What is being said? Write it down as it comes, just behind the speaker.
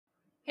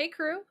Hey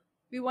crew,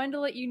 we wanted to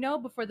let you know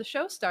before the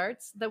show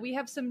starts that we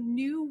have some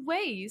new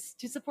ways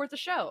to support the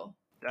show.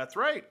 That's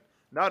right.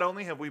 Not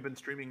only have we been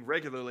streaming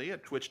regularly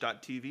at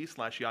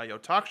twitch.tv/Yayo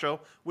Talk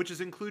Show, which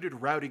has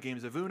included rowdy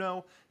games of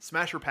Uno,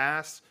 Smash or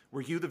Pass,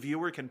 where you, the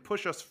viewer, can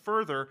push us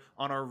further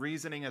on our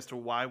reasoning as to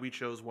why we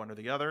chose one or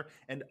the other,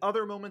 and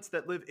other moments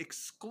that live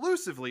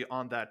exclusively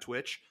on that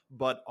Twitch,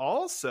 but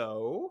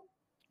also...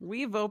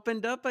 We've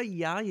opened up a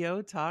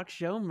Yayo Talk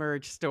Show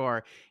merch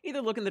store.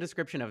 Either look in the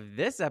description of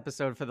this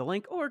episode for the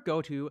link or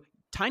go to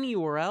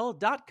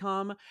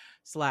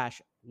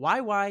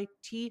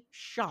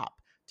tinyurl.com/YYTshop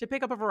to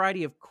pick up a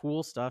variety of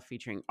cool stuff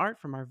featuring art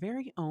from our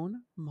very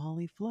own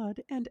Molly Flood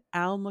and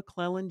Al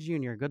McClellan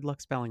Jr. Good luck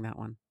spelling that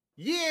one.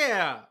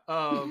 Yeah!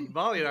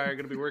 Molly and I are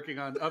going to be working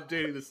on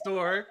updating the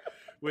store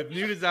with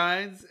new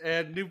designs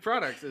and new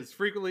products as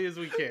frequently as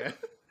we can.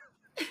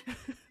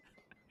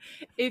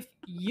 If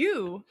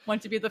you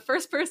want to be the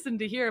first person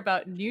to hear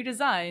about new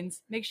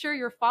designs, make sure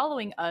you're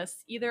following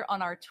us either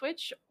on our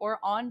Twitch or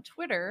on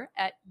Twitter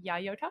at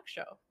Yayo Talk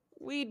Show.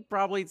 We'd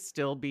probably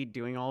still be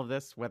doing all of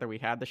this whether we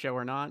had the show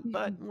or not,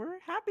 but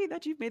we're happy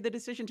that you've made the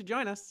decision to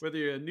join us. Whether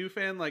you're a new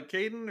fan like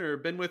Caden or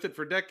been with it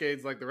for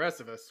decades like the rest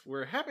of us,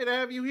 we're happy to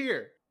have you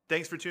here.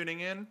 Thanks for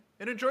tuning in,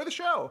 and enjoy the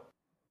show!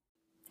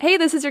 Hey,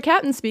 this is your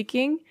captain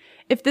speaking.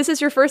 If this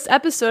is your first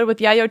episode with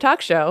Yayo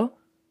Talk Show,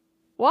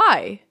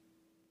 why?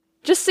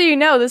 Just so you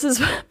know, this is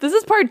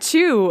part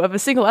 2 of a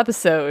single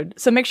episode,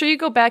 so make sure you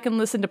go back and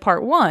listen to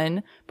part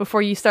 1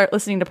 before you start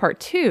listening to part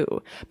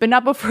 2, but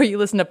not before you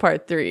listen to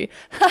part 3.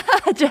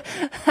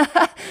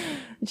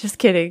 Just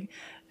kidding.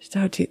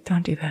 Don't do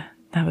that.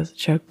 That was a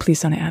joke.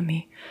 Please don't at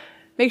me.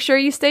 Make sure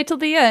you stay till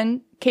the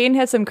end. Caden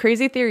has some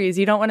crazy theories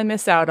you don't want to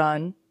miss out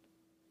on.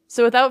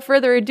 So without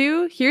further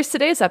ado, here's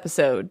today's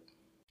episode.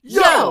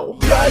 Yo!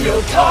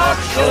 Yayo Talk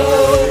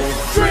Show!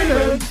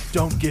 Dreamin'!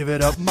 Don't give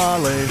it up,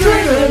 Molly.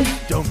 Dreamin'!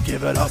 Don't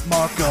give it up,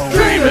 Marco.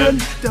 Dreamin'!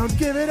 Don't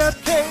give it up,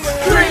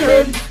 Kaden.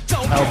 Dreamin'!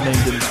 Al's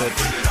name didn't fit.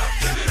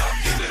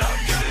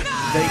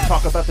 They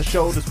talk about the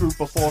show, this group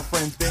of 4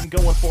 friends been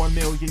going for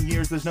 1,000,000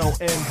 years, there's no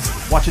end.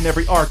 Watching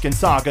every arc and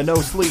saga, no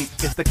sleep.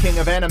 It's the king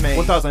of anime,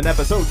 1,000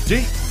 episodes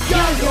deep.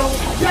 Yayo!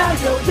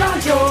 Yayo!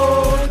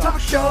 Yayo!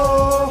 Talk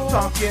Show!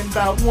 Talking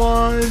about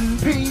One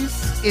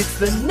Piece. It's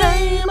the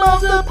name of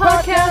the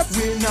podcast.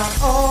 We're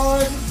not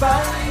on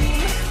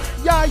Vine.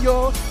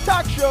 Yayo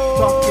Talk Show.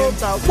 Talking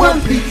about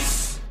One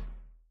Piece.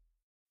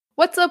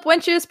 What's up,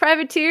 wenches,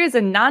 privateers,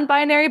 and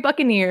non-binary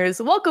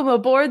buccaneers? Welcome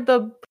aboard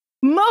the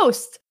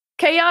most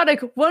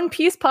chaotic One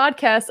Piece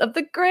podcast of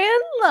the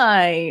Grand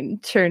Line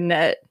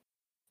Internet.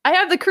 I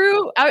have the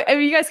crew.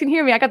 You guys can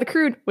hear me. I got the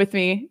crew with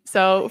me.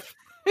 So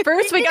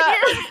first we got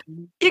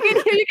you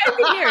guys can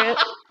hear it.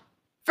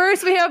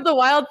 First, we have the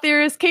wild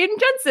theorist, Caden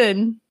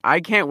Jensen. I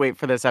can't wait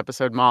for this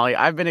episode, Molly.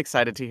 I've been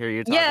excited to hear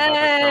you talk about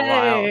this for a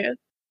while.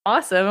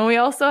 Awesome. And we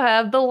also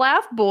have the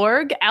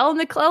Laughborg, Al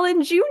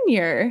McClellan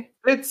Jr.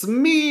 It's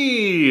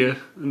me!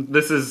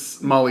 This is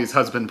Molly's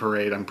husband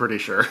parade, I'm pretty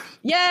sure.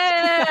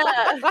 Yeah!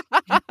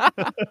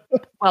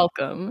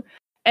 Welcome.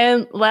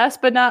 And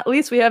last but not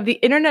least, we have the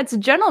internet's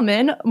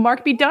gentleman,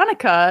 Mark B.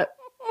 Donica.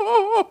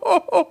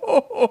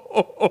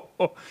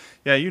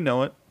 Yeah, you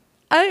know it.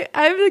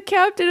 I'm the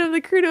captain of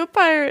the crew of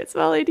pirates,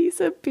 Molly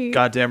DCP.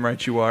 Goddamn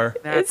right you are.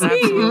 That's It's me.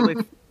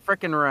 absolutely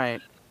freaking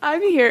right.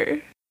 I'm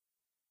here.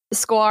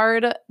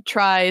 Squard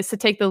tries to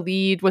take the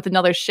lead with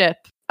another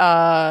ship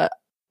to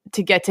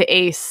get to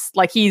Ace.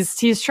 Like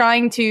he's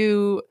trying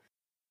to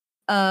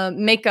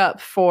make up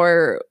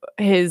for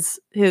his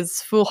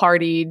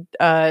foolhardy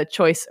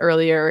choice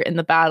earlier in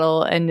the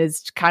battle, and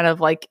is kind of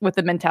like with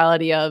the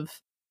mentality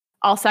of,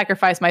 I'll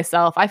sacrifice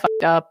myself. I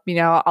fucked up. You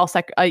know,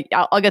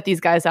 I'll get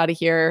these guys out of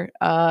here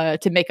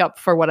to make up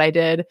for what I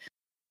did.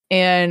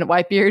 And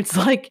Whitebeard's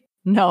like,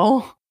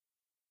 no,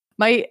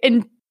 my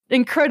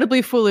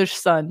incredibly foolish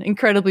son,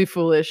 incredibly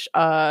foolish.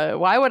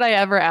 Why would I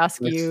ever ask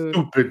you,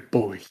 Stupid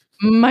boy.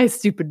 my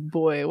stupid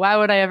boy? Why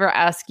would I ever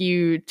ask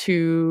you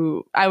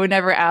to? I would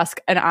never ask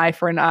an eye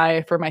for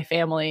my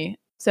family.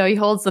 So he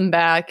holds them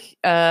back.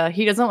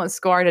 He doesn't want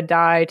Scar to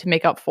die to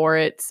make up for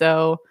it.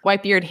 So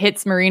Whitebeard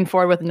hits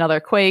Marineford with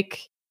another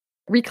quake.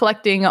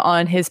 Recollecting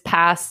on his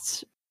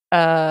past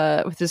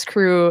with his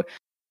crew,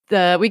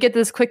 we get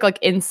this quick like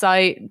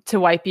insight to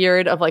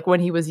Whitebeard of like when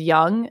he was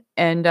young,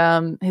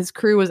 and his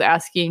crew was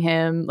asking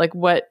him like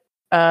what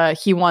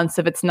he wants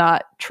if it's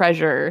not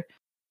treasure.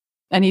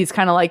 And he's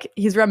kind of like,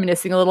 he's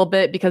reminiscing a little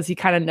bit because he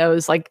kind of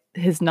knows like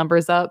his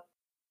numbers up.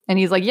 And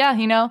he's like, yeah,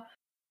 you know,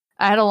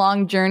 I had a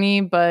long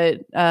journey,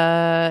 but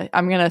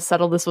I'm going to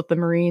settle this with the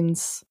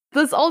Marines.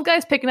 This old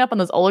guy's picking up on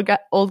those old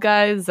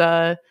guy's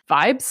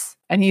vibes.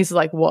 And he's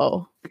like,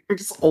 whoa.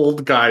 Just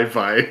old guy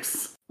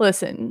vibes.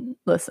 Listen.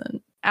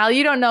 Al,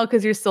 you don't know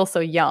because you're still so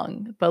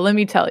young. But let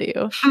me tell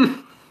you.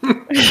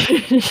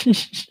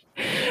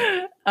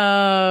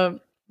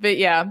 But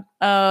yeah.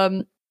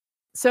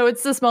 So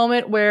it's this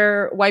moment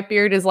where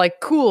Whitebeard is like,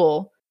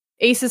 cool,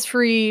 Ace is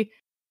free.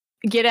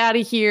 Get out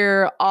of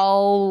here.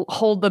 I'll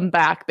hold them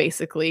back,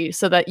 basically,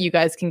 so that you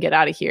guys can get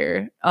out of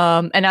here.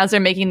 And as they're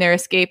making their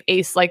escape,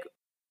 Ace like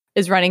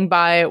is running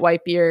by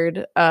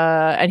Whitebeard,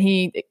 and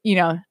he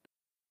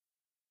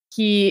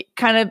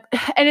kind of,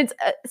 and it's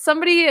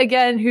somebody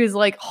again whose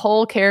like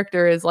whole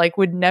character is like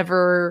would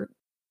never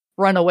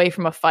run away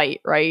from a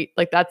fight, right?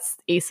 Like that's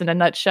Ace in a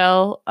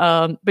nutshell.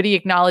 But he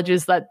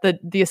acknowledges that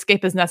the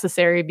escape is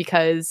necessary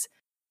because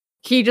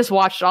he just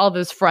watched all of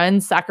his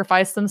friends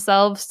sacrifice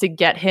themselves to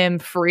get him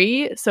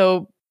free.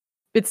 So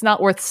it's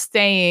not worth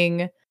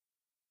staying.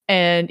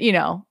 And,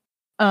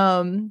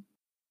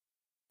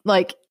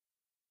 like,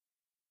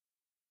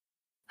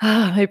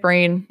 my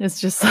brain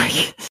is just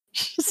like,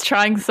 just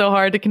trying so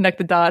hard to connect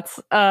the dots.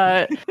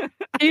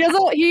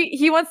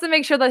 He wants to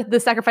make sure that the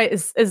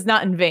sacrifice is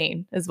not in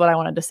vain, is what I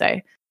wanted to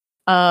say.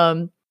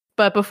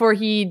 But before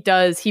he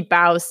does, he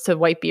bows to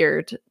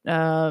Whitebeard,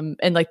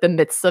 in like the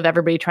midst of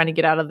everybody trying to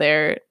get out of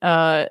there.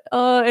 And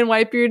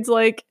Whitebeard's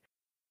like,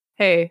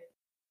 "Hey,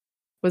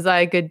 was I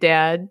a good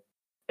dad?"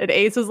 And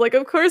Ace was like,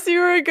 "Of course you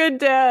were a good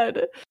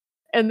dad."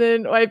 And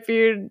then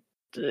Whitebeard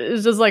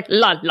is just like,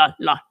 "La la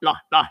la la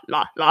la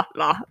la la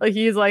la." Like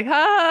he's like,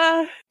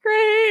 "Ah,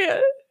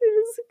 great, he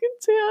was a good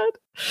dad."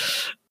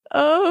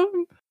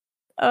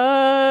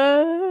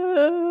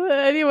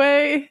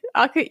 Anyway,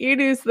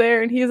 Akainu's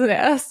there and he's an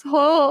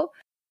asshole.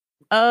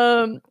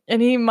 And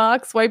he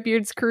mocks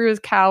Whitebeard's crew as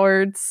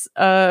cowards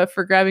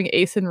for grabbing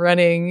Ace and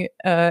running,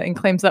 and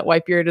claims that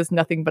Whitebeard is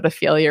nothing but a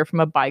failure from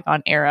a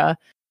bygone era.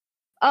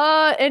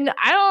 And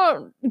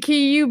can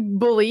you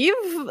believe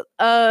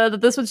that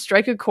this would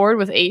strike a chord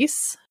with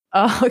Ace?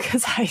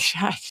 Because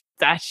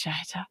that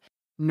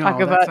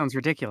sounds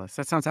ridiculous.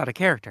 That sounds out of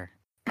character.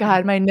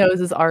 God, my nose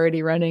is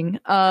already running.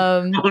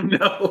 Oh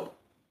no.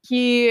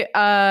 He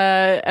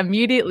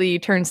immediately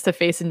turns to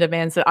Face and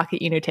demands that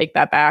Akainu take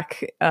that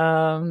back.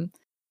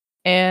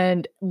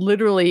 And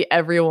literally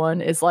everyone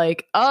is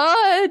like,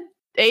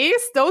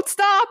 Ace, don't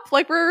stop.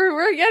 Like,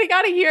 we're getting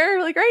out of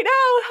here. Like, right now.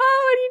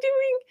 What are you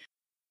doing?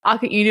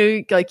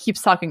 Akainu, like,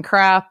 keeps talking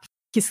crap.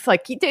 He's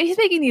like, he's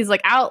making these,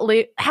 like,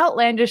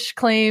 outlandish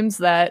claims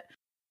that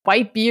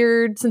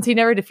Whitebeard, since he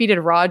never defeated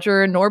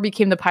Roger nor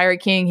became the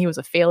Pirate King, he was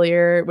a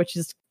failure, which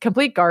is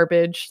complete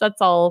garbage.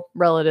 That's all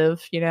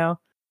relative,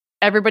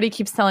 Everybody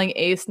keeps telling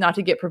Ace not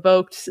to get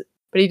provoked,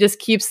 but he just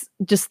keeps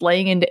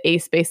laying into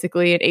Ace,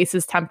 basically, and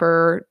Ace's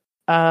temper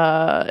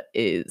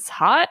is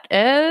hot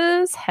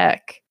as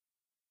heck.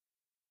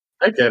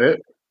 I get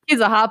it. He's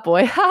a hot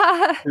boy.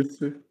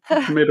 It's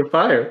made of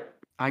fire.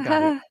 I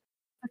got it.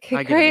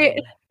 Okay, great.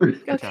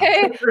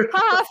 Okay.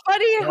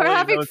 Funny. We're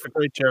having... That was a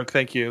great joke.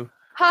 Thank you.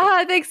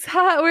 Thanks.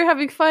 We're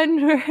having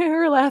fun.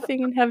 We're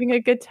laughing and having a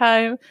good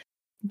time.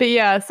 But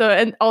yeah,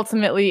 and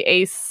ultimately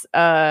Ace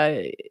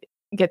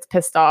gets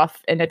pissed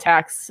off and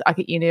attacks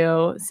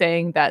Akainu,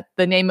 saying that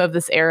the name of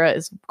this era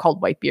is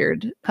called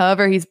Whitebeard.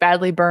 However, he's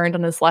badly burned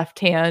on his left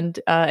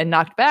hand and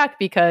knocked back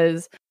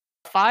because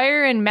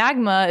fire and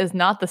magma is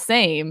not the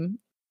same.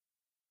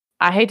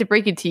 I hate to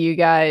break it to you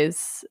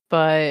guys,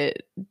 but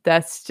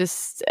that's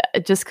just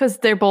because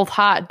they're both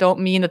hot don't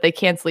mean that they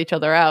cancel each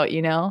other out,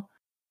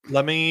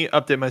 Let me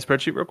update my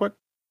spreadsheet real quick.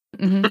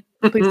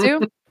 Mm-hmm. Please do.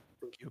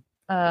 Thank you.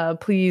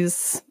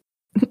 Please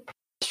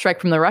strike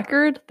from the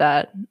record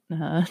that...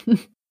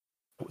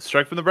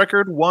 Strike from the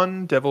record,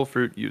 1 devil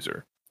fruit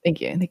user.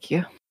 Thank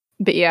you.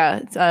 But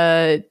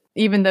yeah,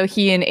 even though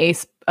he and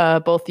Ace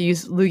both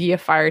use Lugia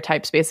fire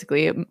types,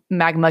 basically,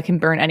 magma can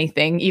burn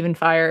anything, even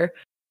fire.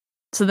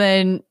 So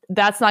then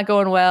that's not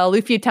going well.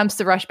 Luffy attempts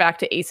to rush back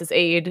to Ace's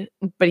aid,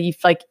 but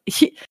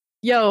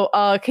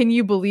can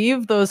you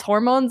believe those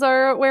hormones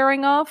are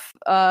wearing off?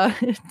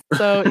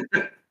 So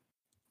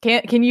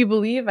can you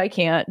believe? I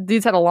can't.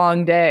 Dude's had a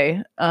long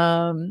day.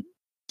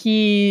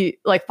 He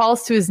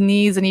falls to his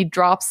knees and he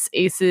drops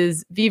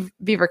Ace's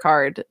Viva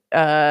card.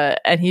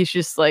 And he's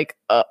just like,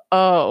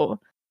 I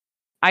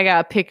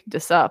gotta pick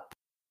this up.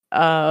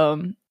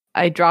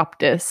 I dropped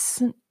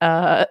this.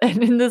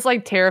 And in this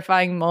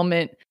terrifying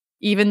moment,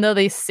 even though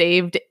they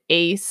saved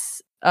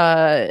Ace,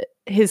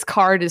 his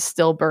card is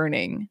still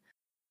burning.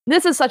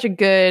 This is such a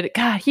good...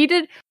 God,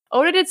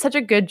 Oda did such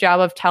a good job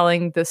of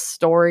telling this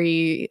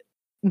story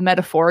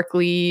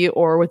metaphorically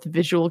or with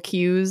visual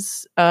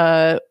cues.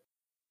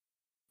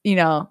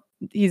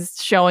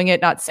 He's showing it,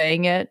 not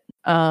saying it.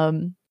 But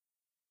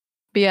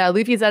yeah,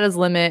 Luffy's at his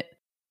limit.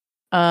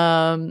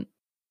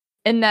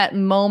 In that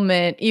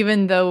moment,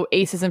 even though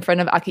Ace is in front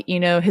of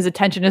Akainu, his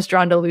attention is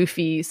drawn to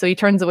Luffy, so he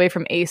turns away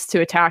from Ace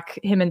to attack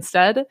him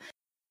instead.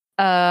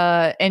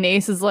 And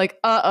Ace is like,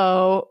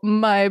 "Uh-oh,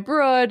 my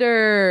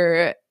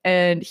brother!"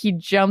 And he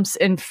jumps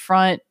in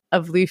front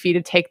of Luffy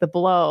to take the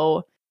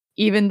blow,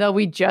 even though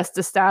we just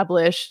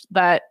established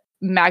that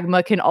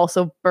magma can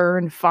also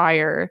burn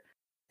fire.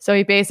 So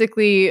he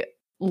basically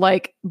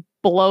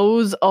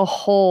blows a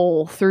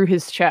hole through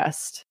his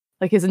chest,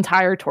 his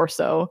entire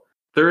torso.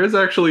 There is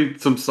actually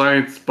some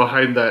science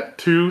behind that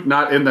too.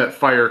 Not in that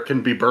fire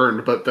can be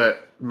burned, but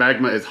that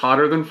magma is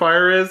hotter than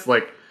fire is.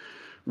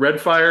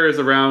 Red fire is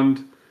around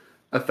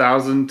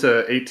 1,000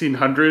 to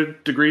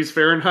 1,800 degrees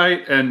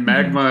Fahrenheit, and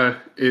magma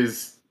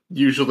is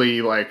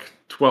usually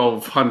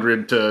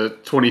 1,200 to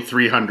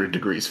 2,300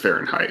 degrees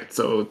Fahrenheit.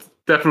 So it's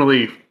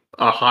definitely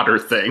a hotter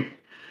thing.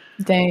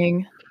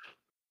 Dang.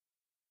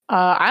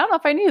 I don't know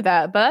if I knew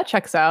that, but that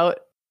checks out.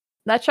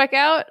 That checks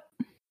out.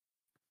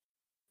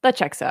 That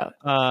checks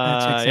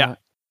Yeah. out.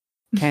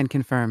 Can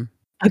confirm.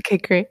 Okay,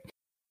 great.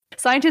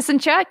 Scientists in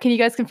chat, can you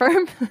guys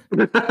confirm?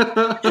 I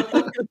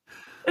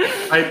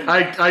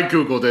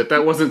googled it.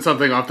 That wasn't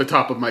something off the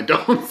top of my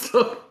dome.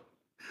 So.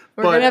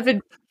 We're gonna have to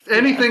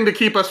anything to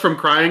keep us from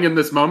crying in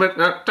this moment.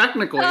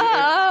 Technically.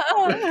 Why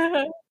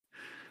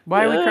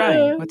are we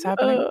crying? What's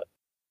happening?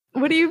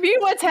 What do you mean?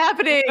 What's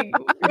happening?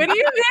 What do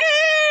you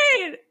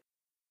mean?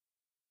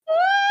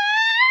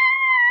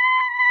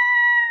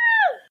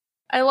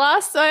 I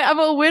lost. I'm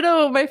a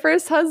widow. My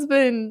first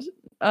husband.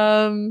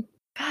 God,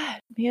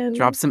 man.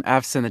 Drop some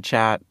F's in the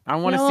chat. I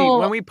want to see No.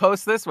 when we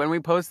post this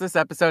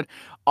episode.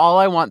 All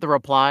I want the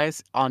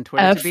replies on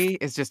Twitter F. to be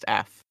is just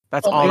F.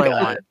 That's Oh all my I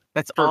God. want.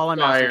 That's For all I'm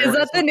fire. asking. Is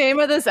that the name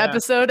of this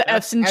episode?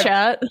 F's in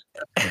chat.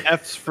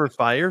 F's for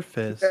Fire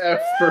Fist. F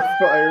for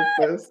Fire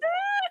Fist.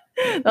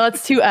 No,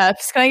 that's 2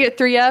 F's. Can I get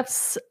 3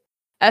 F's?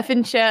 F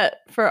in chat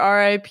for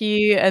RIP,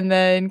 and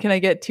then can I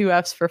get 2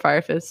 F's for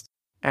Fire Fist?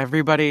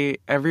 Everybody,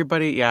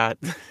 yeah.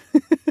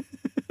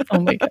 Oh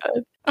my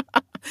God.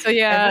 So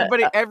yeah,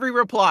 Every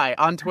reply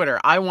on Twitter.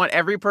 I want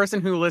every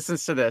person who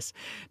listens to this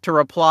to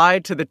reply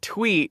to the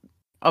tweet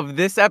of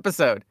this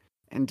episode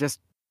and just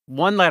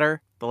one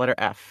letter, the letter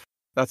F.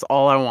 That's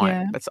all I want.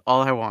 Yeah. That's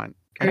all I want.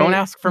 I Great. don't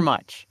ask for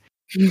much.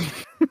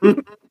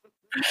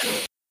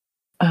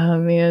 Oh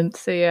man.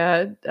 So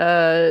yeah,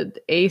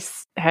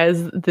 Ace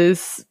has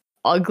this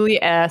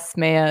ugly ass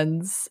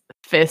man's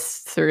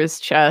fist through his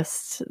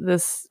chest.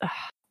 This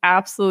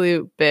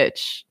absolute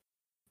bitch.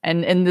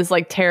 And in this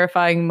like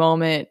terrifying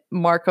moment,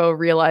 Marco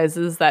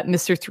realizes that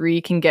Mr. 3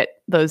 can get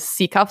those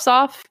sea cuffs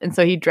off, and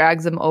so he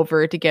drags him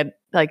over to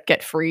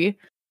get free.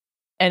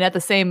 And at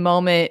the same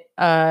moment,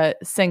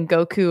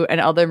 Sengoku and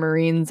other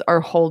Marines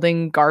are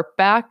holding Garp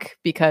back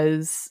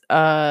because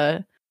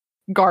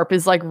Garp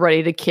is like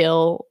ready to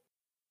kill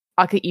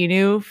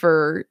Akainu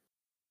for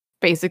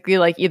basically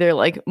like either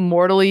like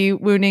mortally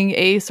wounding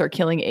Ace or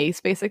killing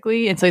Ace,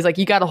 basically. And so he's like,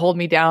 you gotta hold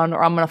me down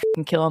or I'm gonna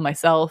fucking kill him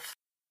myself.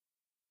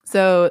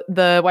 So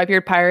the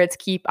Whitebeard pirates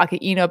keep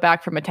Akainu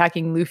back from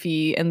attacking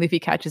Luffy, and Luffy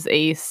catches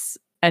Ace.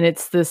 And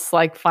it's this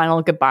like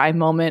final goodbye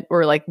moment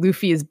where like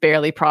Luffy is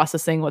barely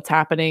processing what's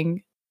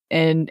happening.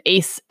 And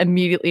Ace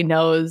immediately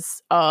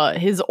knows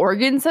his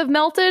organs have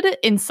melted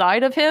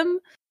inside of him.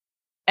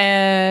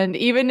 And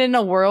even in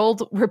a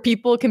world where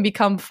people can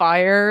become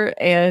fire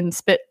and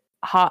spit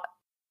hot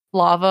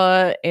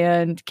lava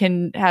and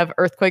can have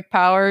earthquake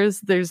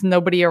powers, there's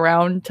nobody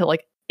around to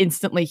like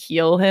instantly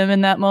heal him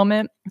in that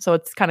moment. So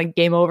it's kind of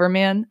game over,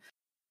 man.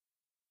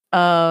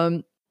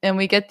 And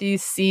we get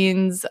these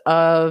scenes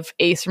of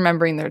Ace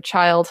remembering their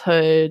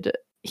childhood.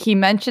 He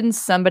mentions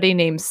somebody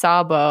named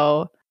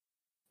Sabo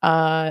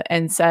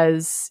and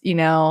says, you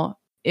know,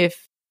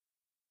 if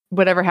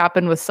whatever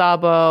happened with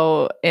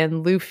Sabo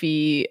and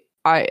Luffy,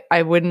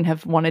 I wouldn't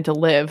have wanted to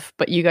live,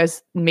 but you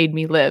guys made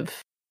me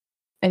live.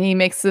 And he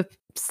makes a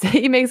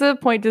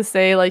point to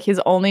say like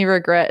his only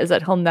regret is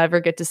that he'll never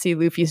get to see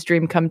Luffy's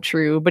dream come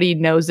true, but he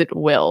knows it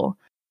will.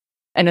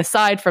 And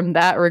aside from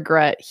that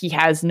regret, he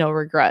has no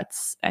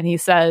regrets. And he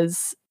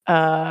says,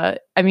 I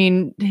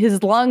mean,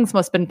 his lungs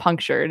must have been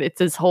punctured. It's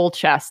his whole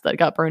chest that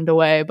got burned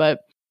away,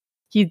 but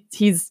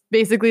he's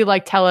basically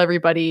like, tell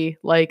everybody,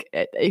 like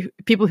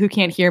people who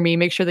can't hear me,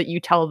 make sure that you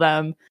tell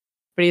them.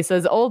 But he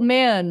says, old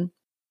man,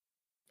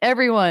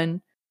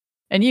 everyone,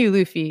 and you,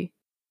 Luffy,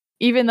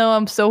 even though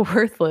I'm so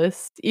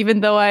worthless, even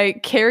though I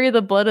carry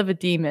the blood of a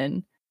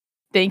demon,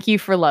 thank you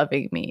for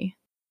loving me.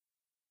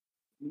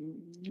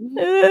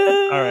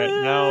 All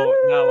right, now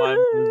I'm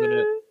losing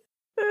it.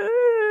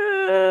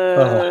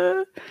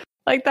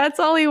 Like that's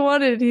all he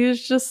wanted. He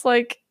was just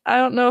like, I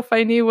don't know if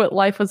I knew what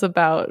life was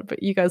about,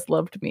 but you guys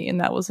loved me,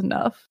 and that was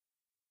enough.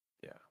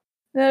 Yeah,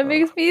 that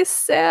makes me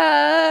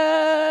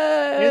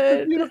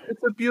sad.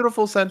 It's a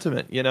beautiful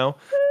sentiment, you know.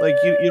 Like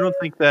you don't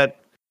think that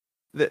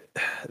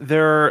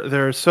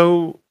there are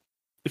so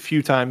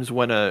few times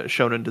when a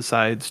shonen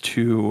decides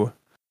to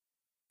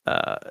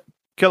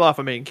kill off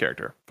a main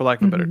character, for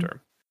lack of a better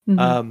term,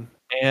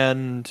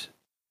 and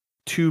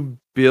to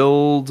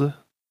build.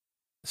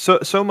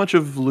 So much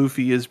of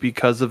Luffy is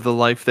because of the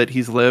life that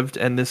he's lived,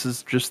 and this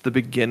is just the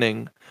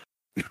beginning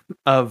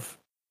of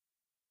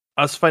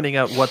us finding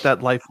out what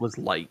that life was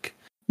like.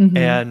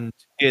 And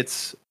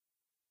it's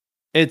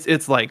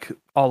like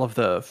all of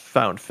the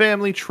found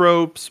family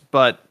tropes,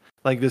 but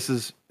like this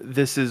is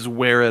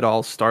where it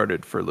all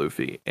started for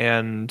Luffy,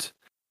 and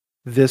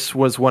this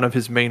was one of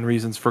his main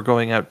reasons for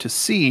going out to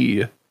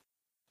sea.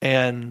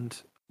 And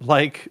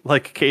like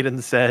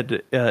Kaden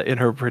said in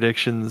her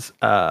predictions,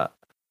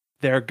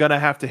 they're gonna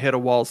have to hit a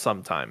wall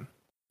sometime,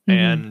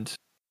 and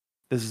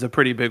this is a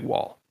pretty big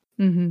wall.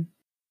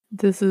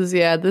 This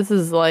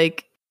is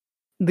like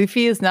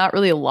Luffy is not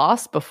really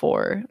lost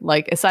before,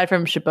 like aside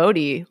from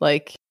Shibodi,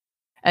 like,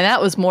 and that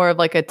was more of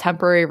like a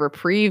temporary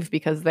reprieve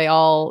because they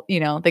all, you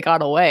know, they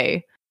got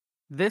away.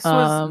 This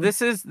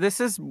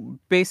is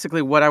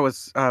basically what I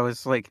was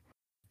like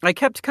I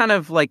kept kind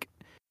of like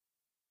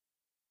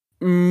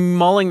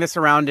mulling this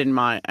around in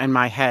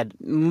my head.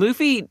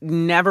 Luffy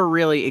never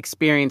really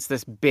experienced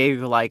this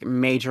big like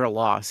major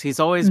loss. He's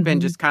always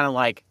been just kind of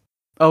like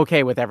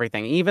okay with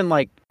everything. Even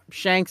like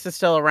Shanks is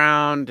still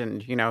around,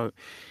 and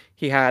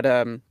he had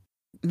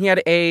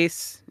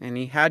Ace and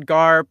he had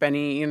Garp, and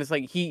it's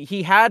like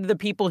he had the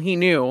people he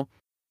knew,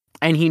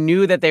 and he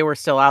knew that they were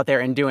still out there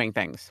and doing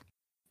things.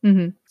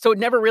 So it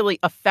never really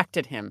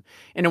affected him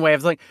in a way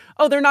of like,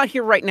 oh, they're not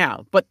here right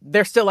now, but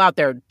they're still out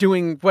there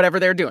doing whatever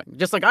they're doing.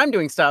 Just like I'm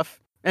doing stuff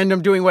and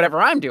I'm doing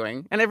whatever I'm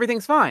doing and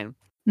everything's fine.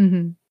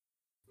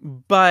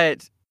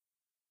 But,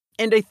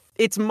 and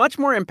it's much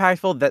more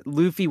impactful that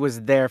Luffy was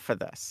there for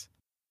this.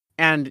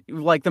 And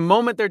like the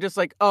moment they're just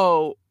like,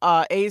 oh,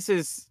 Ace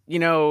is,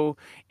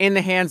 in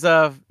the hands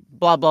of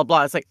blah, blah,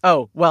 blah. It's like,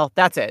 oh, well,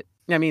 that's it.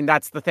 I mean,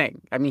 that's the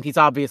thing. I mean, he's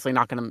obviously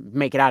not going to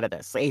make it out of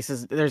this.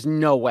 There's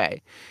no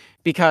way.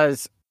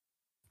 Because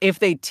if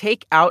they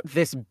take out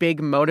this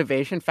big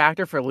motivation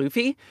factor for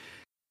Luffy,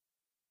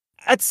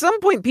 at some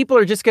point people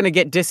are just going to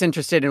get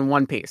disinterested in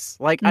One Piece.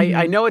 Like,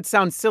 I know it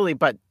sounds silly,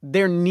 but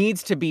there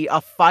needs to be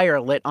a fire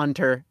lit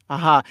under...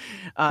 there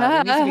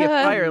needs to be a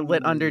fire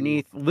lit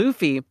underneath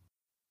Luffy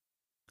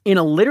in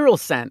a literal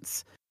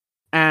sense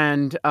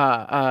and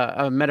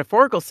a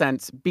metaphorical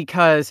sense,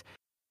 because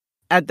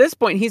at this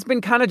point, he's been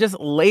kind of just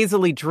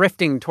lazily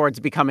drifting towards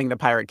becoming the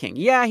Pirate King.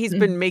 Yeah, he's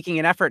been making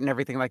an effort and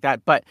everything like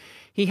that, but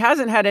he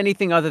hasn't had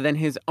anything other than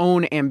his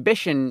own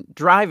ambition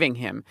driving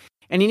him,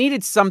 and he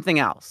needed something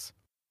else.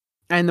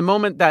 And the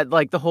moment that,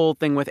 like, the whole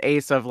thing with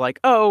Ace of, like,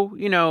 oh,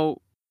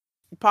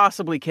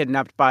 possibly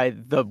kidnapped by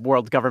the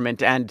world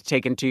government and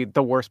taken to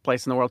the worst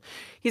place in the world,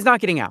 he's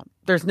not getting out.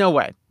 There's no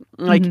way.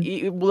 Like,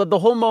 the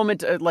whole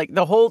moment, like,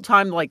 the whole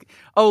time, like,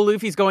 oh,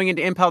 Luffy's going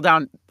into Impel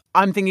Down,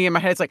 I'm thinking in my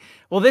head, it's like,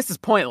 well, this is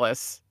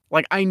pointless.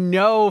 Like, I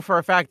know for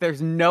a fact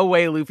there's no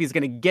way Luffy's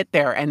going to get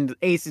there and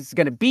Ace is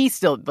going to be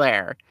still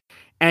there.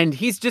 And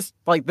he's just,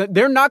 like,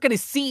 they're not going to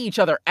see each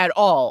other at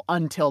all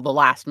until the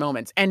last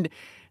moments. And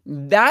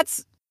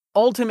that's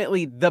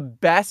ultimately the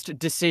best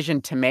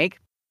decision to make,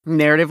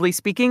 narratively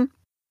speaking,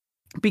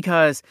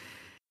 because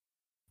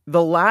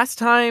the last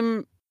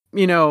time,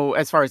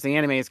 as far as the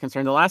anime is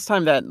concerned, the last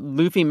time that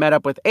Luffy met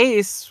up with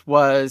Ace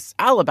was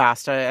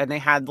Alabasta, and they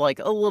had, like,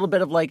 a little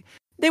bit of, like,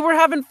 they were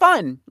having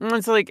fun. And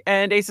it's like,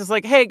 and Ace is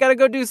like, hey, gotta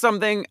go do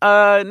something.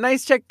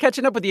 Nice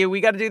catching up with you. We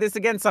gotta do this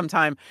again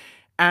sometime.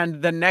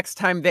 And the next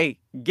time they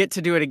get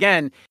to do it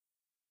again,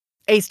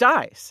 Ace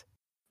dies.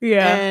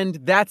 Yeah. And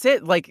that's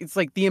it. Like, it's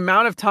like the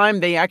amount of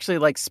time they actually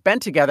like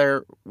spent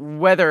together,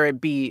 whether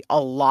it be a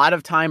lot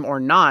of time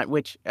or not,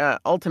 which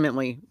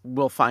ultimately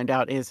we'll find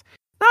out is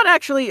not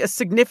actually a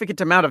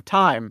significant amount of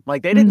time.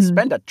 Like, they didn't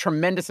spend a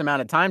tremendous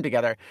amount of time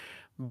together,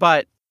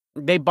 but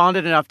they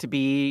bonded enough to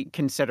be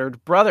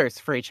considered brothers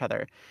for each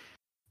other.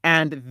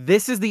 And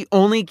this is the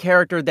only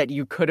character that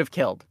you could have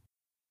killed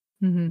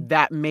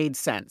that made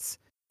sense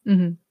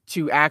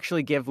to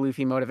actually give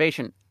Luffy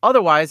motivation.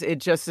 Otherwise, it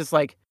just is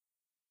like,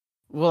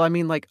 well, I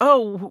mean, like,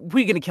 oh,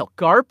 we going to kill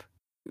Garp?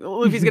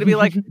 Luffy's going to be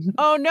like,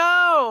 oh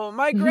no,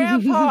 my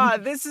grandpa,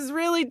 this is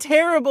really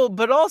terrible,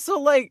 but also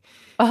like,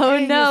 oh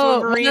no,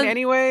 Marine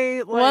anyway.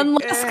 Like, one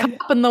less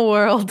cop in the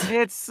world.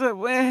 It's,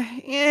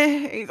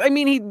 I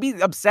mean, he'd be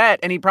upset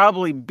and he'd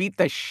probably beat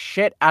the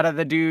shit out of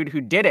the dude who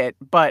did it,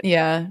 but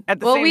yeah, at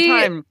the same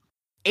time,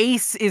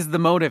 Ace is the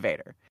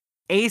motivator.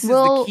 Ace is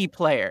the key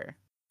player.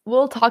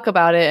 We'll talk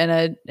about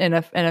it in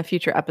a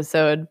future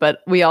episode, but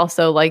we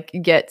also like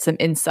get some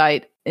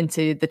insight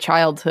into the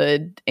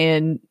childhood,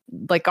 and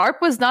like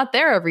Garp was not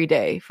there every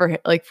day for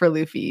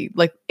Luffy.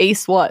 Like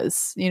Ace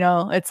was,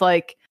 it's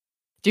like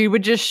dude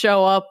would just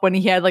show up when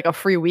he had like a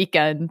free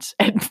weekend,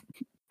 and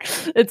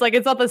it's like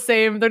it's not the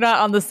same. They're not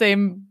on the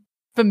same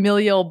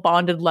familial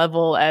bonded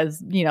level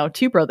as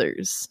two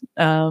brothers.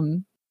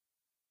 But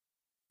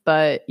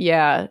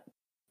yeah,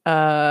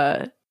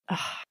 and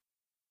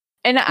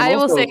I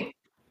will say.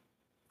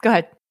 Go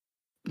ahead.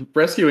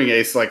 Rescuing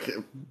Ace, like,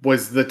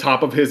 was the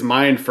top of his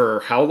mind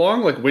for how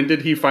long? Like, when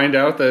did he find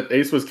out that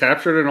Ace was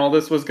captured and all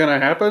this was going to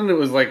happen? It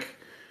was like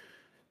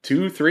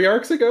 2-3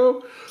 arcs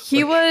ago?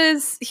 He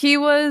was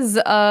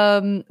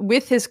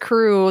with his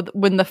crew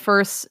when the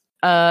first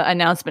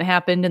announcement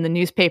happened in the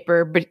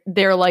newspaper, but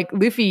they're like,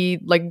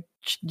 Luffy, like,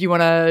 do you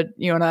wanna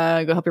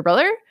go help your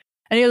brother?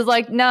 And he was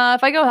like, nah,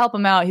 if I go help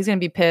him out, he's going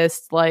to be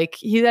pissed. Like,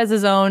 he has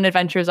his own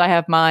adventures. I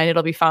have mine.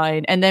 It'll be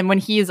fine. And then when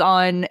he's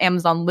on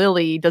Amazon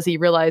Lily, does he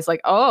realize,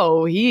 like,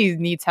 oh, he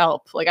needs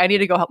help. Like, I need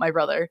to go help my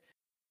brother.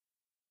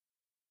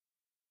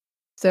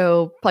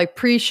 So, like,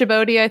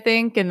 pre-Shibodi, I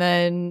think. And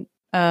then...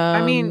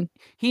 I mean,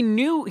 he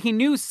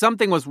knew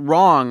something was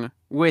wrong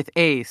with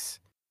Ace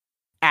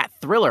at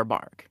Thriller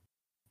Bark.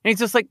 And he's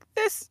just like,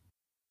 this...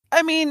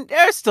 I mean,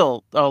 there's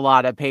still a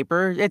lot of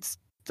paper. It's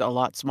a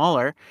lot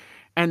smaller.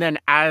 And then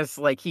as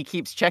like he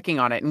keeps checking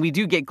on it, and we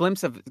do get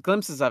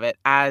glimpses of it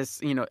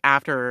as,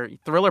 after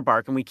Thriller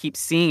Bark, and we keep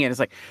seeing it. It's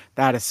like,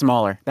 that is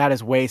smaller. That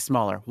is way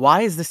smaller.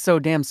 Why is this so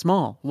damn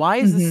small? Why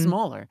is this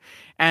smaller?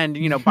 And,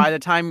 by the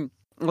time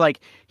like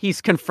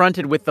he's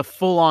confronted with the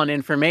full-on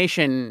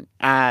information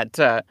at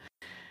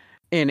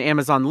in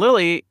Amazon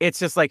Lily, it's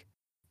just like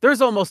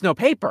there's almost no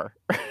paper.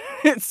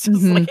 It's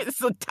just like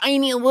it's a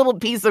tiny little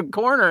piece of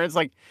corner. It's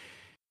like,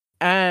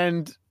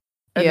 and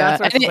yeah,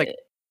 that's when like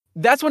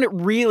that's when it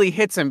really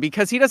hits him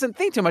because he doesn't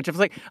think too much of. It's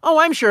like, oh,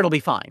 I'm sure it'll be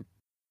fine.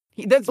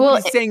 That's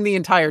what he's saying the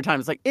entire time.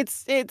 It's like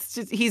it's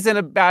just he's in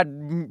a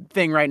bad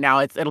thing right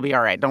now. It'll be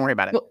all right. Don't worry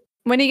about it. Well,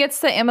 when he gets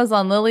to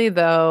Amazon Lily,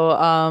 though,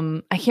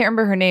 I can't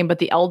remember her name, but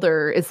the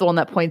elder is the one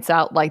that points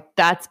out, like,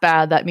 that's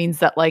bad. That means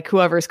that, like,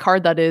 whoever's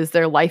card that is,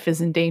 their life is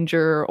in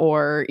danger,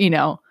 or, you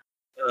know.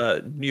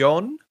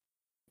 Nyon?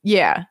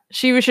 Yeah.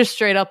 She was just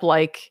straight up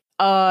like,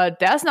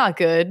 that's not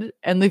good.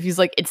 And Luffy's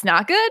like, it's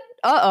not good?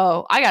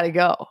 Uh-oh, I gotta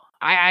go.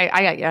 I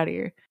gotta get out of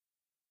here.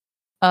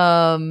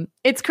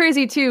 It's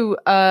crazy, too.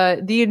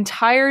 The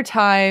entire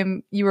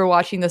time you were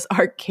watching this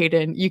arc,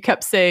 Caden, you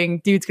kept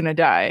saying, dude's gonna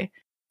die.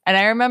 And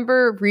I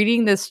remember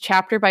reading this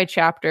chapter by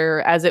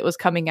chapter as it was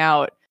coming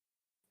out,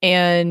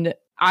 and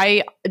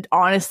I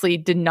honestly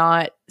did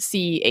not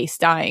see Ace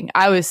dying.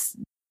 I was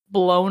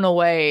blown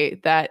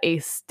away that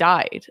Ace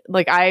died.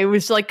 Like, I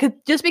was like,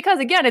 just because,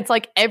 again, it's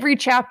like every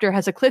chapter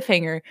has a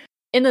cliffhanger.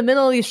 In the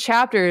middle of these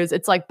chapters,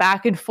 it's like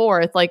back and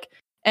forth. Like,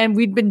 and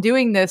we'd been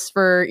doing this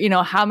for, you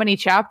know, how many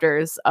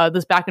chapters,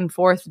 this back and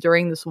forth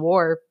during this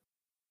war.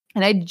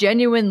 And I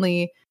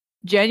genuinely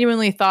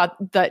thought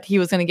that he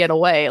was going to get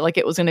away, like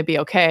it was going to be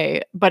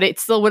okay, but it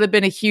still would have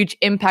been a huge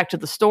impact to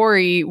the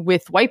story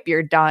with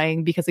Whitebeard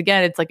dying, because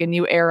again, it's like a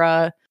new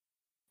era,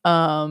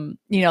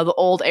 you know, the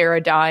old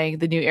era dying,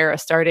 the new era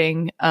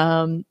starting.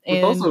 And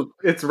also,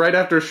 it's right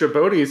after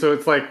Shibodi, so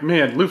it's like,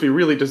 man, Luffy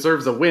really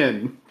deserves a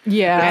win.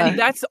 Yeah, and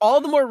that's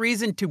all the more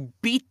reason to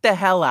beat the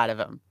hell out of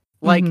him.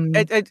 Like,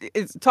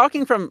 it's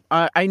talking from,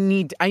 I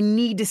need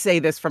to say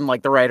this from,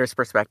 like, the writer's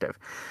perspective.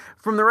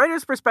 From the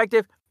writer's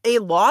perspective, a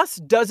loss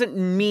doesn't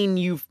mean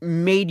you've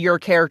made your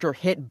character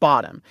hit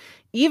bottom.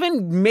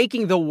 Even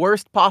making the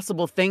worst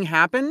possible thing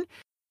happen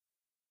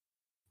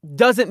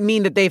doesn't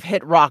mean that they've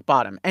hit rock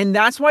bottom. And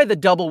that's why the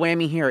double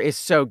whammy here is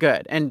so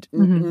good. And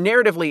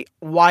narratively,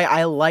 why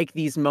I like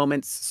these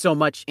moments so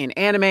much in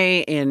anime,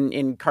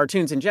 in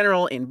cartoons in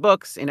general, in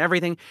books, in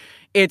everything.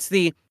 It's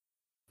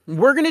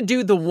we're going to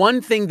do the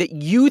one thing that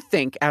you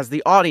think as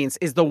the audience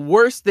is the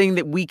worst thing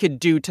that we could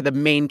do to the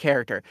main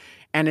character.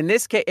 And in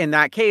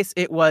that case,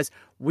 it was,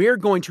 we're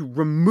going to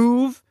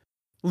remove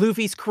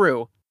Luffy's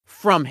crew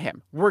from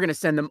him. We're going to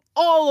send them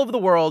all over the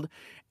world,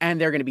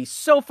 and they're going to be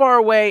so far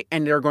away,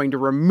 and they're going to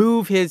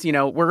remove his, we're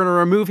going to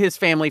remove his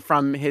family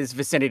from his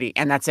vicinity,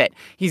 and that's it.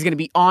 He's going to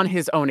be on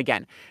his own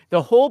again.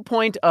 The whole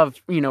point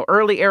of,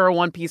 early era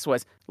One Piece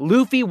was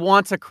Luffy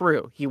wants a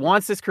crew. He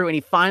wants this crew, and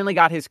he finally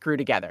got his crew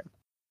together.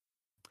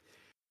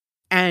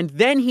 And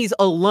then he's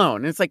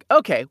alone. And it's like,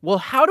 okay, well,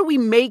 how do we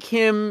make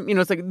him,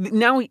 it's like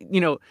now,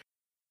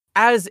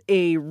 as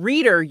a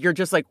reader, you're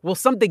just like, well,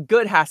 something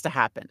good has to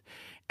happen.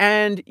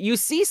 And you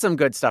see some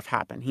good stuff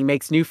happen. He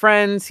makes new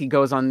friends. He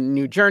goes on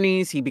new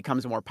journeys. He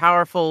becomes more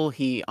powerful.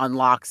 He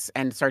unlocks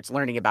and starts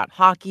learning about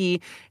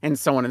hockey and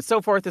so on and so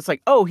forth. It's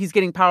like, oh, he's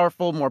getting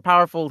more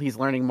powerful. He's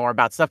learning more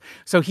about stuff.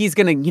 So he's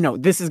going to,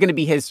 this is going to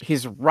be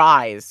his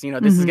rise.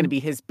 This is going to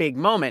be his big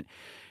moment.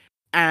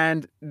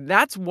 And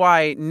that's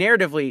why,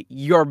 narratively,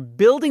 you're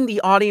building the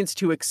audience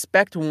to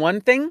expect one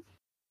thing,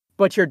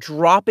 but you're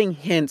dropping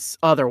hints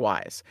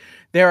otherwise.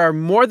 There are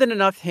more than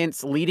enough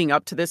hints leading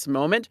up to this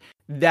moment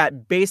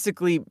that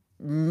basically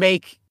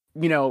make,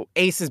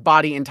 Ace's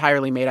body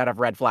entirely made out of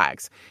red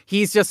flags.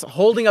 He's just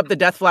holding up the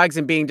death flags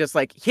and being just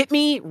like, hit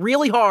me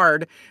really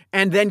hard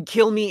and then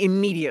kill me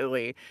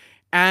immediately.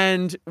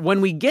 And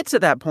when we get to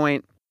that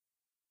point,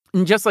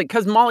 just like,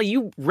 because Molly,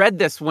 you read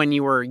this when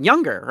you were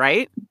younger,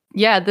 right?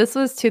 Yeah, this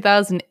was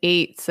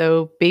 2008,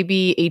 so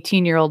baby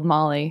 18-year-old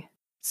Molly.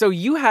 So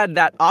you had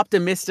that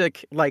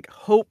optimistic, like,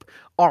 hope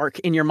arc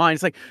in your mind.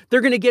 It's like,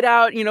 they're going to get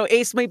out,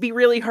 Ace might be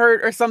really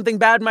hurt or something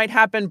bad might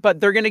happen, but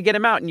they're going to get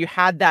him out. And you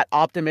had that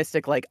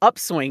optimistic, like,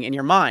 upswing in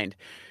your mind.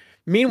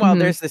 Meanwhile,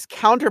 there's this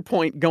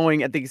counterpoint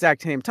going at the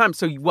exact same time.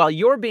 So while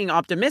you're being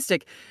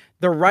optimistic,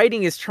 the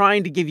writing is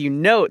trying to give you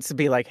notes to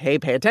be like, hey,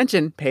 pay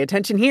attention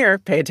here,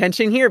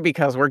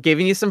 because we're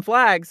giving you some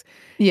flags.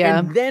 Yeah.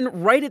 And then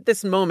right at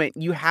this moment,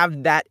 you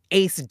have that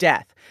Ace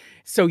death.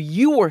 So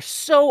you were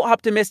so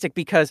optimistic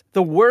because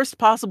the worst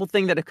possible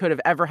thing that could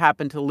have ever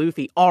happened to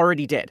Luffy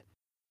already did.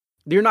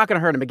 You're not going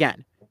to hurt him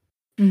again.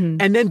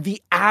 And then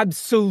the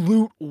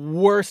absolute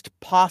worst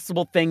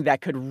possible thing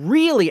that could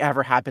really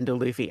ever happen to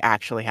Luffy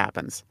actually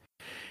happens.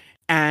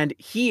 And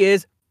he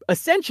is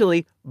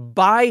essentially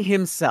by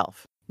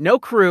himself. No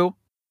crew,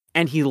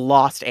 and he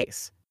lost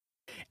Ace.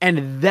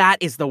 And that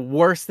is the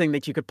worst thing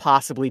that you could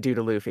possibly do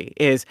to Luffy,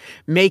 is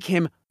make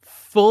him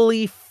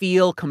fully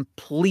feel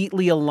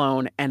completely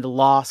alone and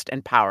lost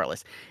and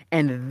powerless.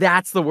 And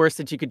that's the worst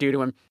that you could do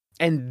to him.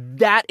 And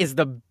that is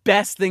the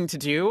best thing to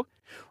do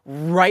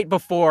right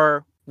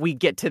before we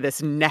get to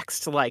this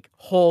next, like,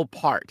 whole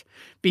part.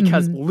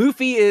 Because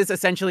Luffy is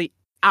essentially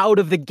out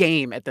of the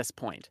game at this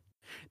point.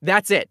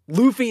 That's it.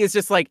 Luffy is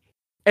just like,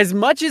 as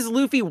much as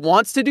Luffy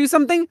wants to do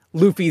something,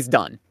 Luffy's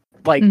done.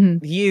 Like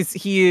he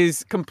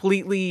is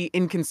completely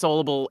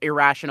inconsolable,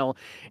 irrational,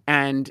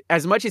 and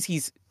as much as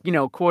he's,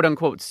 quote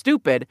unquote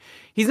stupid,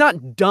 he's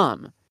not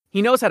dumb.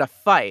 He knows how to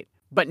fight,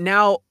 but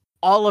now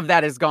all of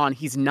that is gone.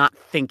 He's not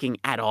thinking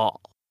at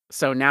all.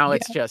 So now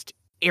it's just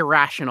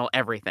irrational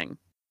everything.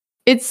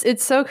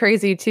 It's so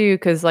crazy too,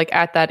 because like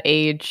at that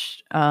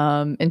age,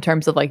 in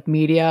terms of like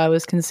media I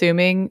was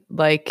consuming,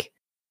 like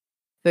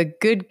the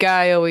good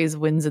guy always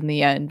wins in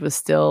the end was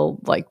still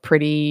like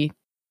pretty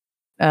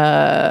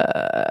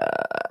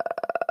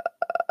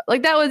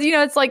like that was,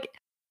 it's like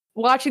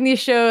watching these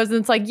shows and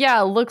it's like,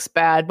 yeah, it looks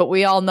bad, but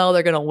we all know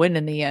they're gonna win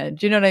in the end.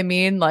 Do you know what I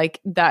mean? Like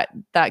that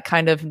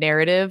kind of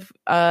narrative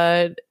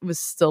was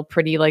still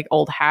pretty like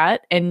old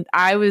hat. And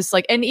I was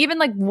like, and even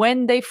like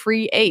when they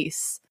free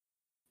Ace,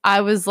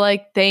 I was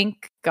like,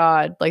 thank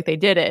God, like they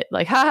did it.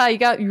 Like, haha,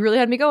 you really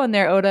had me going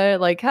there, Oda.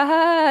 Like,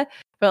 haha.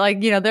 But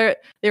like, they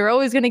were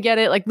always gonna get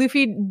it. Like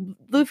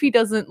Luffy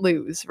doesn't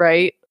lose,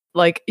 right?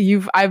 Like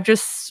I've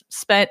just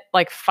spent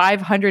like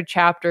 500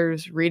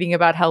 chapters reading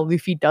about how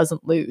Luffy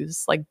doesn't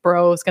lose. Like,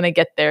 bro's gonna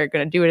get there,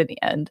 gonna do it in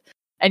the end.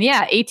 And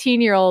yeah,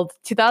 18-year-old,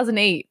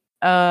 2008,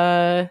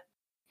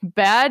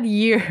 bad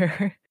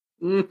year.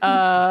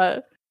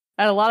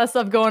 Had a lot of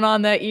stuff going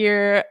on that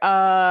year.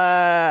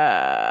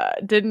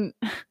 Didn't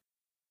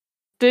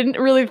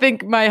really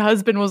think my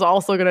husband was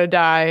also gonna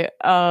die.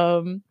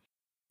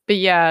 But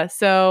yeah,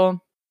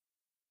 so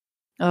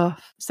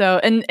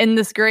in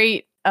this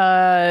great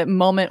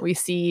moment we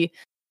see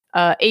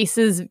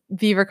Ace's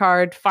Viva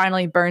card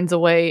finally burns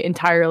away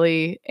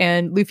entirely,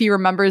 and Luffy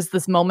remembers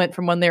this moment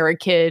from when they were a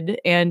kid,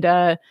 and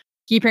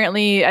he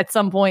apparently at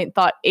some point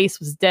thought Ace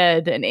was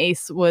dead, and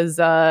Ace was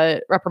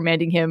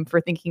reprimanding him for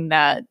thinking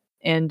that,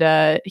 and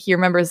he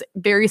remembers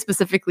very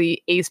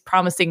specifically Ace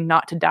promising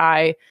not to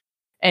die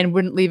and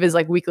wouldn't leave his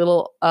like weak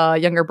little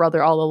younger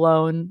brother all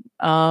alone,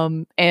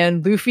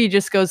 and Luffy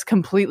just goes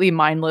completely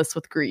mindless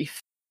with grief.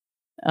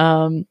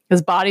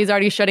 His body's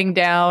already shutting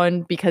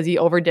down because he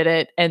overdid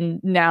it, and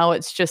now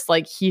it's just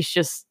like he's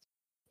just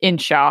in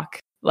shock.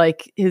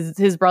 Like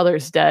his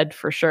brother's dead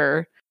for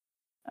sure.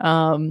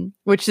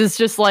 Which is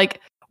just like,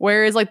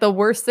 whereas like the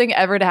worst thing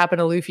ever to happen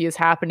to Luffy is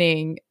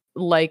happening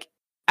like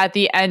at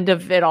the end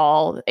of it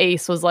all.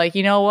 Ace was like,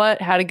 you know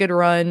what? Had a good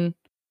run.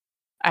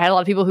 I had a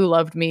lot of people who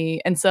loved me,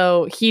 and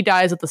so he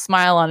dies with a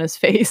smile on his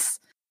face,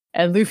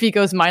 and Luffy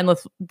goes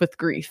mindless with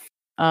grief.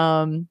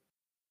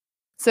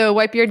 So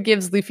Whitebeard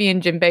gives Luffy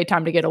and Jinbei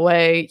time to get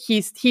away.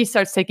 He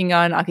starts taking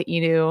on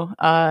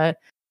Akainu.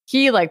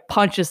 He like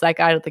punches that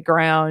guy to the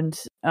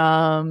ground.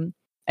 And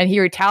he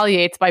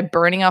retaliates by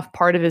burning off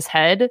part of his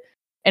head.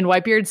 And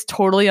Whitebeard's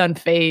totally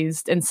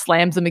unfazed and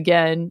slams him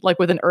again, like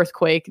with an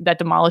earthquake that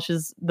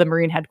demolishes the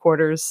Marine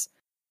headquarters.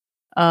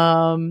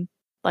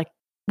 Like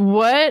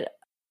what?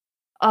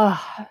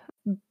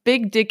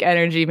 Big dick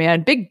energy,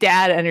 man. Big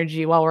dad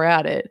energy while we're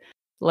at it.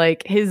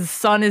 Like his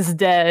son is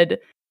dead.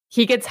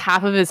 He gets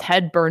half of his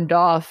head burned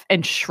off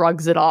and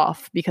shrugs it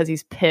off because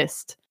he's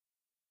pissed.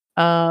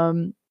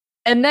 And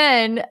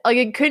then, like,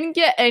 it couldn't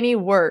get any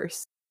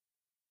worse.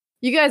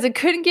 You guys, it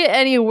couldn't get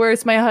any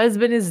worse. My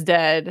husband is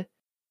dead.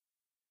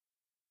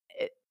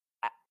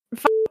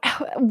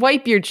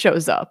 Whitebeard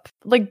shows up.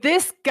 Like,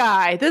 this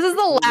guy. This is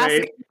the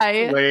last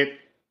guy. Wait.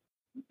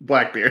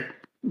 Blackbeard.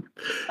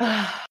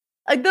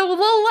 Like the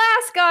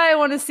last guy I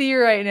want to see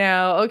right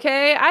now,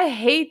 okay? I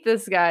hate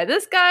this guy.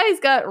 This guy's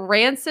got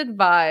rancid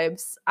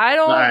vibes. I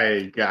don't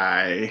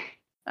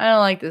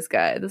like this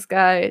guy. This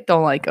guy,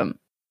 don't like him.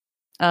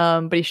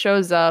 But he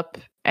shows up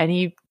and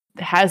he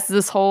has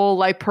this whole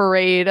like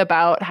parade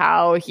about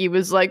how he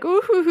was like,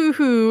 ooh hoo hoo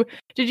hoo.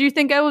 Did you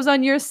think I was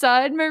on your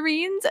side,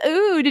 Marines?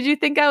 Ooh, did you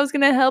think I was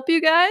gonna help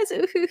you guys?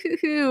 Ooh hoo hoo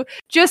hoo.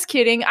 Just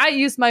kidding. I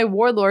used my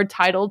warlord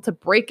title to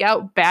break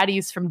out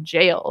baddies from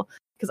jail.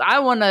 Because I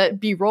want to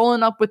be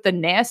rolling up with the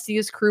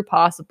nastiest crew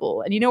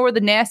possible. And you know where the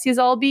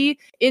nastiest all be?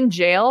 In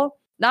jail?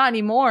 Not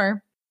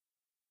anymore.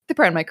 They're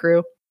part of my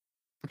crew.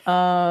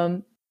 I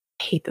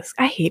hate this.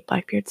 I hate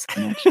Blackbeard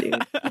so much,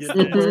 dude.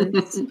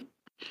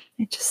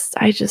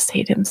 I just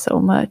hate him so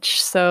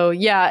much. So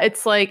yeah,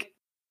 it's like,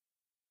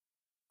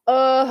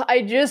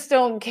 I just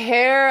don't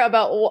care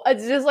about.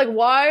 It's just like,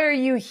 why are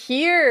you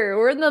here?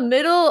 We're in the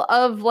middle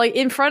of like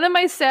in front of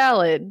my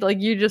salad. Like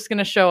you're just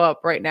gonna show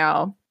up right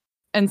now.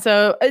 And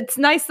so it's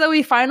nice that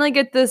we finally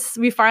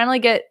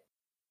get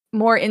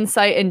more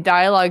insight and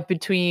dialogue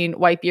between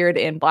Whitebeard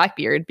and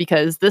Blackbeard,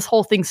 because this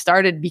whole thing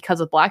started because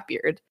of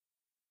Blackbeard.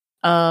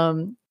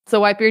 So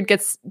Whitebeard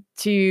gets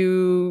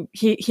to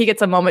he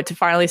gets a moment to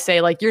finally say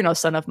like, you're no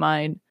son of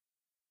mine,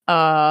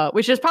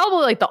 which is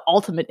probably like the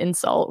ultimate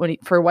insult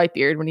for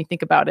Whitebeard when you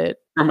think about it.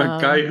 From a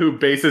guy who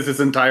bases his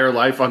entire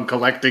life on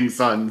collecting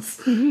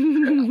sons.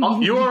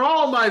 You are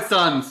all my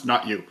sons,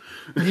 not you.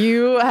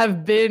 You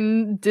have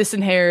been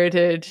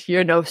disinherited.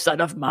 You're no son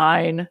of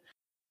mine.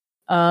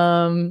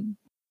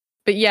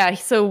 But yeah,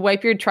 so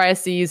Whitebeard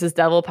tries to use his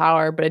devil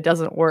power, but it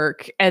doesn't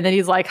work. And then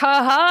he's like,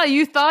 haha,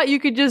 you thought you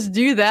could just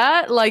do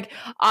that? Like,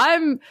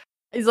 I'm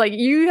He's like,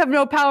 you have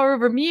no power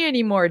over me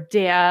anymore,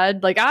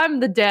 Dad. Like, I'm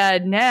the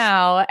dad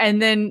now.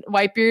 And then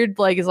Whitebeard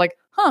like is like,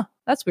 huh,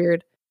 that's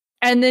weird.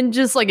 And then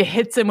just like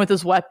hits him with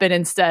his weapon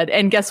instead.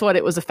 And guess what?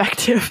 It was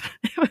effective.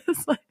 It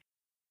was like,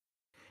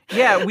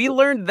 Yeah, we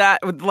learned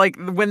that like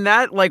when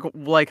that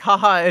like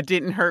haha it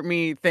didn't hurt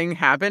me thing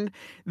happened.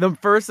 The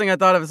first thing I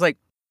thought of was like,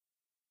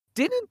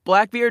 didn't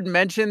Blackbeard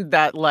mention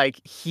that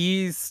like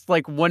he's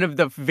like one of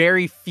the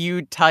very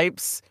few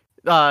types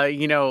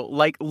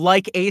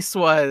like Ace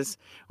was,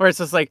 where it's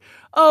just like,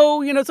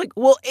 oh, it's like,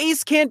 well,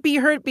 Ace can't be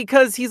hurt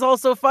because he's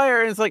also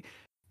fire. And it's like,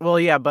 well,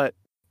 yeah, but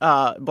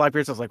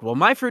Blackbeard's was like, well,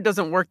 my fruit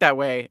doesn't work that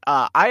way.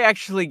 I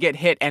actually get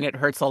hit and it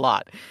hurts a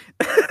lot.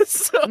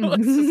 So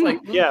it's just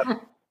like, Yeah,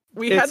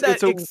 we had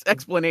that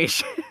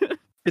explanation.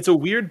 it's a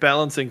weird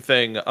balancing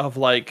thing of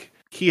like,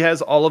 he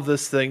has all of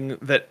this thing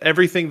that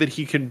everything that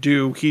he can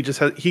do, he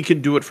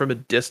can do it from a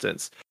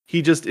distance.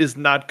 He just is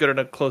not good in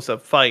a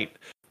close-up fight,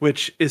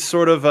 which is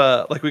sort of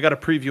like we got a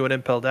preview in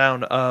Impel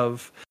Down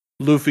of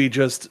Luffy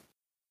just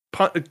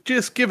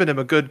giving him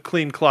a good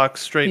clean clock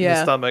straight in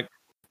the stomach.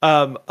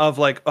 Of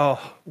like,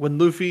 oh, when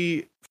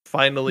Luffy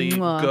finally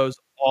goes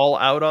all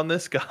out on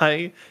this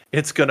guy,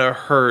 it's gonna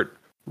hurt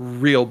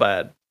real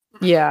bad.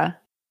 yeah.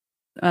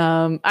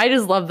 I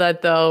just love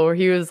that though, where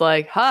he was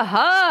like, ha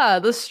ha,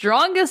 the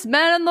strongest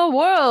man in the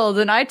world,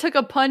 and I took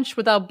a punch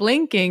without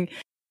blinking.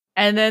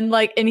 And then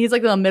and he's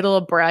like in the middle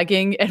of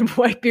bragging, and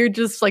Whitebeard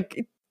just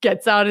like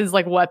gets out his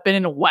like weapon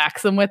and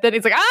whacks him with it.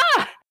 He's like,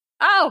 ah,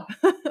 ow.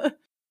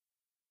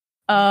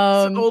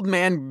 This old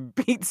man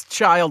beats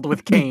child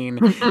with cane.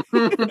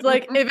 It's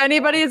like, if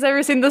anybody has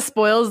ever seen The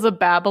Spoils of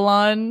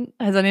Babylon,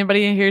 has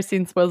anybody in here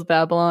seen Spoils of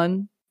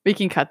Babylon? We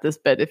can cut this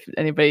bit if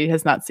anybody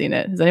has not seen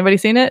it. Has anybody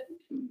seen it?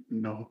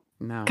 No.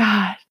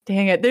 God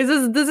dang it.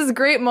 There's this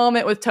great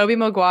moment with Tobey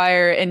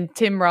Maguire and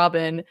Tim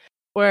Robin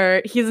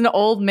where he's an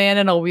old man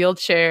in a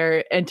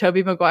wheelchair and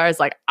Tobey Maguire's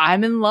like,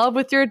 I'm in love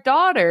with your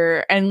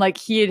daughter. And like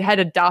he had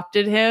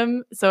adopted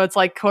him. So it's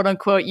like, quote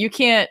unquote, you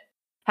can't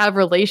have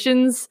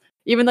relations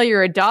even though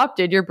you're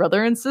adopted, your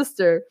brother and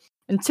sister.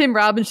 And Tim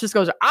Robbins just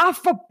goes, I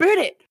forbid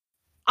it.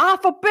 I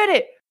forbid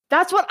it.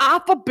 That's what I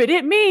forbid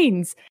it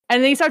means.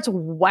 And then he starts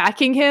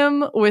whacking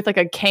him with like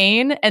a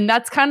cane. And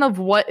that's kind of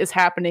what is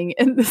happening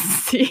in the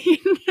scene.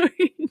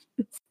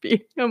 He's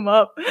beating him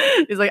up.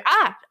 He's like,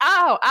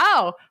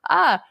 ow,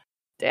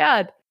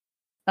 Dad.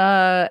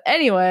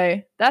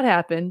 Anyway, that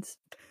happened.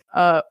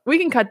 We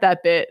can cut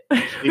that bit.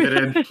 Leave it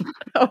in.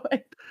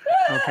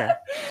 Okay.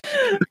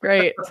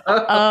 Great.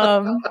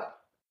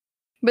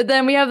 But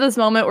then we have this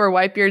moment where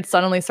Whitebeard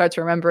suddenly starts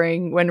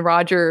remembering when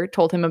Roger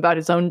told him about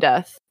his own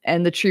death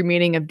and the true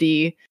meaning of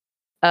D.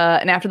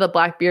 And after the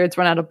Blackbeards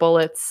run out of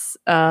bullets.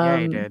 Yeah,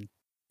 he did.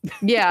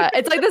 Yeah,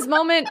 it's like this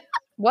moment.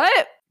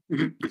 What?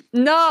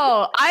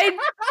 No, I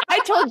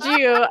told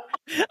you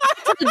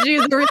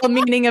the real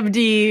meaning of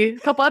D a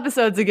couple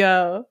episodes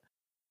ago.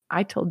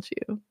 I told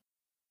you.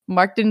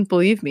 Mark didn't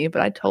believe me,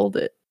 but I told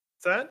it.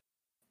 Is that?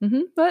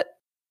 Mm-hmm. But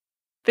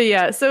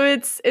yeah, so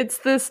it's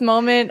this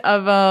moment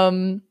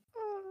of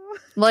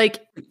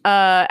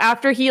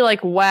after he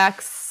like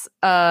whacks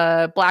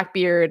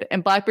Blackbeard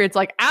and Blackbeard's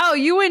like, ow,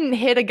 you wouldn't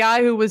hit a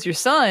guy who was your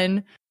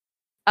son.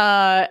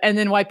 And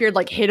then Whitebeard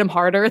like hit him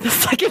harder the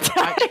second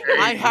time.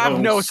 I have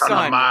no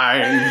son.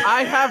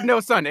 I have no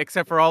son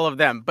except for all of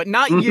them, but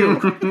not you.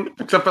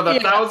 Except for the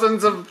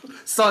thousands of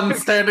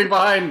sons standing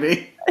behind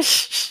me.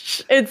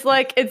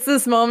 It's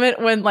this moment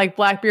when like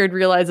Blackbeard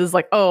realizes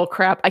like, oh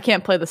crap, I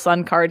can't play the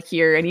son card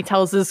here, and he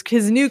tells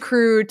his new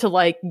crew to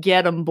like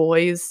get him,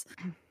 boys.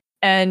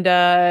 And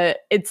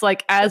it's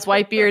like as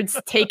Whitebeard's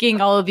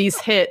taking all of these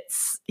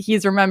hits,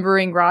 he's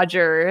remembering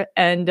Roger.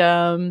 And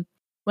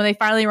when they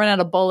finally run out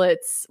of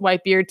bullets,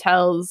 Whitebeard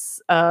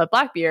tells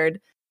Blackbeard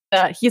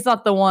that he's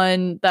not the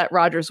one that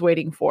Roger's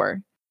waiting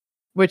for,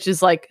 which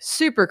is like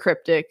super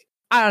cryptic.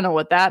 I don't know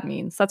what that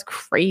means. That's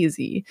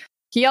crazy.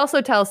 He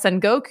also tells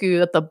Sengoku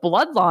that the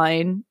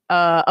bloodline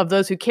of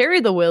those who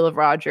carry the will of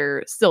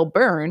Roger still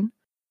burn.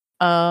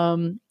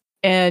 And,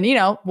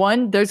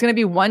 there's going to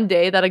be one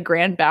day that a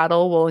grand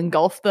battle will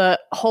engulf the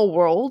whole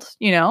world,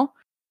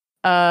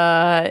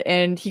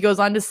 and he goes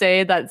on to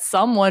say that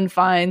someone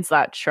finds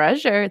that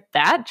treasure,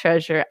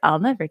 I'll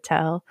never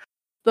tell.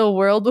 The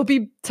world will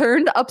be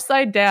turned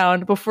upside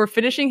down before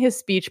finishing his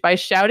speech by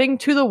shouting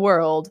to the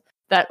world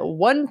that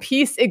One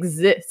Piece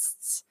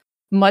exists,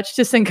 much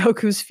to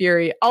Sengoku's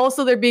fury.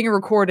 Also, they're being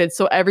recorded,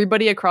 so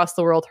everybody across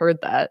the world heard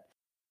that.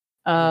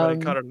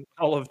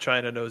 All of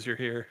China knows you're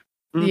here.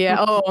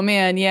 Yeah. Oh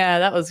man. Yeah.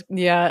 That was.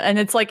 Yeah. And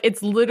it's like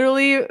it's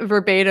literally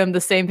verbatim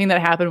the same thing that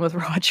happened with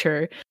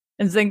Roger.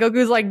 And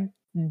Sengoku's like,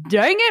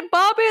 "Dang it,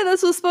 Bobby!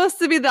 This was supposed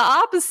to be the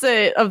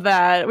opposite of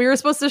that. We were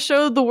supposed to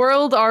show the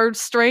world our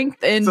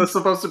strength." And so it's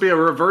supposed to be a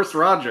reverse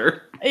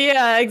Roger.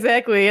 Yeah.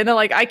 Exactly. And they're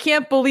like, "I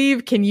can't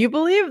believe. Can you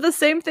believe the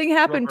same thing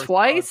happened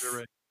twice?"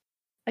 Roger,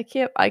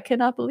 right. I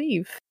cannot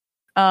believe.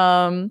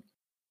 But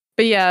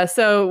yeah.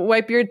 So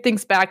Whitebeard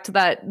thinks back to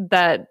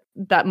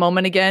that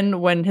moment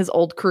again when his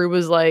old crew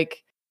was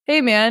like,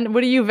 "Hey man,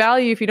 what do you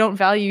value if you don't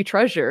value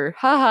treasure?"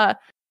 Haha.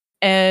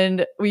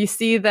 And we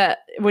see that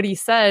what he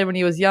said when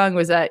he was young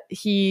was that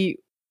he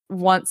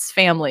wants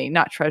family,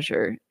 not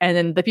treasure. And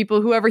then the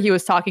people, whoever he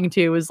was talking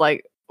to, was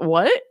like,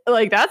 what?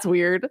 Like, that's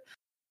weird.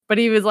 But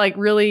he was like,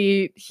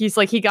 really, he's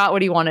like, he got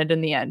what he wanted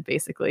in the end,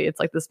 basically. It's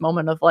like this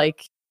moment of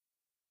like,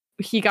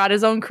 he got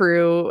his own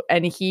crew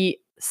and he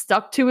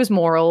stuck to his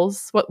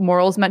morals, what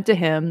morals meant to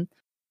him.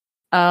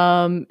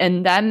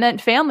 And that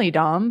meant family,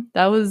 Dom.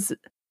 It's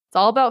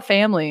all about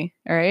family,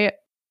 all right?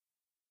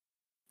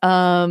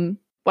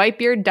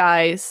 Whitebeard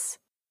dies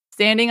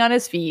standing on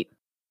his feet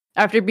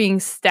after being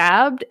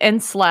stabbed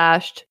and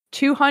slashed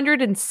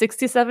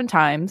 267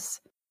 times,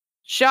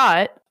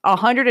 shot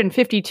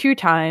 152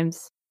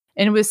 times,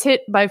 and was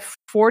hit by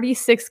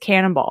 46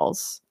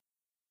 cannonballs.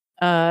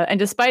 And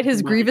despite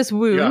his grievous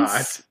wounds...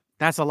 God.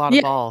 That's a lot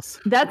of balls.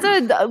 That's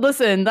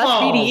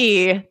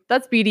BDE.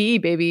 That's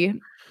BDE, baby.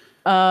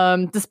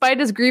 Despite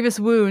his grievous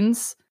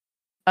wounds,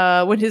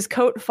 when his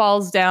coat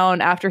falls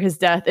down after his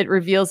death, it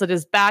reveals that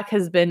his back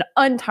has been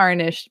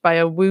untarnished by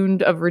a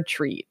wound of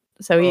retreat.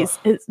 So he's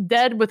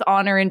dead with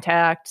honor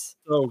intact.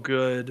 So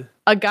good.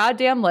 A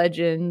goddamn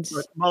legend.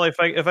 But Molly,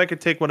 if I could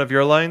take one of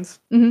your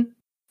lines. Mm-hmm.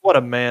 What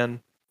a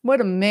man.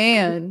 What a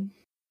man.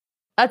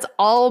 That's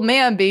all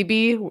man,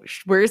 baby.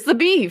 Where's the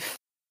beef?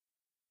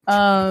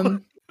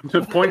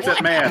 Points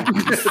at man.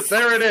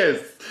 There it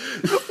is.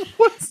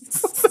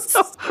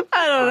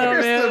 I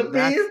don't know,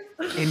 man.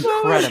 That's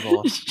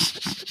incredible.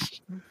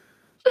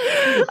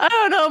 I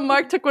don't know.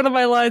 Mark took one of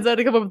my lines. I had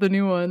to come up with a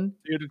new one.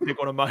 You had to take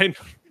one of mine.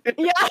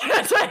 Yeah,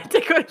 that's why I had to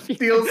take one of you.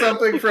 Steal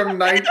something from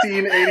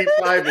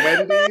 1985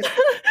 Wendy's.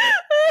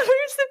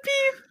 Where's the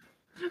beef?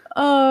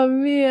 Oh,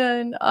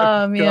 man.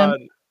 Oh, man. God.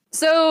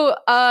 So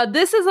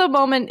this is a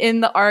moment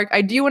in the arc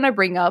I do want to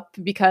bring up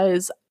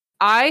because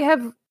I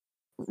have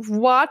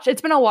watched,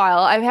 it's been a while,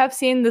 I have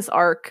seen this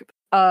arc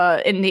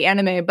in the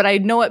anime, but I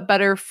know it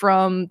better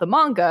from the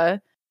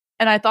manga,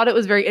 and I thought it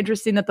was very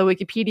interesting that the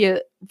Wikipedia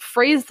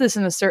phrased this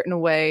in a certain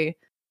way.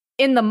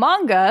 In the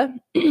manga,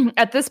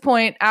 at this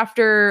point,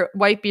 after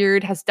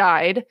Whitebeard has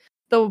died,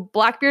 the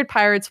Blackbeard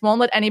pirates won't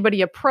let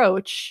anybody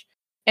approach,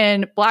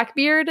 and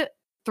Blackbeard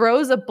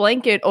throws a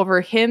blanket over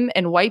him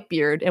and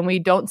Whitebeard, and we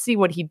don't see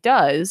what he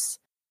does.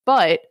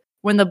 But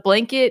when the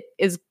blanket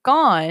is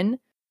gone,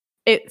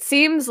 it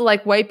seems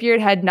like Whitebeard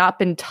had not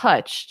been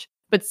touched,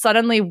 but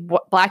suddenly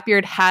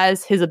Blackbeard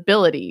has his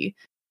ability.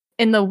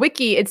 In the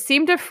wiki, it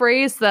seemed to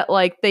phrase that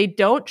like they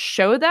don't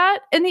show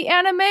that in the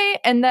anime,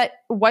 and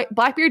that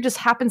Blackbeard just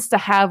happens to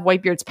have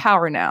Whitebeard's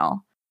power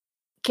now.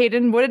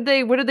 Caden, what did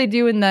they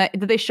do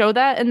did they show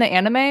that in the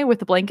anime with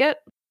the blanket?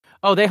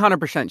 Oh, they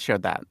 100%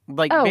 showed that.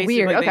 Like, oh, basically,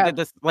 weird. Okay.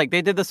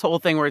 They did this whole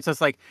thing where it's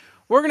just like,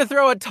 we're gonna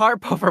throw a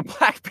tarp over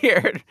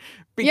Blackbeard.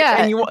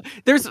 Yeah. And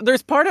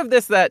there's part of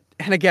this that,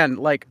 and again,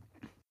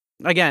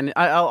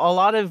 a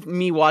lot of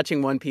me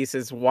watching One Piece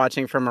is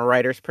watching from a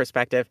writer's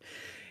perspective,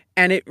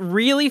 and it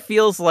really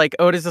feels like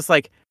Oda's just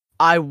like,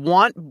 I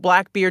want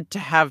Blackbeard to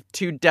have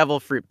 2 devil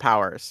fruit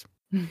powers.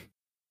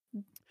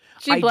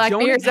 Gee,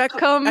 Blackbeard, how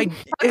come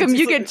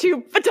you get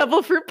 2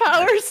 devil fruit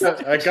powers?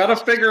 I gotta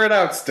figure it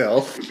out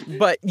still.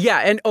 But yeah,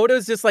 and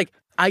Oda's just like,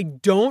 I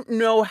don't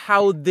know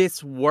how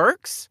this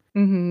works.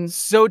 Mm-hmm.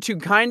 So to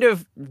kind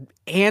of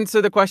answer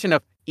the question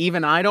of,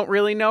 even I don't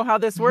really know how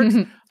this works,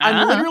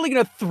 I'm literally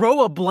going to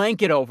throw a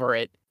blanket over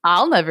it.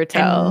 I'll never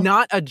tell. And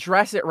not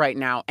address it right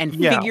now and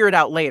figure it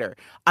out later.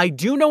 I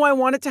do know I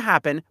want it to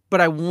happen,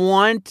 but I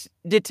want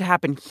it to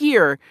happen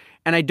here,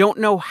 and I don't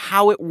know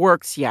how it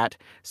works yet.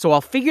 So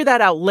I'll figure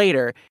that out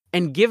later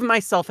and give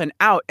myself an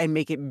out and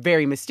make it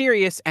very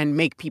mysterious and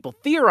make people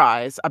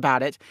theorize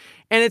about it.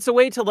 And it's a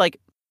way to like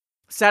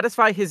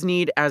satisfy his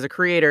need as a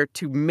creator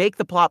to make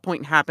the plot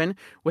point happen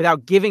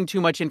without giving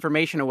too much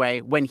information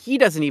away when he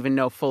doesn't even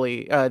know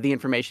fully the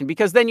information,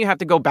 because then you have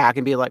to go back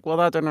and be like, well,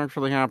 that didn't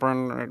actually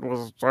happen. It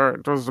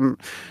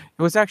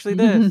was actually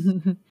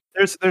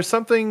this. There's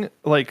something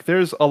like,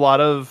 there's a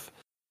lot of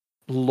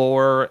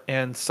lore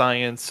and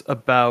science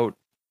about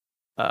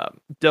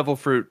devil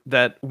fruit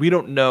that we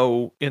don't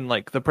know in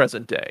like the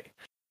present day.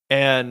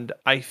 And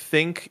I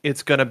think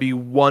it's going to be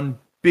one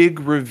big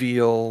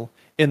reveal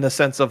in the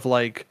sense of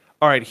like,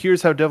 all right,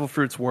 here's how devil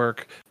fruits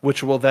work,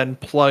 which will then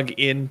plug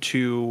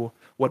into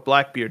what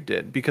Blackbeard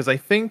did. Because I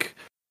think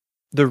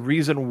the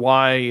reason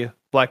why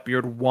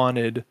Blackbeard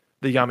wanted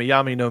the Yami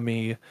Yami no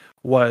Mi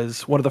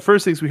was, one of the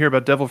first things we hear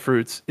about devil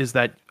fruits is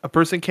that a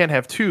person can't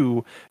have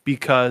 2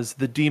 because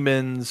the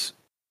demons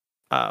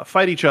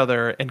fight each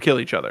other and kill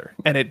each other.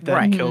 And it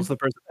then kills the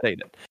person that ate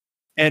it.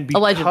 And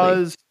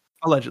because,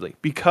 allegedly,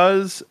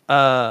 because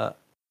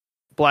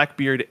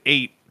Blackbeard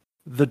ate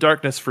the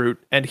darkness fruit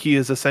and he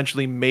is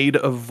essentially made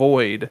of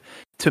void,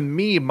 to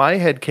me, my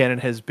headcanon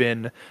has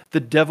been the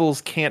devils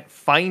can't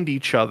find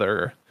each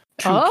other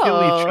to kill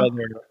each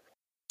other,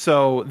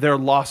 so they're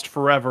lost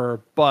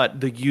forever, but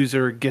the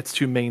user gets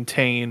to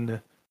maintain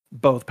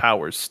both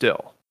powers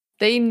still.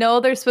 They know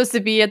they're supposed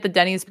to be at the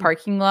Denny's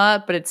parking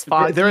lot, but it's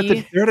foggy. They're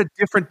at a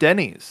different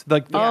Denny's.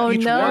 Like each one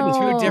is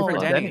 2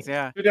 different Denny's.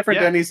 Yeah, 2 different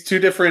Denny's, 2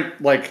 different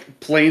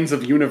like planes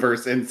of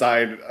universe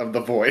inside of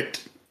the void.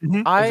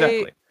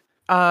 Exactly.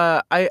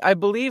 I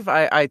believe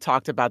I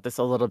talked about this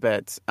a little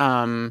bit.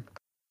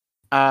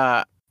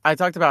 I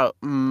talked about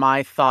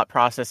my thought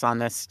process on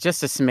this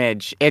just a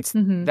smidge. It's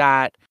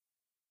that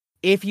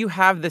if you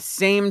have the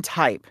same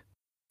type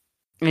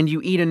and you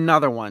eat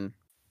another one,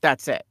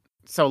 that's it.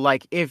 So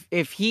like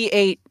if he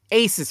ate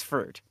Ace's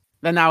fruit,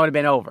 then that would have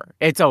been over.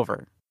 It's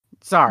over.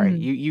 Sorry,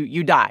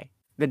 you die.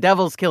 The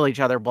devils kill each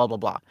other, blah blah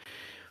blah.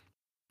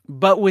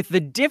 But with the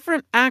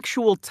different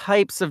actual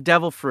types of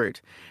devil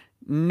fruit,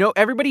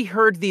 everybody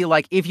heard the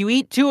like if you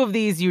eat 2 of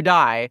these you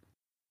die.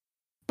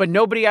 But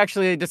nobody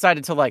actually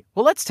decided to like,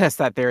 well, let's test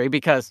that theory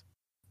because,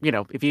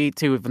 if you eat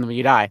 2 of them,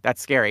 you die.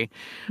 That's scary.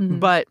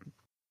 But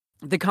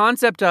the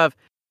concept of,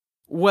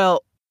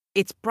 well,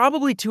 it's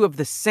probably 2 of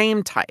the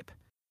same type.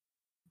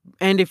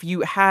 And if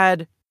you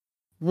had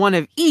 1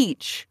 of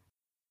each,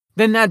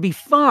 then that'd be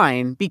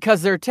fine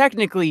because they're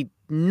technically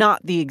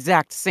not the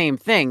exact same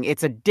thing.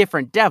 It's a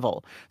different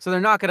devil. So they're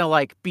not going to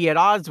like be at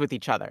odds with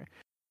each other.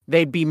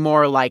 They'd be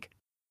more like,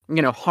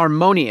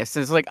 harmonious.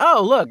 And it's like,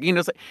 oh, look,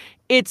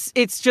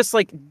 it's just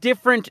like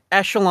different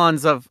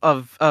echelons of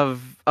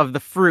the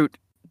fruit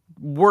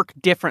work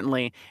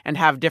differently and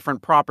have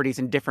different properties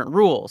and different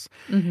rules.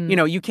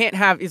 You can't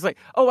have, it's like,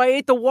 oh, I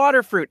ate the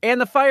water fruit and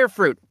the fire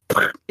fruit.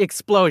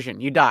 Explosion,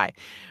 you die.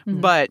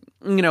 But,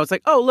 it's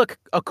like, oh, look,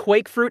 a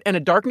quake fruit and a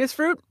darkness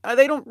fruit.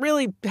 They don't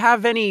really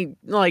have any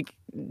like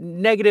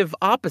negative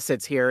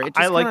opposites here.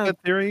 I like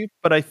that theory,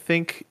 but I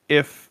think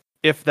if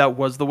that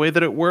was the way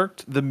that it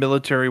worked, the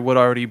military would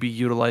already be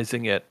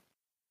utilizing it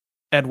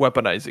and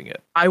weaponizing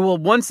it. I will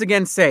once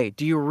again say,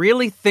 do you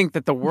really think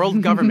that the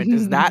world government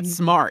is that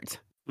smart?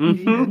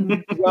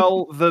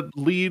 Well, the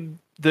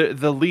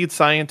lead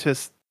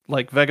scientist,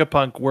 like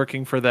Vegapunk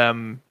working for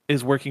them,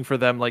 is working for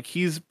them. Like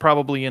he's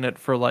probably in it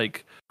for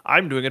like,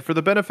 I'm doing it for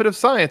the benefit of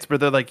science, but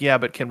they're like, yeah,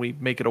 but can we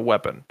make it a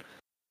weapon?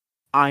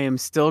 I am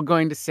still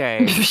going to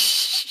say,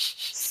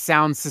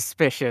 sounds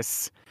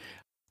suspicious.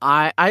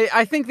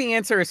 I think the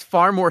answer is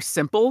far more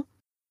simple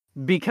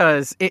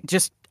because it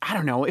just, I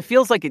don't know. It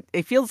feels like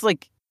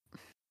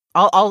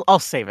I'll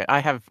save it. I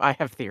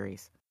have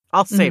theories.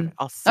 I'll save it.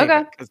 I'll save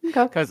it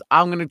because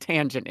I'm going to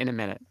tangent in a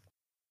minute.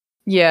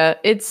 Yeah,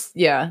 it's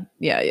yeah.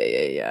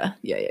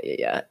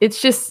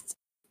 It's just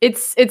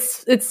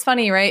it's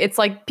funny, right? It's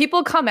like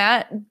people come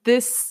at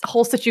this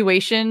whole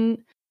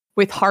situation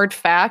with hard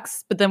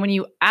facts, but then when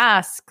you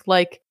ask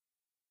like,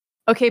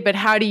 okay, but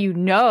how do you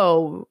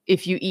know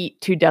if you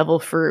eat 2 devil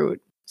fruit,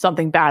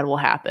 something bad will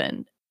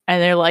happen?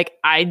 And they're like,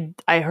 I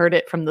heard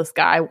it from this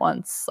guy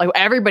once. Like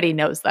everybody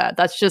knows that.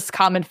 That's just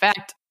common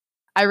fact.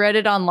 I read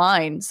it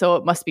online, so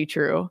it must be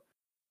true.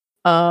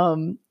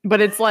 But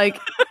it's like,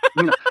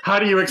 how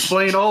do you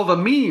explain all the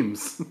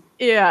memes?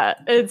 Yeah,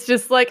 it's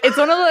just like, it's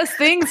one of those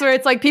things where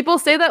it's like people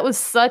say that with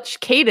such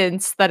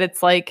cadence that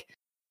it's like,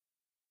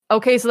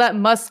 okay, so that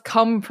must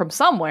come from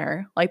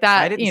somewhere. Like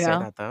that, I didn't say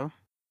that though.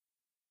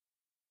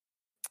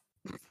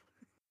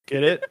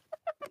 Get it?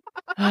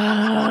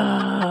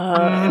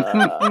 I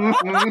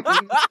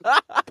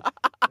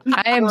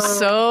am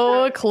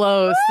so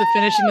close to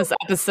finishing this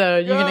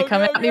episode. You're going to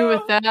come at me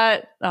with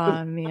that?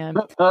 Oh, man.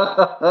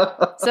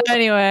 So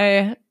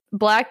anyway,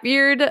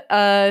 Blackbeard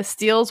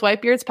steals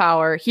Whitebeard's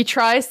power. He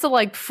tries to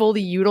like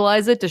fully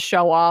utilize it to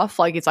show off.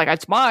 Like, it's like,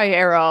 it's my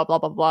era, blah,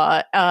 blah,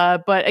 blah.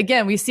 But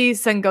again, we see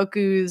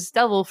Sengoku's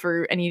devil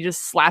fruit and he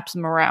just slaps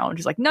him around.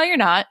 He's like, no, you're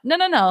not.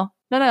 No.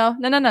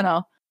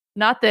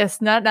 Not this,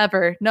 not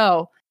ever.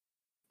 No.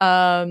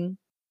 So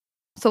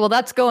while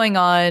that's going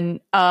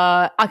on,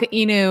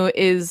 Akainu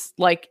is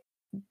like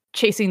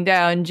chasing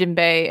down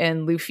Jinbei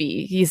and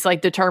Luffy. He's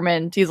like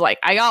determined. He's like,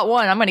 I got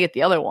one, I'm gonna get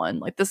the other one.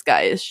 Like, this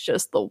guy is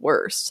just the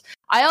worst.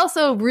 I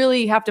also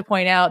really have to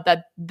point out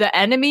that the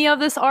enemy of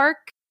this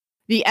arc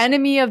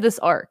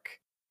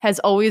has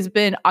always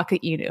been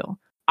Akainu.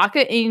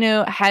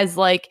 Akainu has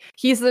like,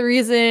 he's the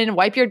reason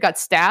Whitebeard got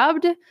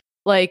stabbed.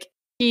 Like,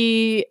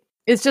 he's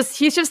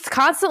just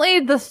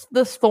constantly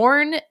the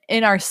thorn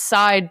in our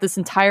side this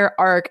entire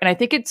arc, and I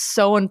think it's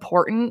so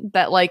important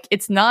that like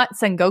it's not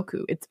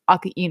Sengoku, it's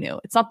Akainu.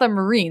 It's not the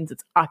Marines,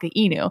 it's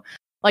Akainu.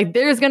 Like,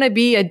 there's gonna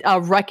be a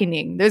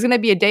reckoning. There's gonna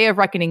be a day of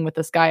reckoning with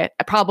this guy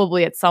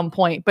probably at some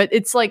point. But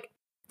it's like,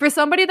 for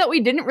somebody that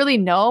we didn't really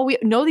know, we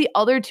know the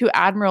other 2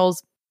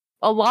 admirals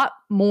a lot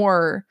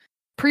more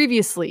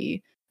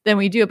previously than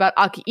we do about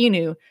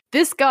Akainu.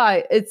 This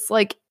guy, it's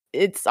like,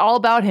 it's all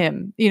about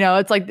him. You know,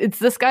 it's like, it's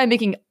this guy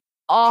making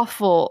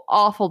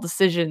awful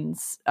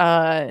decisions,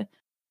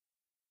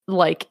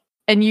 like,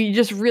 and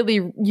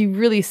you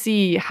really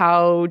see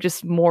how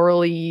just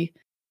morally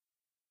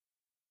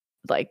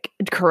like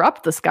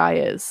corrupt this guy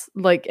is,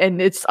 like,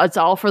 and it's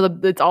all for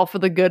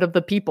the good of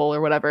the people or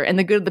whatever, and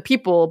the good of the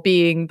people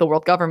being the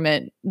world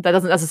government. That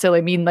doesn't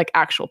necessarily mean like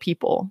actual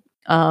people,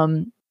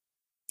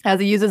 as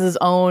he uses his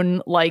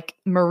own like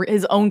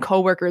his own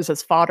coworkers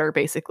as fodder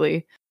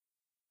basically.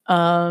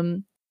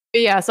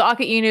 But yeah, so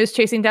Akainu is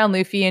chasing down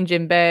Luffy and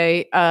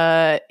Jinbei.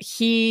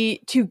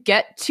 To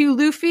get to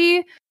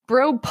Luffy,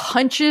 bro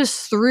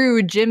punches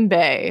through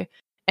Jinbei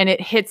and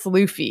it hits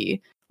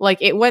Luffy. Like,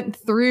 it went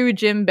through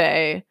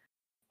Jinbei.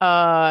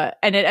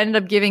 And it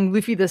ended up giving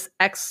Luffy this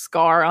X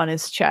scar on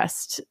his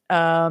chest.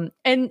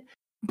 And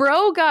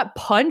bro got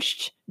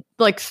punched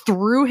like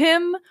through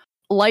him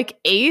like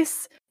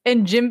Ace.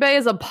 And Jinbei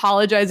is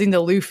apologizing to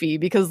Luffy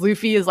because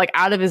Luffy is like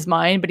out of his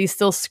mind, but he's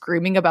still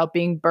screaming about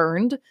being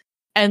burned.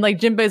 And like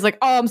Jinbei's like,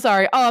 "Oh, I'm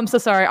sorry. Oh, I'm so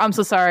sorry. I'm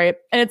so sorry."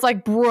 And it's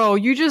like, bro,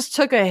 you just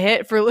took a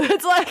hit for.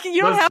 It's like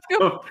you don't have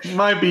to.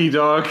 My B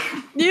dog.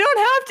 You don't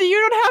have to. You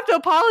don't have to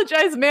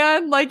apologize,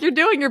 man. Like you're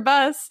doing your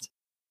best.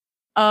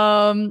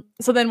 So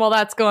then while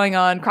that's going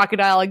on,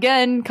 Crocodile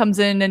again comes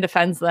in and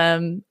defends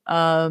them.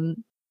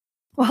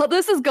 While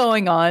this is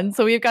going on,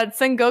 so we've got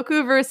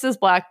Sengoku versus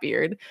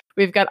Blackbeard.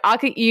 We've got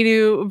Aka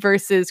Inu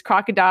versus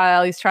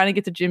Crocodile. He's trying to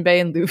get to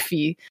Jinbei and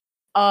Luffy.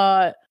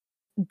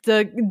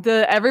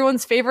 The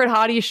everyone's favorite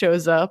hottie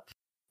shows up.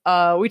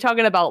 We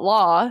talking about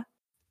Law.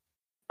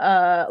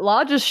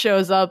 Law just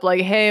shows up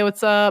like, "Hey,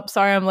 what's up?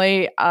 Sorry I'm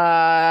late.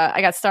 I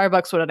got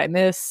Starbucks. What did I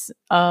miss?"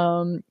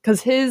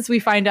 Because we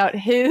find out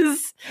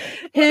his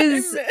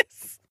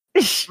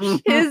which he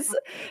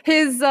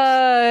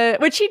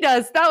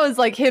does. That was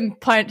like him.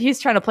 He's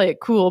trying to play it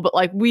cool, but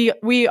like we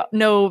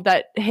know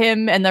that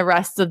him and the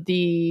rest of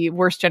the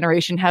worst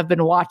generation have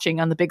been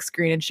watching on the big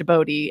screen in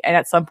Shibodi, and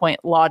at some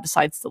point, Law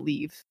decides to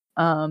leave.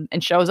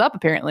 And shows up.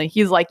 Apparently,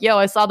 he's like, "Yo,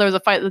 I saw there was a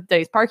fight at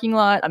today's parking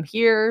lot. I'm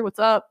here. What's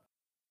up?"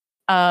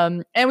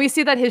 And we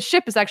see that his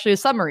ship is actually a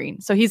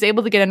submarine, so he's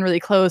able to get in really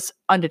close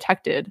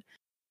undetected.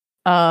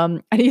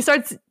 And he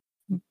starts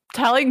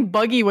telling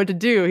Buggy what to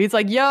do. He's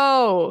like,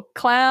 "Yo,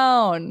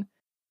 clown,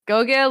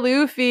 go get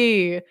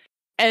Luffy."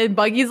 And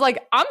Buggy's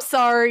like, "I'm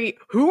sorry.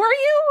 Who are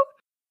you?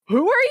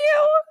 Who are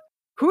you?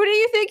 Who do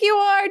you think you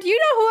are? Do you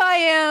know who I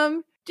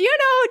am? Do you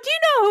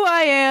know who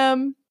I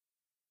am?"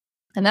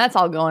 And that's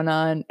all going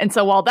on. And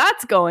so while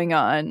that's going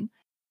on,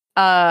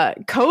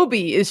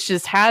 Kobe is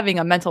just having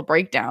a mental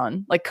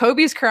breakdown. Like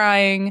Kobe's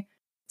crying.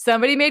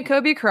 Somebody made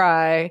Kobe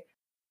cry.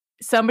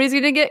 Somebody's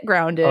gonna get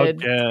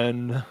grounded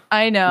again.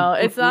 I know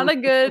it's not a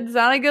good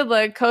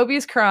look.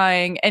 Kobe's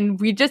crying, and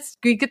we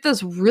get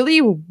this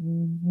really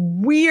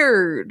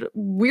weird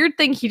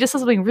thing. He just says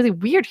something really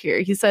weird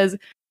here. He says,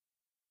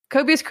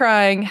 Kobe's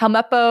crying.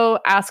 Helmeppo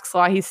asks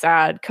why he's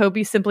sad.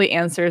 Kobe simply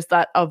answers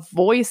that a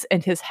voice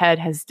in his head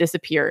has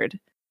disappeared.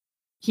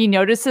 He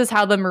notices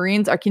how the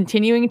Marines are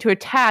continuing to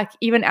attack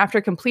even after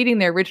completing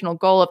their original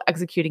goal of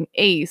executing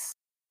Ace.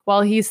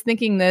 While he's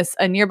thinking this,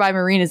 a nearby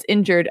Marine is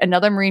injured.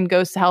 Another Marine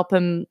goes to help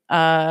him,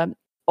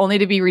 only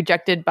to be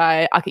rejected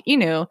by Aka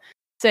Inu,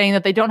 saying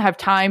that they don't have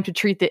time to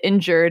treat the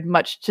injured,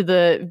 much to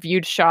the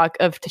viewed shock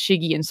of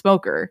Tashigi and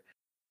Smoker.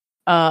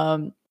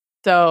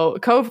 So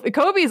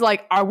Kobe's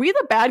like, "Are we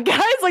the bad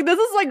guys?" Like this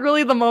is like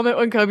really the moment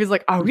when Kobe's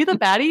like, "Are we the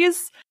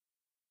baddies?"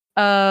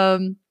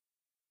 And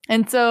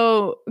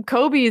so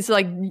Kobe's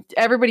like,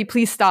 "Everybody,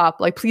 please stop!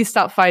 Like, please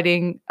stop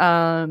fighting.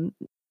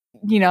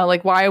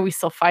 Like, why are we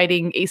still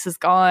fighting? Ace is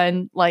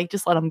gone. Like,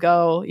 just let him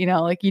go.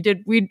 Like we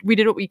did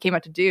what we came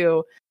out to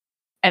do."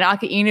 And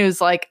Aka Inu's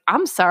like,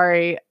 "I'm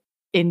sorry,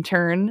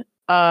 intern.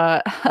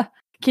 Can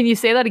you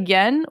say that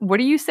again? What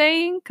are you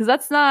saying? Because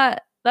that's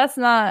not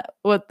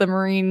what the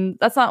Marine.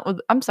 That's not what.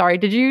 I'm sorry.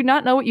 Did you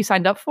not know what you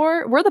signed up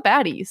for? We're the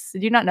baddies.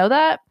 Did you not know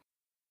that?"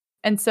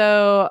 And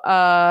so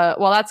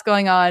while that's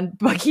going on,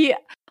 Bucky,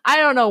 I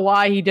don't know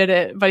why he did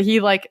it, but he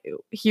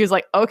was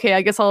like, "Okay,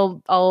 I guess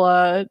I'll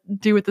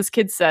do what this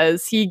kid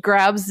says." He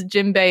grabs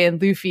Jinbei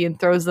and Luffy and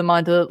throws them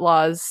onto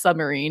Law's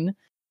submarine.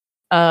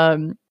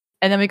 And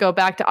then we go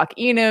back to Aka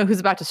Inu,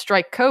 who's about to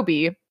strike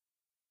Kobe,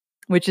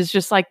 which is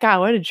just like, God,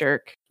 what a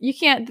jerk. You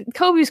can't,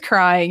 Kobe's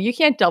crying. You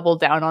can't double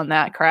down on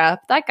that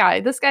crap.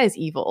 This guy is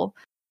evil.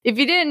 If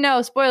you didn't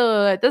know, spoiler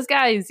alert, this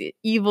guy is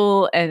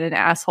evil and an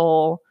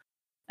asshole,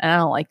 and I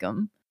don't like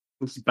him.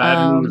 It's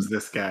bad news,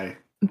 this guy.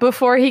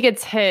 Before he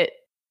gets hit,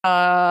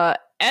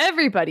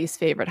 everybody's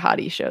favorite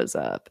hottie shows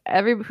up.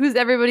 Who's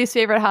everybody's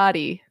favorite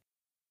hottie?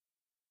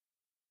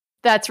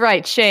 That's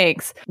right,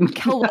 Shanks.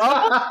 Hello?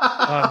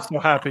 I'm so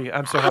happy.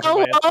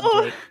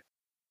 Hello?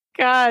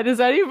 God, is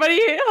anybody?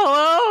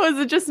 Hello? Is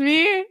it just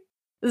me?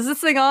 Is this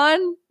thing on?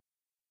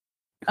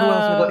 Who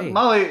else would it be?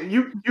 Molly,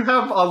 you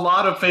have a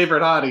lot of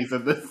favorite hotties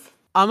in this.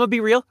 I'm gonna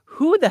be real.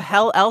 Who the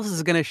hell else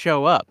is gonna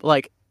show up?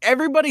 Like,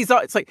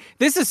 it's like,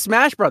 this is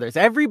Smash Brothers.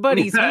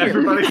 Everybody's here.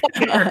 Everybody's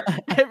here.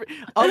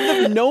 Of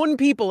the known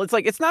people, it's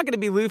like, it's not going to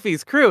be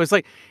Luffy's crew. It's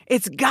like,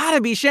 it's got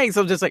to be Shanks.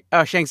 I'm just like,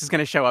 oh, Shanks is going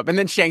to show up. And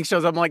then Shanks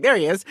shows up. I'm like, there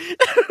he is.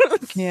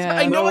 Yeah.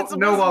 I know it's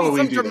no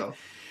Waluigi, though.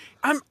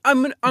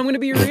 I'm going to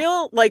be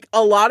real. Like,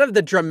 a lot of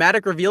the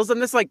dramatic reveals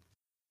in this, like,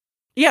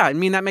 yeah, I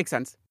mean, that makes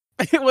sense.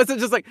 It wasn't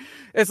just like,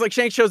 it's like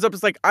Shanks shows up.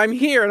 It's like, I'm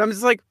here. And I'm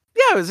just like,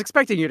 yeah, I was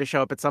expecting you to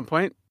show up at some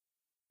point.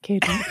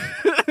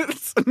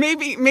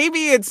 Maybe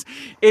it's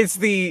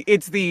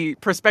the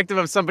perspective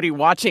of somebody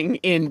watching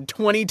in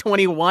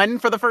 2021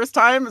 for the first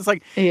time. It's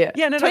like, yeah,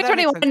 no,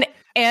 2021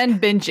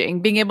 and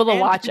binging, being able to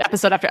And watch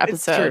episode after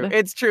episode.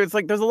 It's true. It's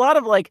like there's a lot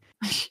of like,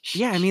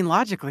 yeah, I mean,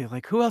 logically,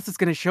 like who else is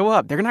going to show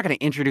up? They're not going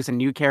to introduce a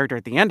new character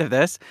at the end of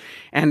this,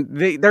 and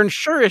they're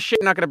sure as shit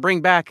not going to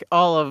bring back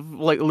all of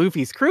like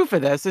Luffy's crew for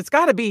this. It's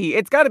got to be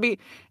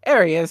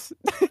Arius.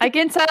 I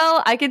can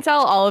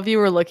tell all of you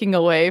were looking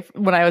away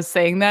when I was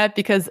saying that,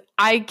 because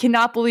I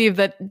cannot believe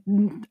that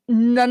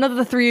none of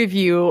the three of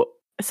you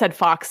said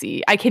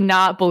Foxy. I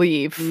cannot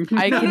believe.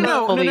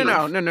 No.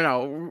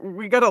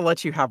 We got to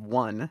let you have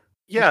one.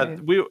 Yeah,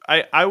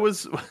 Okay. I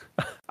was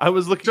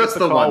looking Just at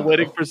the the call, one,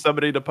 waiting though. for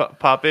somebody to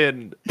pop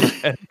in,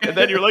 and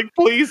then you're like,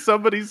 please,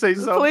 somebody say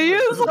something.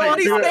 Please,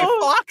 Somebody Molly. say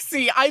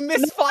Foxy. I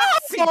miss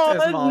Foxy.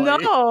 says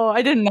Molly. No,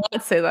 I did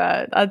not say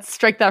that. I'd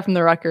strike that from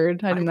the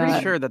record. I did I'm not.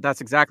 pretty sure that that's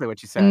exactly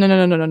what you said.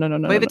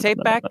 No. Play the tape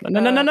back.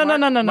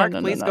 No. Mark,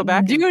 please go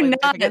back and Do play the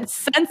tape again. not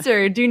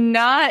censor. Do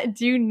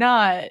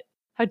not.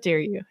 How dare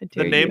you? How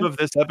dare The name you? of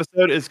this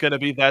episode is going to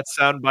be that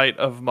soundbite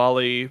of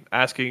Molly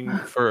asking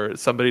for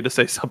somebody to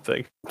say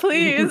something.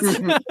 Please.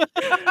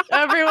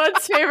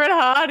 Everyone's favorite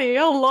hottie.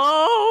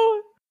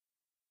 Hello.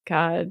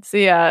 God. So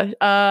yeah,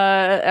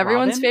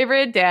 everyone's Robin?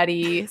 favorite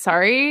daddy.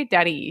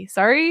 Daddy.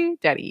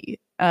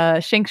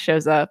 Shanks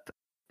shows up.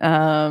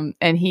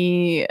 And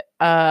he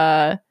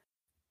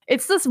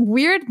it's this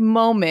weird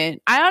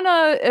moment. I don't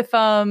know if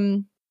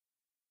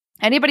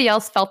anybody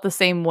else felt the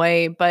same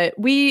way, but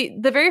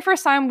the very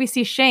first time we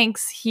see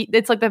Shanks,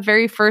 it's like the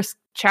very first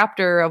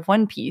chapter of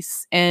One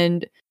Piece,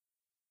 and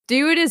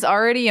dude is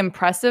already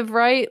impressive,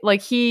 right? Like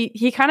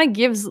he kind of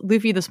gives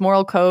Luffy this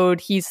moral code.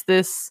 He's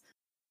this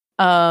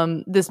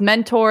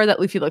mentor that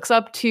Luffy looks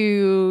up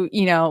to.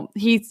 You know,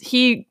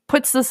 he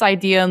puts this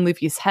idea in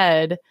Luffy's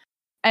head,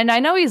 and I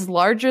know he's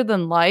larger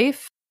than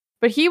life,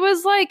 but he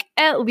was like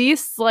at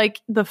least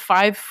like the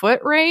 5 foot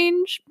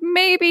range,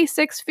 maybe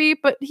 6 feet,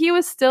 but he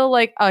was still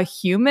like a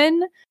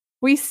human.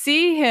 We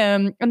see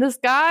him, and this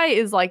guy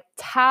is like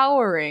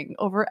towering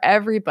over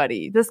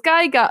everybody. This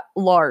guy got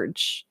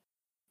large.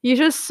 He's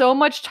just so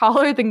much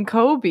taller than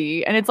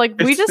Kobe. And it's like,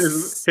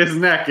 His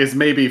neck is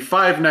maybe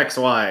 5 necks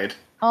wide.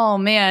 Oh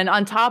man,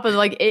 on top of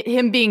like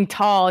him being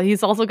tall,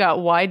 he's also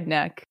got wide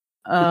neck.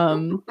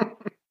 I'm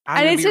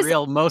And gonna it's be just-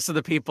 real. Most of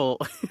the people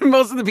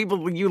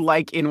you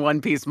like in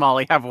One Piece,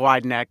 Molly, have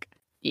wide neck.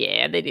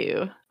 Yeah, they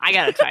do. I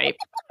got a type.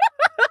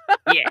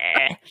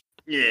 Yeah.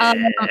 Yeah.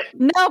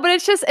 No, but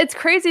it's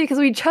crazy because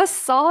we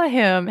just saw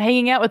him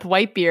hanging out with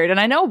Whitebeard, and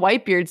I know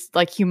Whitebeard's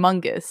like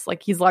humongous,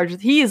 like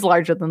he is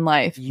larger than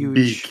life. Huge.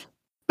 Beak.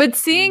 But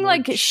seeing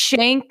like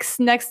Shanks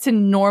next to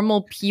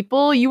normal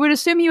people, you would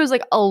assume he was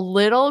like a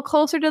little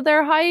closer to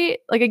their height.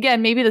 Like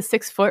again, maybe the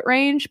 6 foot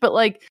range, but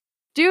like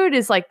dude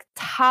is like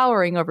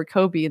towering over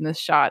Kobe in this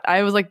shot.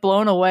 I was like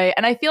blown away,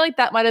 and I feel like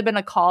that might have been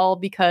a call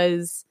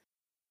because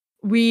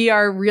we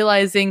are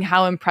realizing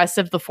how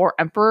impressive the 4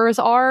 emperors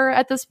are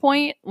at this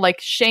point. Like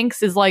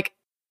Shanks is like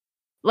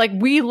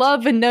we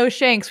love and know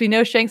Shanks. We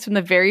know Shanks from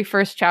the very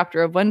first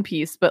chapter of One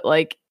Piece, but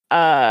like he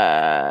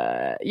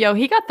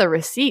got the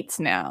receipts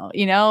now.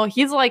 You know,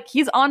 he's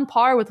on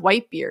par with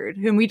Whitebeard,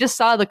 whom we just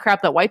saw the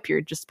crap that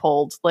Whitebeard just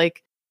pulled.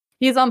 Like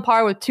he's on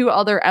par with 2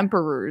 other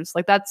emperors.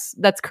 Like that's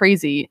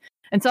crazy.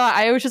 And so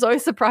I was just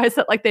always surprised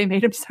that like they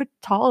made him so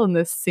tall in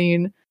this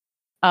scene.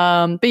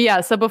 But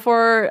yeah, so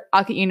before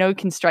Akainu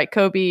can strike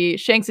Kobe,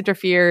 Shanks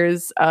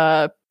interferes,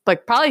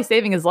 like probably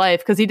saving his life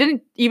because he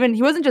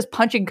wasn't just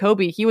punching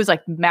Kobe, he was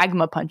like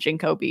magma punching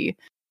Kobe.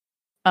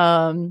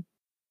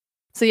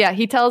 So yeah,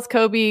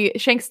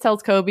 Shanks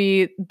tells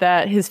Kobe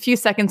that his few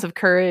seconds of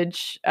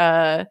courage,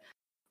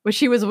 which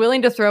he was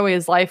willing to throw away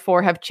his life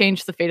for, have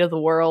changed the fate of the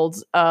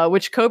world,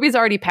 which Kobe's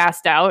already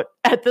passed out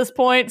at this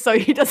point, so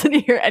he doesn't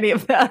hear any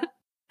of that.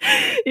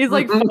 He's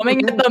like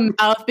foaming at the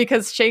mouth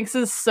because Shanks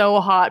is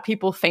so hot,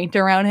 people faint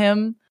around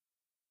him.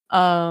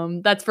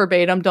 That's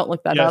verbatim. Don't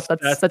look that Yes, up.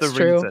 That's the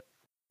true. reason.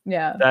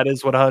 Yeah. That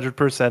is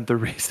 100% the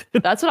reason.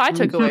 That's what I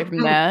took away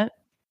from that.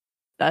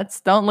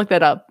 Don't look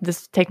that up.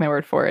 Just take my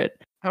word for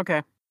it.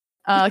 Okay.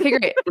 Okay,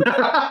 great.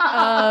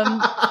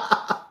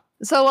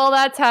 So while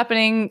that's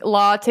happening,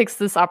 Law takes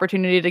this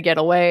opportunity to get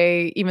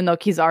away, even though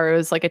Kizaru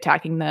is like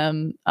attacking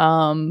them.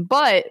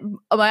 But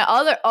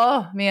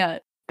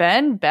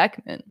Ben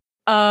Beckman.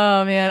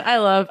 Oh man, I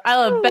love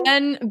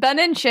Ben. Ben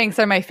and Shanks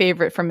are my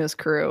favorite from his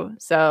crew.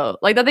 So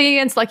like nothing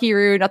against Lucky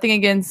Roo, nothing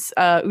against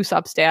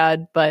Usopp's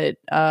dad, but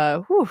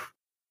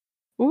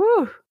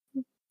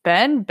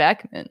Ben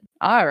Beckman.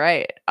 All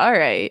right.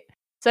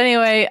 So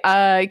anyway,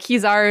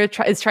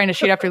 Kizaru is trying to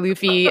shoot after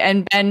Luffy,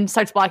 and Ben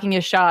starts blocking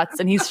his shots,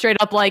 and he's straight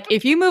up like,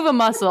 "If you move a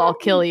muscle, I'll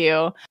kill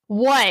you."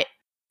 What?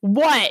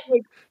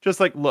 Just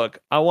like, look,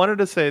 I wanted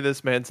to say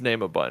this man's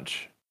name a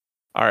bunch.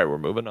 All right, we're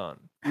moving on.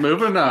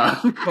 Moving on.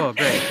 Oh,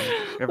 great.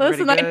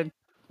 Everybody Listen, good?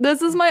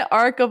 This is my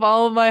arc of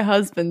all of my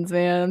husbands,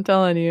 man. I'm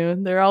telling you,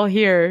 they're all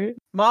here.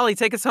 Molly,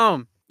 take us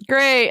home.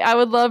 Great, I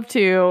would love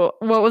to.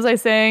 What was I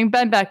saying?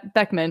 Ben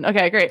Beckman.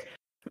 Okay, great.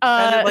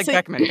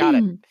 Beckman, got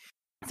it.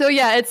 So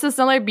yeah, it's this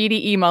another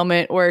BDE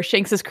moment where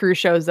Shanks' crew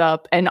shows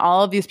up, and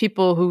all of these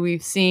people who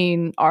we've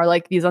seen are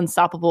like these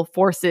unstoppable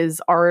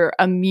forces are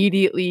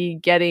immediately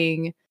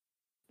getting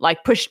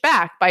like pushed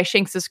back by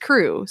Shanks's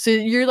crew. So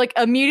you're like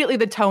immediately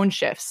the tone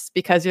shifts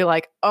because you're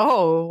like,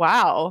 oh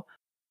wow.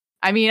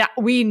 I mean,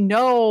 we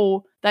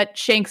know that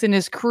Shanks and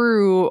his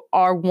crew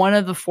are one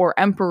of the 4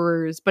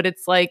 emperors, but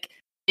it's like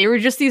they were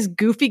just these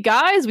goofy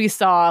guys we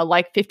saw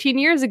like 15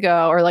 years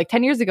ago or like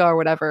 10 years ago or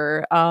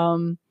whatever.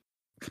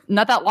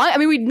 Not that long. I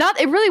mean,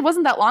 it really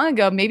wasn't that long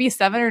ago, maybe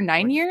 7 or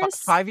 9 Like, years.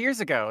 5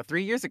 years ago,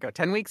 3 years ago,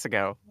 10 weeks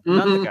ago, a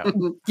month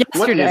ago.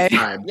 Yesterday.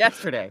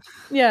 Yesterday.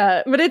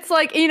 Yeah, but it's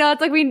like,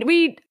 it's like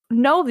we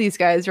know these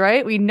guys,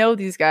 right? We know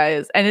these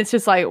guys, and it's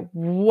just like,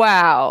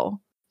 wow,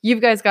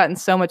 you've guys gotten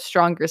so much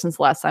stronger since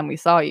the last time we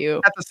saw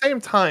you. At the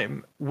same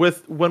time,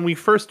 when we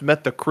first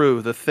met the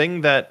crew, the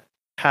thing that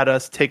had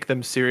us take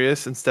them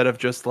serious instead of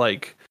just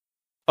like,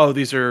 oh,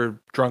 these are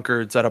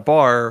drunkards at a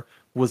bar,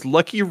 was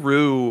Lucky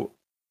Roo,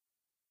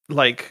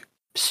 like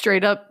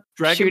straight up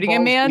Dragon shooting Ball a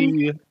man,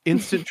 Z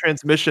instant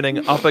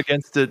transmissioning up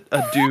against a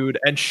dude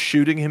and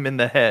shooting him in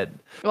the head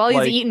while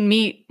he's eating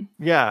meat.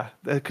 Yeah,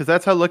 because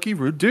that's how Lucky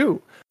Roo do.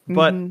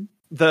 But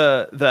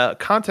the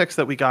context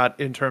that we got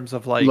in terms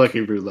of like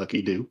Lucky Roo,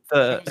 Lucky Do.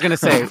 I was gonna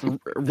say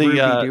Ruby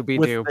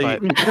Dooby Doo,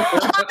 but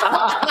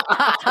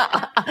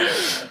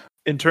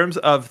in terms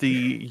of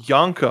the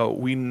Yonko,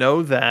 we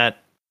know that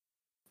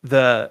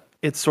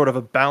it's sort of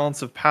a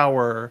balance of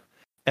power.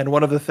 And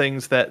one of the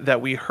things that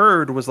we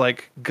heard was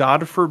like,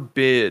 God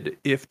forbid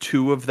if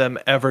 2 of them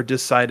ever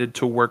decided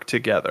to work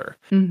together.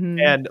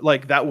 And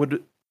like that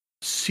would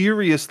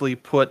seriously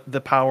put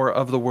the power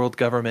of the world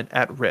government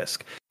at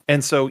risk.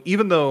 And so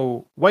even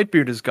though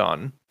Whitebeard is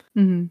gone,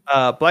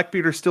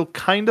 Blackbeard is still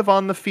kind of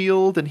on the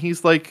field, and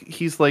he's like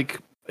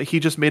he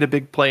just made a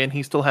big play and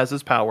he still has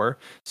his power.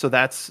 So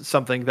that's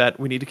something that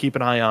we need to keep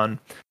an eye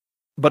on.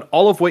 But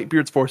all of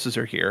Whitebeard's forces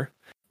are here.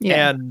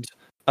 Yeah. And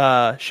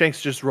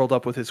Shanks just rolled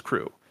up with his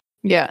crew.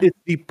 Yeah. It's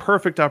the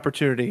perfect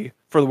opportunity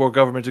for the world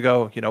government to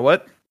go, you know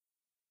what?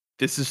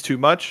 This is too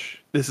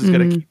much. This is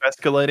going to keep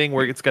escalating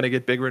where it's going to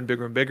get bigger and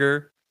bigger and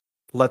bigger.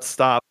 Let's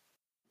stop.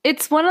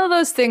 It's one of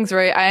those things,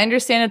 right? I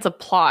understand it's a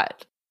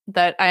plot.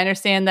 That I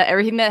understand that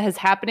everything that is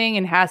happening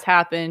and has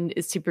happened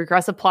is to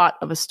progress a plot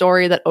of a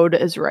story that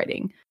Oda is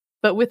writing.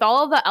 But with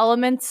all of the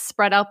elements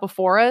spread out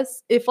before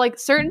us, if like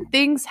certain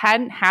things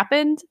hadn't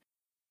happened,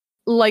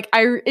 like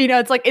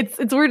it's like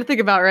it's weird to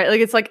think about, right? Like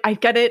it's like I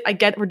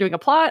get we're doing a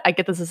plot, I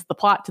get this is the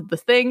plot to the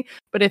thing,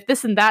 but if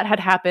this and that had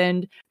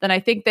happened, then I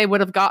think they would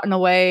have gotten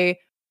away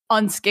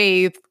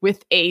unscathed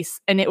with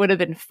Ace and it would have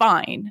been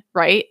fine,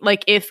 right?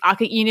 Like if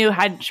Aka Inu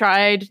had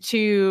tried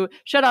to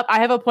shut up, I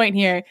have a point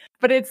here,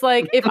 but it's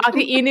like if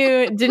Aka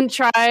Inu didn't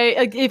try,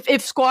 like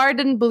if Squire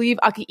didn't believe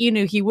Aka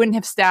Inu, he wouldn't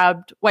have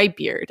stabbed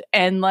Whitebeard.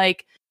 And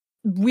like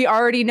we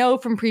already know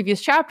from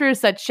previous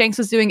chapters that Shanks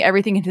was doing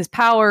everything in his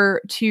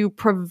power to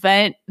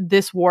prevent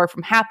this war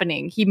from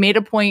happening. He made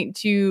a point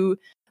to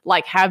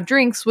like have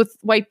drinks with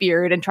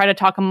Whitebeard and try to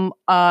talk him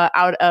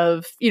out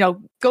of,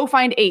 go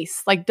find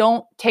Ace. Like,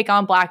 don't take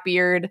on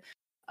Blackbeard.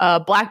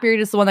 Blackbeard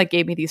is the one that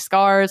gave me these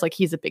scars. Like,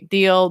 he's a big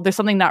deal. There's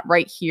something not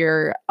right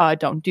here.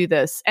 Don't do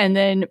this. And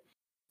then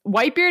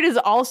Whitebeard was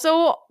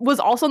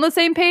also on the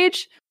same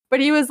page, but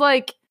he was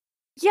like,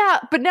 yeah,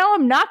 but now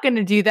I'm not going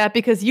to do that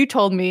because you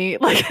told me.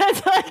 Like,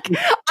 it's like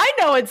I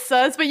know it's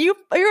sus, but you're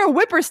a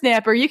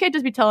whippersnapper. You can't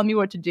just be telling me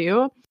what to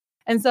do.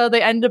 And so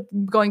they end up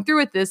going through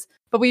with this.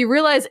 But we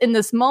realize in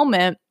this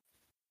moment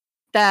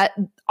that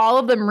all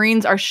of the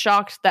Marines are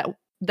shocked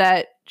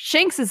that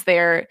Shanks is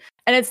there.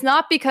 And it's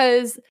not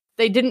because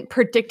they didn't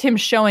predict him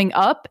showing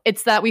up.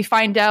 It's that we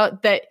find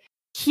out that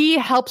he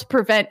helped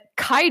prevent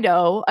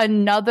Kaido,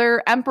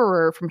 another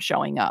emperor, from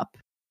showing up.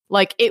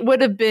 Like, it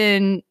would have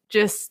been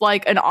just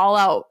like an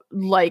all-out,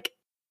 like,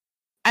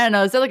 I don't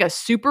know, is that like a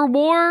super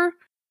war?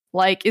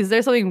 Like, is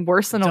there something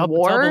worse than a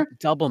war?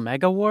 Double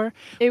mega war?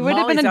 It would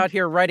have been out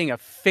here writing a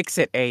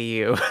fix-it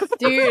AU.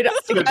 Dude,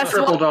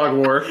 triple dog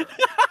war.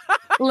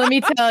 Let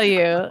me tell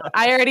you.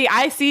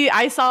 I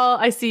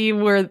see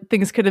where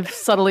things could have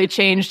subtly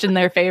changed in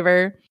their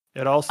favor.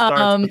 It all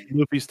starts with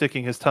Luffy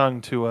sticking his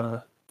tongue to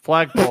a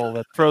flagpole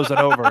that's frozen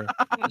over.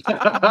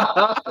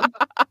 Oh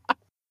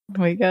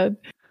my god.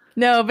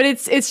 No, but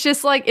it's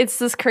just like it's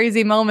this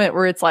crazy moment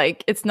where it's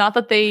like it's not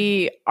that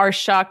they are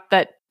shocked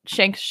that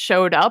Shanks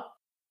showed up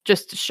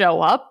just to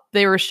show up.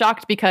 They were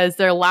shocked because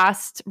their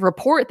last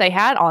report they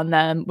had on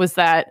them was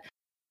that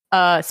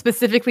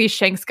specifically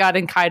Shanks got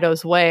in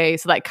Kaido's way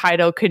so that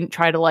Kaido couldn't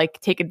try to like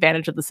take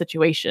advantage of the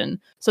situation.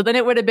 So then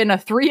it would have been a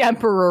 3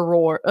 emperor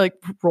war.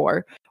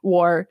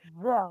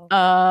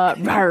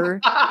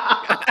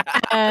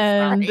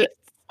 And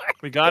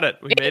we got it.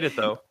 We made it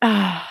though.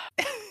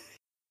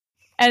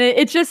 And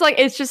it's just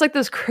like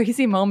this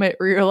crazy moment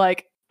where you're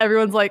like,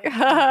 everyone's like,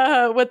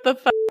 what the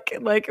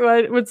fuck? Like,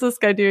 what's this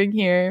guy doing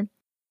here?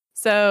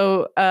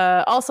 So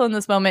also in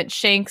this moment,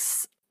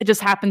 Shanks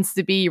just happens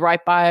to be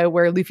right by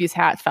where Luffy's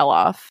hat fell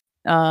off.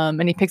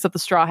 And he picks up the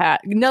straw hat.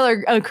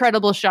 Another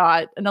incredible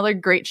shot, another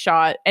great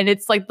shot. And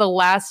it's like the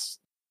last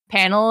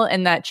panel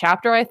in that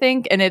chapter, I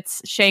think. And it's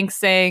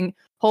Shanks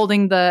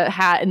holding the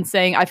hat and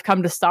saying, I've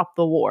come to stop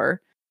the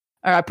war.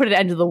 Or I put an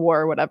end to the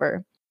war or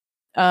whatever.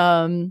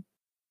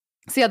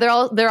 So yeah,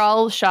 they're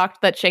all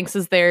shocked that Shanks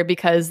is there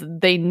because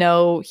they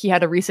know he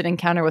had a recent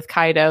encounter with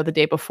Kaido the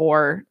day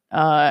before,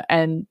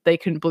 and they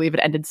couldn't believe it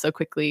ended so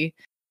quickly.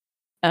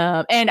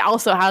 And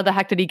also, how the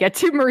heck did he get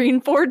to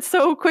Marineford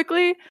so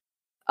quickly?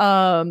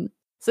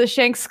 So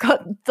Shanks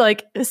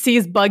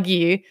sees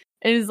Buggy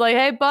and he's like,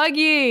 "Hey,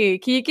 Buggy,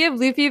 can you give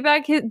Luffy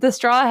back the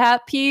Straw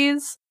Hat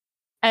Peas?"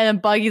 And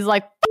then Buggy's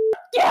like, "F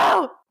you!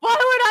 Why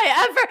would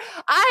I ever?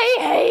 I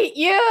hate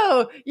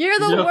you! You're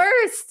the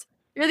worst!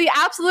 You're the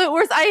absolute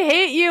worst! I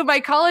hate you,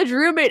 my college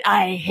roommate!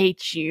 I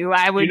hate you!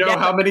 I would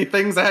how many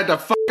things I had to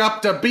fuck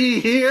up to be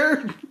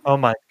here? Oh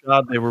my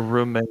god, they were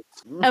roommates.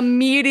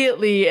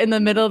 Immediately in the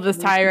middle of this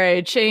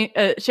tirade,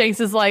 Shanks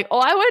is like, "Oh,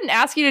 I wouldn't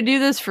ask you to do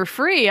this for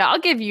free. I'll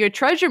give you a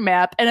treasure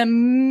map." And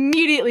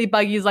immediately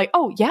Buggy's like,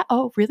 "Oh yeah,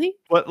 oh really?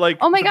 What like?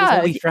 Oh my god,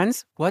 Only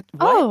friends? What?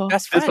 Oh,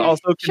 Best friends? This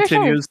also Sure.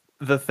 continues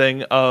the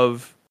thing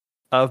of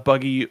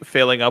Buggy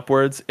failing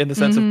upwards in the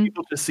sense of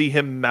people just see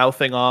him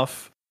mouthing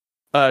off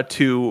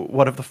to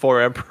one of the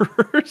four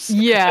emperors.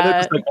 Yeah. And they're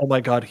just like, oh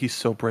my god, he's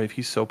so brave,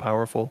 he's so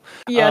powerful.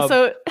 Yeah,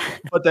 so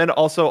but then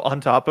also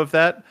on top of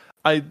that,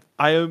 I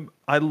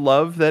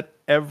love that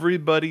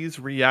everybody's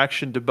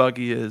reaction to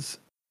Buggy is,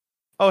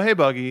 "Oh hey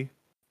Buggy."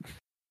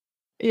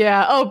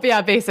 yeah, oh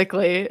yeah,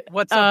 basically.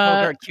 What's up,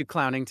 Bogart Q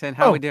Clownington?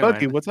 How we doing?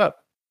 Buggy, what's up?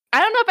 I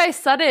don't know if I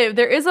said it.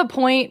 There is a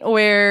point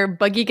where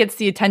Buggy gets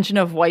the attention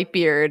of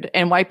Whitebeard,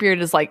 and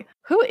Whitebeard is like,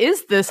 "Who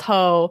is this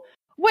hoe?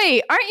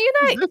 Wait, aren't you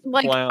that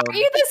like? clown? Aren't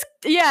you this?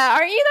 Yeah,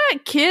 aren't you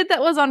that kid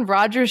that was on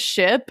Roger's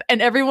ship?"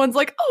 And everyone's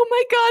like, "Oh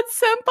my god,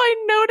 Senpai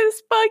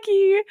noticed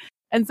Buggy."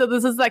 And so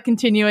this is that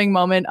continuing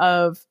moment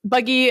of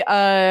Buggy,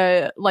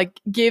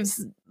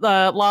 gives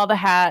Law the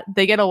hat.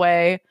 They get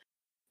away,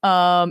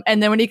 and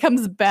then when he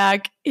comes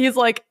back, he's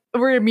like,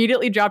 we're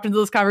immediately dropped into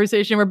this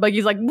conversation where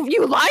Buggy's like, "You lied to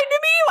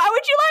me? Why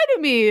would you lie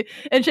to me?"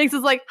 And Shanks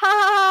is like, "Ha ha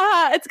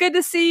ha ha, it's good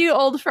to see you,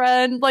 old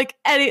friend." Like,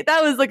 Eddie,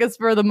 that was like a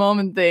spur of the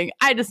moment thing.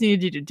 I just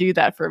needed you to do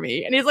that for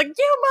me. And he's like,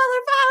 "You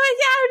motherfucker!"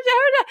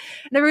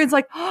 And everyone's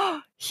like,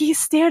 "Oh, he's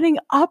standing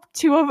up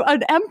to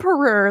an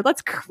emperor.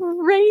 That's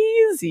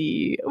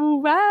crazy.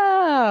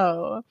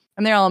 Wow."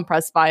 And they're all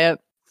impressed by it.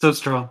 So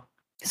strong.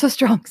 So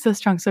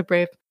strong, so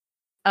brave.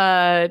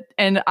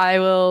 And I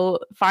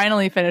will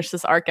finally finish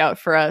this arc out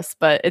for us,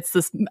 but it's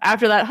this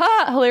after that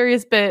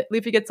hilarious bit,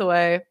 Luffy gets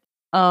away.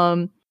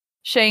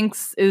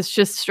 Shanks is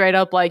just straight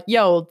up like,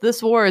 "Yo,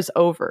 this war is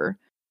over.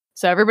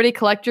 So everybody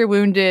collect your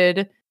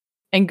wounded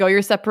and go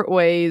your separate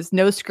ways.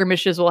 No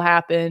skirmishes will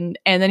happen."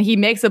 And then he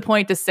makes a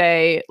point to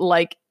say,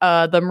 like,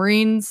 the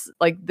Marines,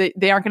 like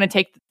they aren't going to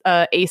take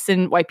Ace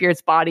and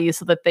Whitebeard's bodies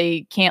so that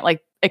they can't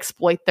like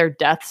exploit their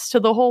deaths to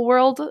the whole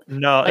world.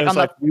 No, it's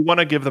like we want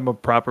to give them a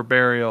proper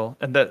burial,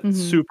 and that's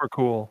super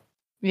cool.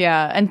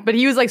 Yeah, but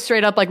he was like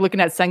straight up like looking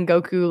at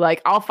Sengoku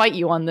like, "I'll fight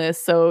you on this.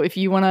 So if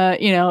you want to,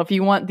 if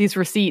you want these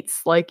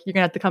receipts, like you're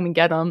gonna have to come and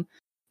get them."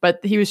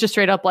 But he was just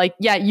straight up like,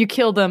 "Yeah, you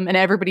killed them, and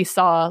everybody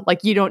saw.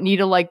 Like you don't need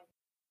to like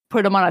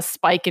put them on a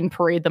spike and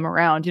parade them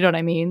around. You know what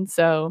I mean?"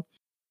 So,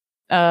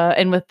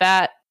 and with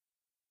that,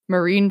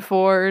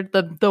 Marineford,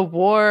 the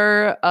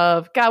war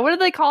of God, what do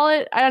they call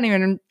it? I don't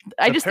even.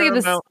 I just think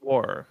of this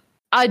war.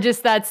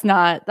 That's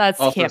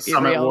Also can't be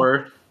Summit real.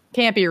 War.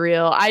 Can't be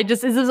real.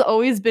 This has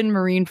always been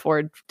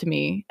Marineford to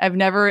me. I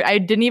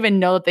didn't even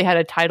know that they had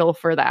a title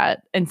for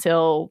that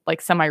until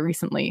like semi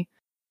recently.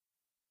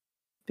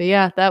 But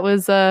yeah, that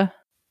was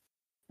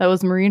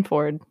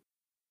Marineford.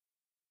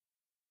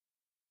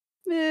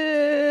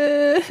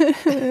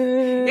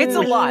 It's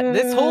a lot.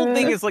 This whole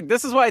thing is like,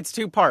 this is why it's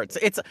two parts.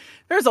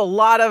 There's a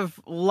lot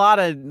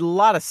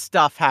of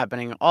stuff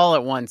happening all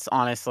at once,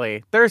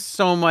 honestly. There's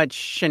so much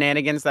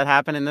shenanigans that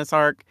happen in this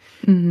arc.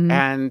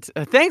 And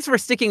thanks for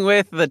sticking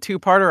with the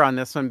two-parter on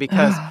this one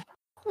because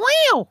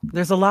wow,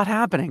 there's a lot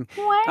happening.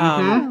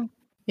 Wow.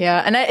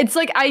 Yeah, and it's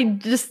like I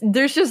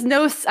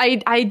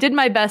did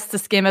my best to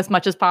skim as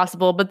much as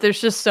possible, but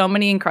there's just so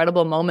many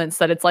incredible moments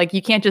that it's like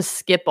you can't just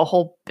skip a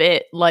whole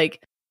bit.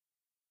 Like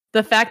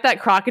the fact that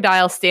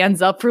Crocodile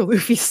stands up for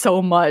Luffy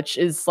so much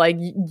is like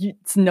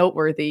it's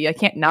noteworthy. I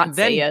can't not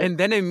say it. And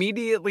then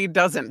immediately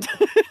doesn't.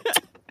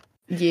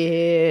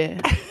 Yeah.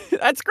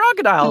 That's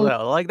Crocodile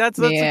though. Like that's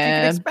what you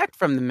can expect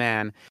from the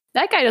man.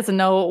 That guy doesn't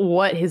know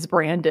what his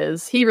brand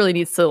is. He really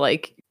needs to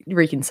like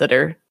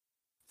reconsider.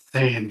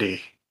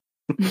 Sandy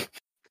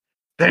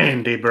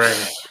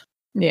brand.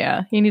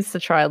 Yeah, he needs to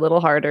try a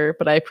little harder,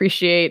 but I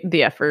appreciate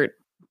the effort.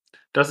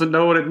 Doesn't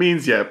know what it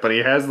means yet, but he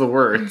has the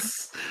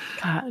words.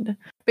 God.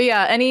 But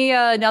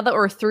yeah, now that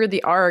we're through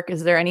the arc,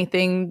 is there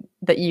anything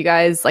that you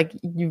guys like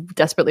you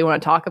desperately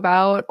want to talk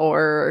about,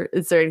 or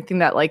is there anything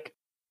that like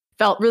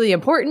felt really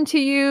important to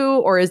you,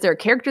 or is there a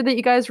character that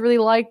you guys really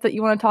liked that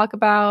you want to talk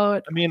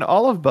about? I mean,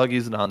 all of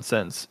Buggy's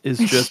nonsense is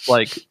just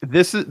like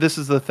this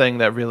is the thing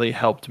that really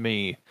helped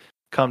me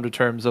come to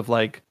terms of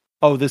like,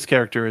 oh, this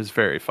character is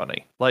very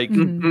funny. Like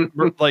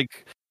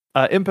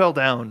Impel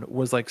Down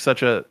was like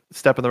such a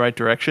step in the right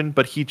direction,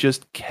 but he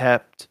just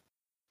kept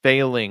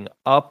failing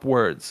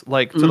upwards,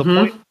 like to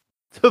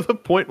the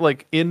point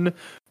like in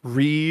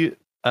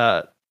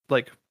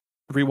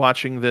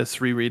rewatching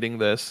this, rereading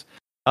this.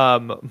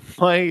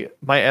 My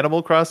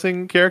Animal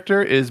Crossing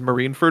character is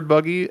Marineford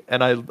Buggy,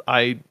 and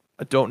I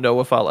don't know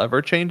if I'll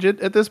ever change it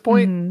at this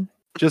point,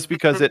 just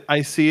because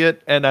I see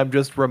it and I'm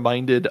just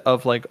reminded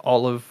of like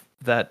all of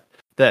that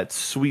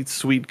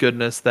sweet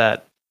goodness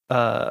that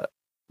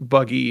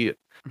Buggy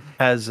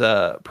has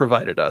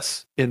provided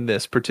us in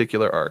this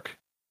particular arc.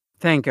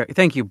 Thank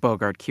you,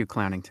 Bogart Q.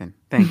 Clownington.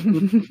 Thank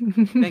you.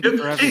 Thank you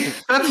for everything.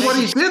 That's what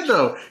he did,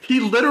 though.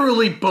 He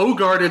literally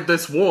bogarted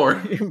this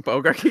war.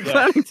 Bogart Q.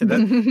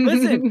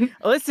 Clownington.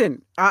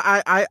 Listen.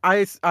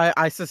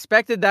 I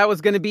suspected that was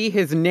going to be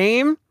his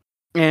name,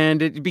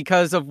 and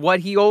because of what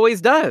he always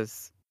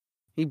does,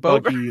 he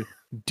Buggy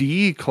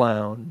D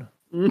Clown.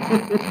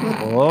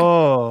 Oh.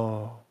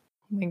 Oh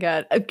my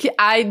god. Okay,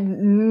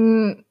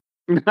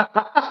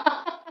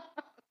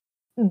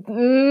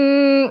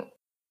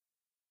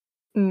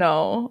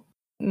 No,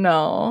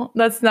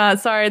 that's not.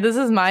 Sorry, this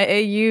is my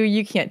AU.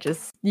 You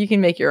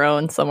can make your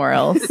own somewhere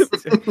else.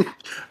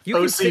 You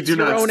can fix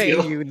your own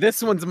AU.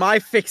 This one's my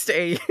fixed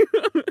AU.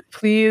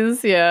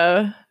 Please,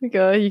 yeah.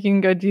 You can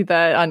go do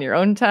that on your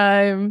own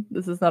time.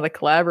 This is not a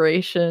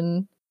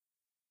collaboration.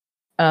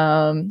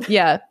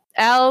 Yeah.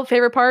 Al,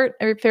 favorite part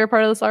of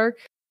this arc?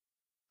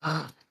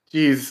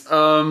 Jeez.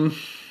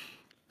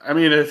 I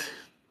mean, it's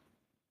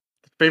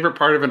favorite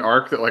part of an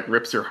arc that like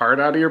rips your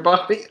heart out of your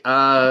body.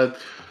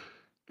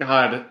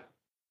 God.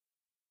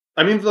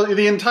 I mean,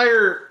 the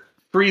entire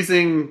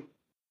freezing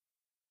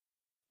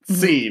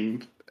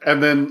scene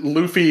and then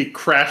Luffy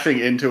crashing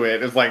into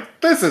it is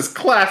like, this is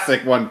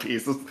classic One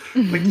Piece. It's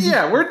like,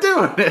 yeah, we're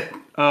doing it.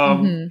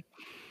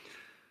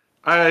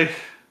 I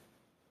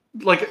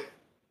like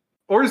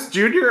Ors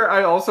Jr.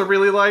 I also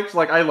really liked.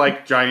 Like, I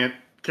like giant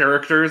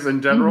characters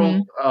in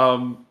general.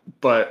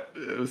 But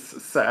it was a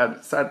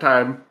sad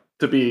time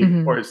to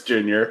be Ors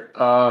Jr.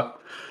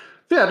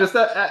 Yeah, just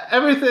that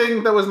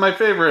everything that was my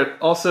favorite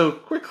also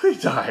quickly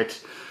died.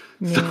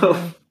 So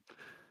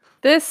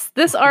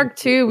this arc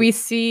too, we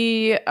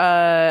see.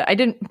 I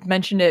didn't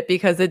mention it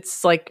because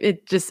it's like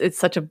it's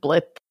such a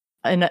blip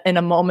in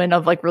a moment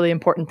of like really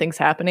important things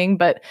happening.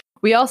 But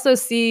we also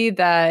see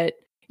that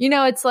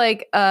it's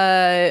like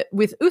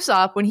with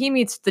Usopp when he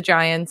meets the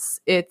giants,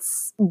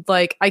 it's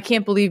like I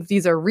can't believe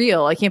these are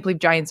real. I can't believe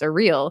giants are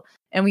real.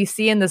 And we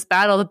see in this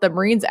battle that the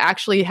Marines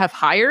actually have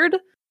hired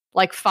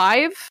like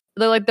 5.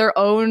 They're like their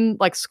own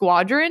like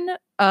squadron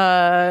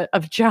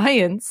of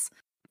giants.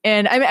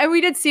 And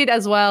we did see it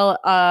as well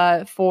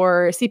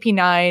for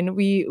CP9.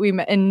 We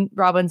met in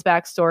Robin's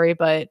backstory,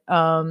 but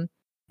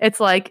it's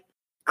like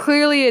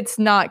clearly it's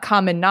not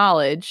common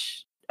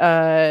knowledge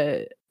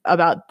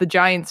about the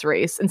Giants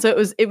race. And so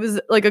it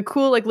was like a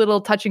cool like little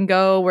touch and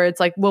go where it's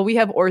like, well, we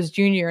have Ors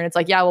Jr. and it's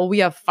like, yeah, well, we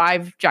have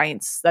 5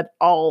 giants that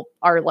all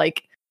are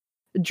like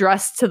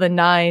dressed to the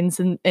nines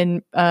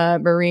in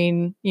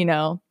marine,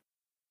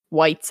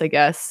 whites, I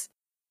guess.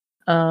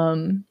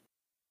 But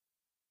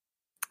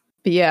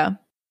yeah.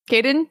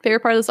 Caden,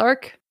 favorite part of this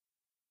arc?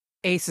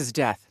 Ace's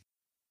death.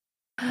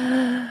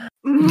 And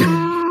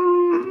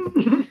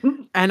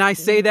I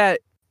say that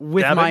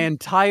with my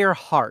entire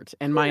heart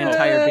and my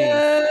entire being.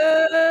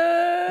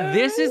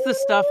 This is the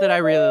stuff that I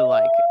really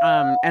like.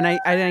 And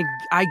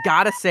I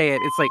gotta say it.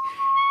 It's like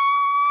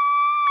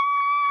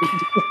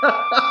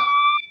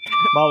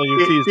Molly,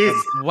 your tea's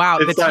done. Wow,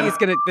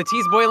 the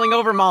tea's boiling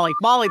over, Molly.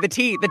 Molly, the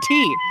tea.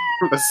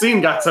 The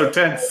scene got so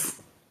tense.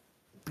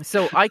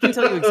 So I can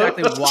tell you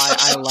exactly why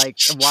I like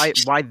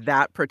why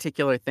that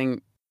particular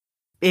thing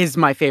is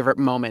my favorite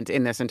moment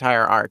in this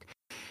entire arc.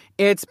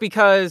 It's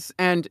because,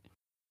 and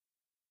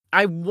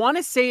I want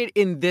to say it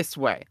in this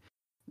way,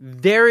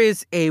 there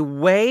is a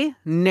way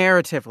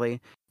narratively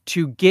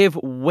to give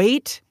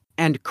weight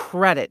and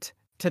credit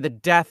to the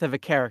death of a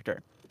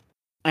character.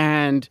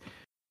 And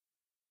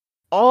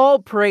all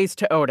praise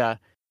to Oda.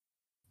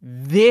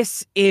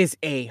 This is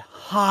a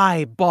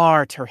high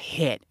bar to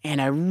hit and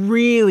a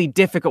really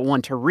difficult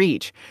one to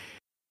reach.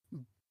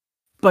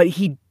 But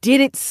he did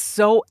it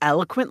so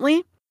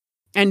eloquently.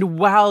 And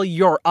while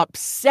you're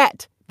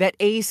upset that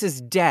Ace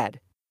is dead,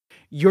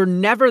 you're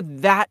never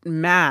that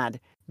mad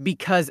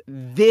because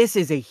this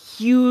is a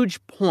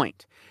huge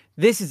point.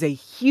 This is a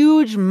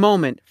huge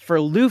moment for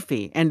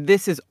Luffy, and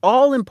this is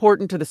all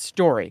important to the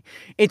story.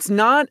 It's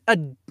not a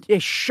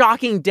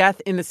shocking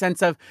death in the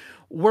sense of,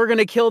 we're going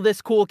to kill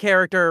this cool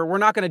character. We're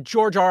not going to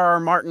George R.R.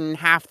 Martin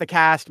half the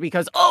cast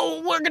because,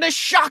 we're going to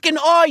shock and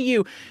awe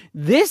you.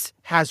 This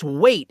has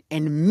weight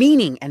and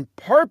meaning and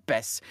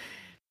purpose.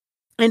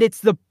 And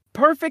it's the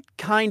perfect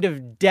kind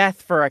of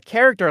death for a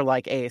character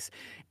like Ace.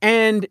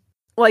 And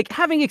like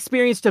having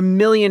experienced a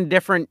million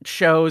different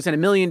shows and a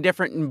million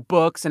different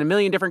books and a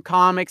million different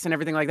comics and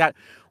everything like that,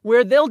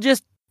 where they'll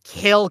just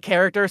kill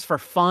characters for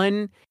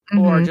fun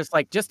or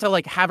just to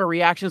like have a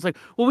reaction. It's like,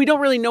 well, we don't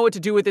really know what to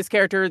do with this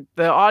character.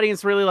 The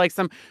audience really likes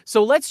them.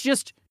 So let's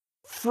just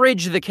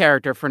fridge the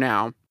character for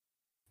now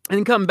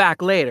and come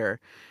back later.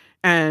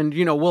 And,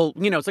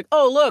 it's like,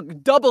 oh,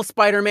 look, double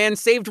Spider-Man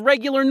saved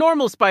regular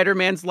normal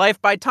Spider-Man's life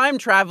by time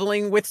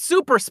traveling with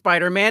Super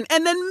Spider-Man,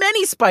 and then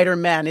Many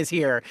Spider-Man is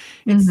here.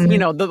 It's,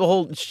 the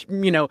whole,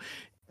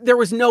 there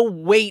was no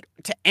weight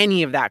to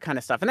any of that kind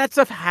of stuff. And that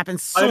stuff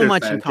happens so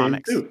much in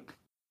comics.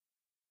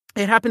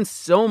 It happens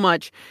so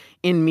much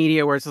in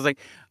media where it's just like,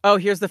 oh,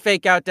 here's the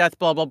fake out death,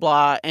 blah, blah,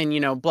 blah, and,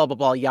 blah, blah,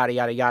 blah, yada,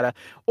 yada, yada.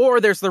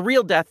 Or there's the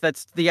real death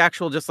that's the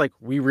actual just like,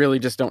 we really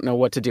just don't know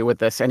what to do with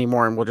this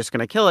anymore, and we're just going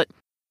to kill it.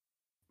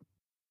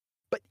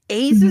 But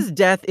Ace's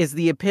death is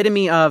the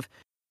epitome of,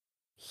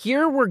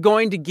 here we're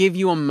going to give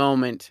you a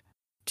moment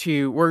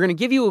we're going to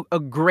give you a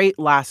great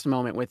last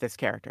moment with this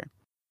character.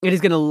 It is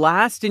going to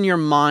last in your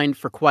mind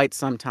for quite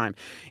some time.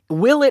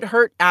 Will it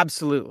hurt?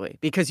 Absolutely,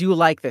 because you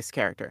like this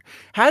character.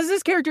 Has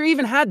this character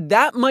even had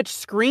that much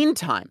screen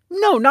time?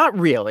 No, not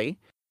really.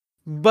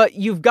 But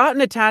you've gotten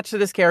attached to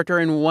this character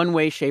in one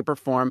way, shape, or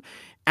form,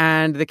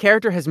 and the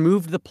character has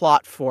moved the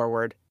plot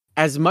forward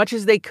as much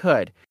as they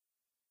could.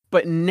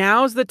 But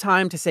now's the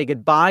time to say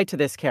goodbye to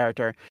this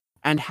character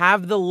and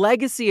have the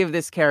legacy of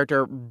this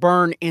character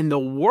burn in the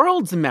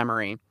world's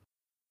memory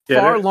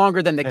far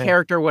longer than the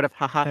character would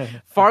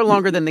have, far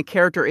longer than the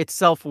character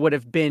itself would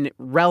have been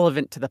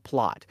relevant to the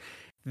plot.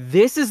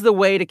 This is the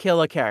way to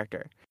kill a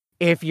character.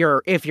 If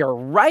you're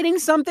writing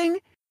something,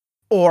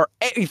 or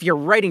if you're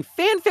writing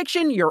fan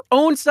fiction, your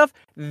own stuff,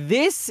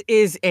 this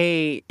is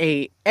a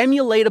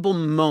emulatable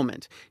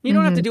moment. You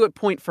don't have to do it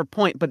point for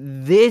point, but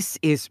this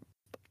is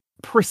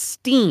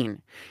pristine.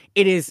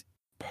 It is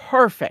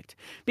perfect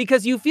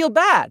because you feel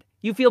bad.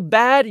 You feel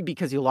bad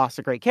because you lost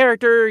a great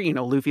character.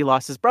 Luffy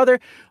lost his brother.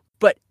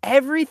 But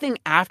everything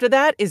after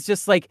that is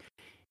just like,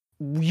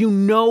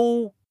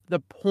 the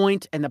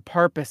point and the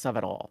purpose of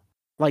it all.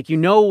 Like,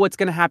 what's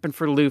going to happen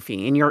for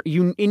Luffy. In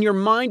your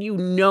mind,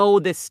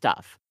 this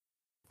stuff.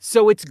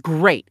 So it's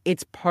great.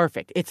 It's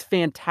perfect. It's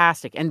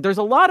fantastic. And there's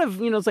a lot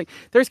of, it's like,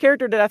 there's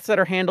character deaths that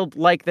are handled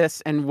like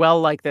this and well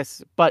like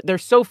this, but they're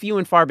so few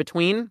and far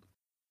between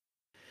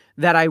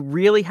that I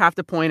really have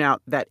to point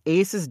out that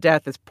Ace's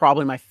death is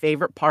probably my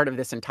favorite part of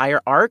this entire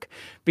arc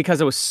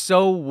because it was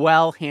so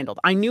well handled.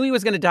 I knew he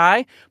was going to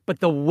die,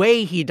 but the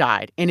way he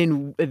died and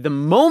in the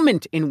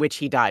moment in which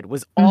he died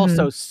was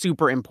also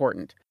super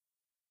important.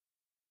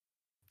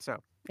 So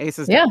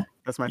Ace's death,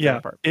 that's my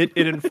favorite part. It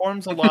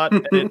informs a lot.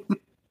 And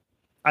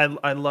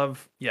I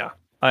love,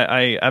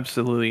 I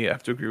absolutely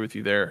have to agree with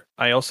you there.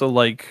 I also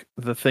like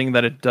the thing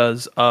that it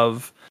does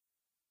of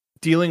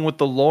dealing with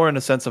the lore in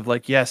a sense of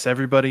like, yes,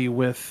 everybody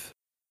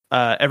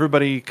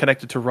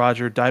connected to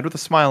Roger died with a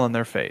smile on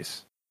their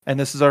face. And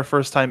this is our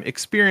first time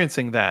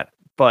experiencing that.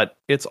 But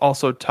it's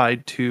also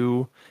tied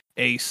to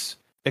Ace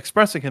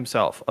expressing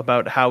himself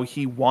about how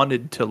he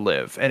wanted to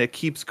live. And it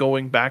keeps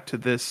going back to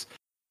this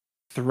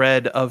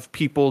thread of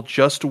people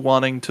just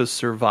wanting to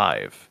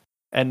survive.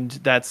 And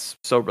that's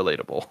so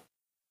relatable.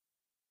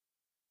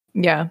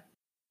 Yeah.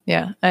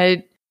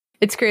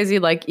 It's crazy.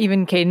 Like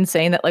even Caden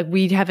saying that, like,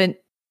 we haven't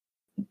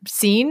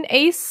seen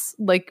Ace,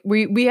 like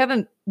we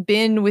haven't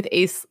been with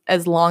Ace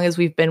as long as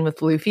we've been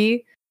with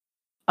Luffy,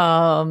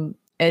 and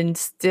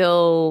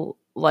still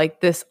like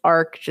this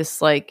arc just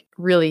like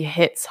really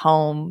hits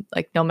home,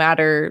 like no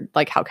matter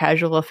like how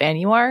casual a fan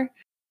you are,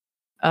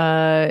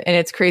 and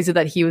it's crazy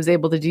that he was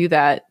able to do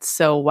that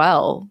so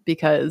well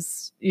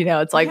because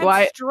it's like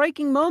why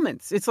striking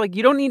moments. It's like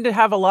you don't need to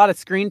have a lot of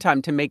screen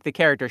time to make the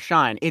character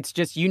shine. It's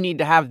just you need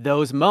to have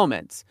those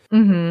moments,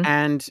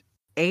 and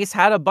Ace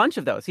had a bunch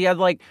of those. He had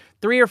like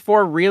 3 or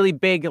 4 really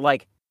big,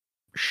 like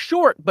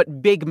short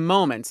but big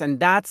moments.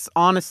 And that's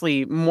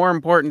honestly more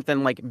important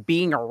than like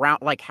being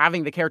around, like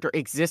having the character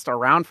exist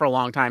around for a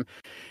long time.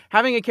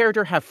 Having a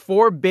character have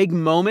 4 big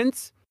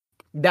moments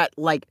that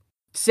like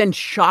send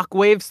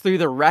shockwaves through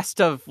the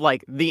rest of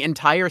like the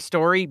entire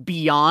story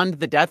beyond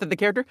the death of the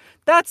character.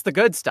 That's the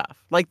good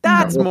stuff. Like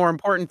that's more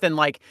important than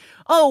like,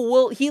 oh,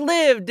 well, he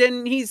lived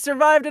and he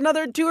survived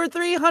another 200 or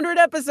 300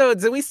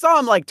 episodes and we saw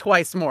him like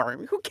twice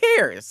more. Who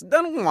cares? I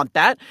don't want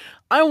that.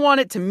 I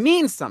want it to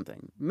mean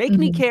something. Make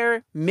me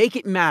care. Make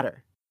it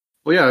matter.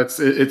 Well, yeah, it's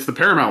the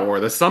Paramount War,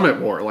 the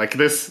Summit War. Like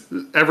this,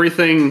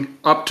 everything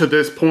up to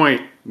this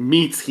point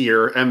meets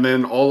here, and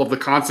then all of the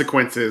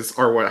consequences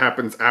are what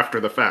happens after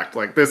the fact.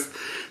 Like this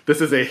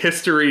is a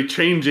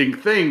history-changing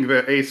thing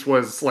that Ace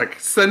was like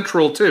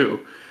central to,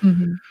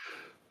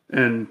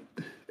 and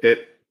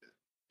it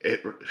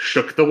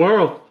shook the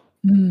world.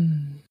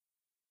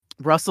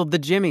 Rustled the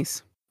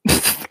jimmies.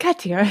 God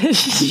damn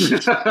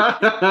it!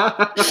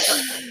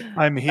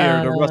 I'm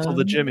here to rustle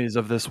the jimmies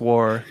of this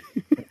war.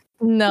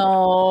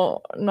 No,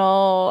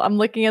 I'm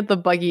looking at the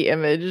buggy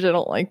image. I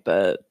don't like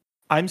that.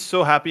 I'm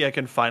so happy I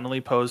can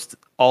finally post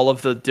all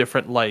of the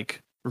different like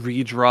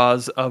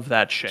redraws of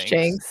that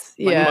Shanks.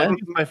 Yeah. Like,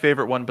 my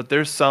favorite one, but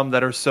there's some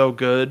that are so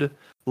good.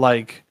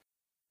 Like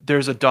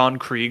there's a Don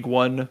Krieg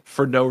one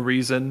for no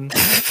reason.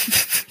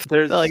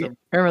 There's like,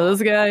 remember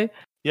this guy?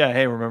 Yeah,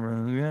 hey,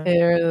 remember this guy?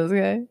 Hey, remember this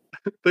guy?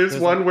 There's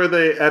one where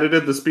they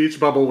edited the speech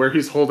bubble where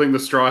he's holding the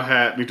straw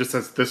hat and he just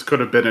says, "This could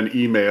have been an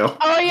email."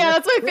 Oh yeah,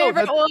 that's my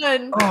favorite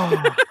one.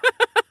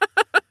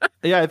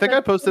 Yeah, I think I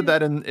posted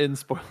that in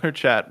spoiler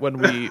chat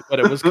when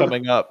it was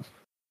coming up.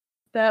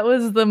 That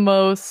was the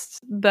most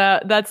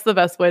that's the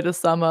best way to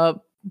sum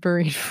up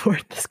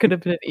Marineford. This could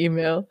have been an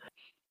email.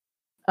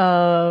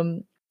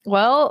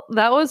 Well,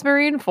 that was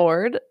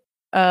Marineford.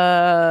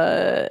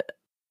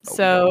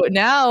 So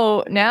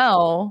now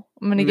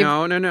I'm gonna give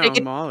No, take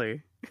it-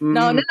 Molly.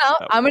 no.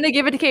 I'm gonna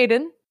give it to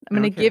Caden. I'm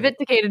gonna give it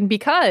to Caden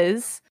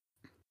because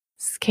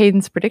it's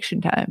Caden's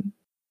prediction time.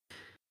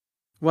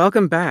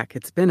 Welcome back.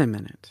 It's been a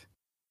minute.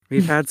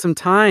 We've had some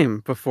time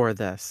before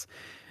this.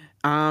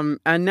 And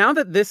now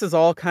that this is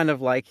all kind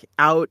of like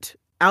out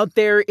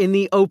there in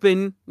the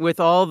open with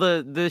all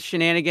the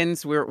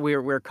shenanigans,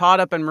 we're caught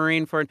up in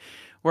Marineford.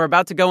 We're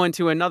about to go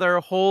into another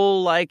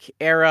whole like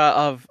era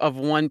of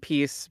One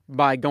Piece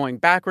by going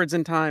backwards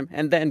in time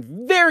and then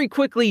very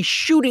quickly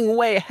shooting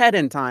way ahead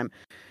in time.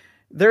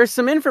 There's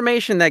some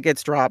information that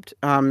gets dropped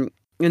in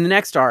the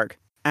next arc,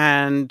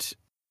 and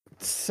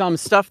some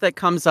stuff that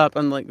comes up,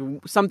 and like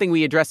something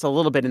we addressed a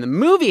little bit in the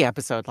movie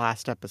episode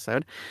last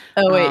episode.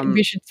 Oh wait,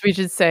 we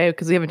should say,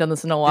 because we haven't done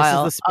this in a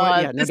while. This is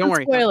the this don't is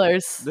worry.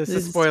 Spoilers. This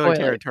is spoiler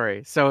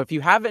territory. So if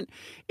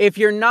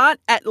you're not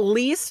at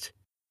least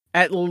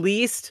at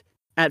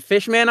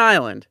Fishman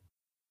Island,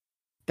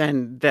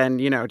 then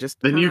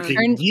just then you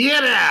can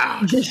get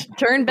out. Just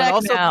turn back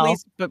now.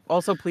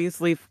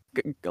 Please leave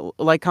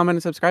like, comment,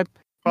 and subscribe.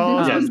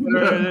 Yes.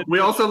 We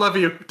also love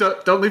you.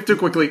 Don't leave too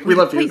quickly. We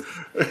love you.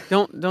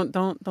 Don't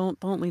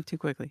leave too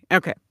quickly.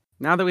 Okay.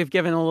 Now that we've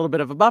given a little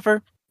bit of a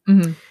buffer,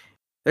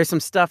 there's some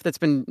stuff that's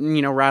been,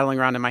 rattling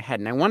around in my head,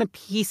 and I want to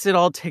piece it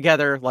all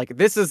together. Like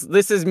this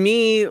is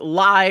me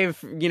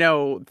live,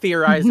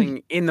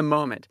 theorizing in the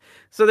moment.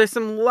 So there's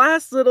some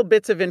last little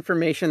bits of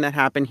information that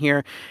happen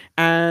here,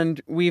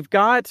 and we've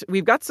got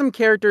some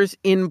characters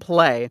in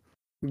play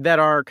that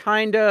are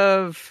kind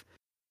of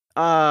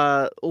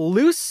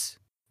loose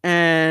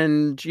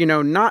and,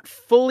 not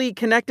fully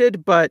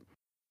connected, but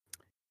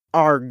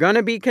are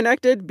gonna be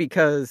connected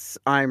because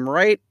I'm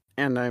right,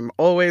 and I'm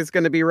always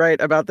gonna be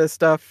right about this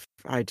stuff.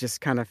 I just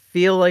kind of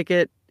feel like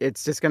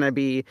it's just gonna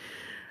be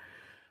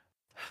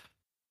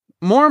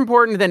more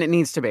important than it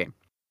needs to be.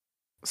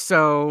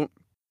 So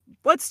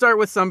let's start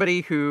with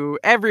somebody who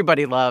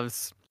everybody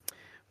loves,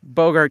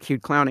 Bogart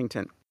Cute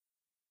Clownington.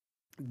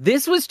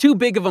 This was too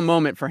big of a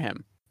moment for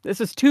him.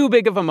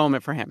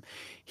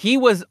 He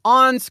was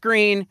on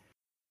screen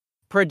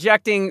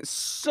projecting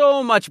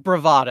so much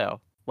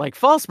bravado, like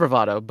false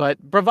bravado, but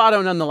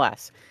bravado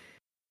nonetheless.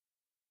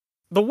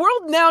 The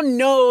world now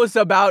knows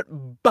about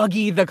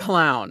Buggy the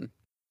Clown.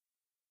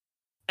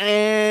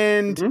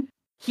 And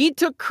he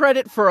took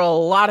credit for a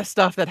lot of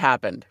stuff that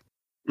happened.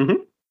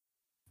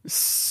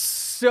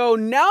 So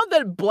now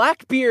that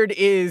Blackbeard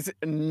is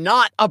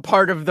not a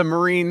part of the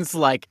Marines'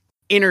 like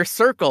inner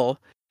circle,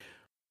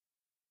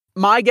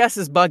 my guess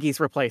is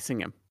Buggy's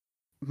replacing him.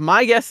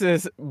 My guess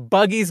is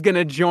Buggy's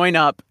gonna join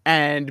up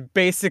and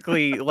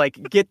basically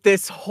like get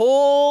this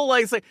whole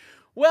like, it's like,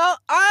 well,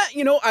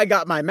 I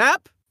got my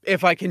map.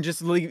 If I can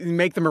just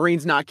make the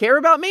Marines not care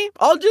about me,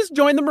 I'll just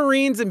join the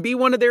Marines and be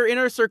one of their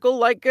inner circle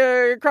like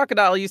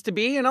Crocodile used to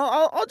be, and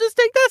I'll just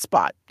take that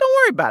spot. Don't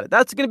worry about it.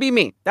 That's gonna be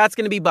me. That's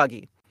gonna be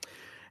Buggy.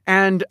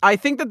 And I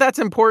think that that's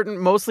important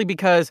mostly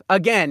because,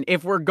 again,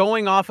 if we're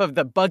going off of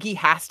the Buggy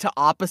has to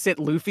opposite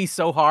Luffy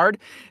so hard,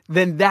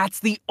 then that's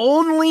the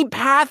only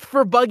path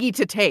for Buggy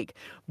to take.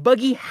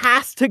 Buggy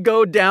has to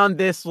go down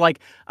this,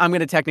 like, I'm going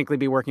to technically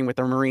be working with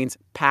the Marines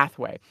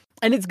pathway.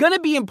 And it's going to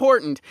be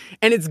important,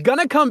 and it's going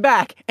to come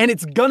back, and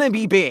it's going to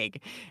be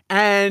big.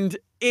 And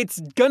it's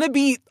going to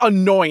be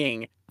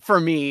annoying for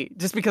me,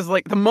 just because,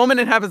 like, the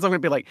moment it happens, I'm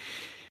going to be like...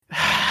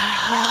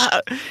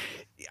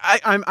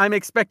 I'm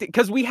expecting,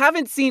 because I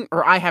haven't seen,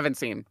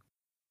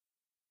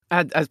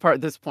 as part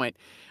of this point,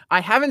 I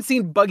haven't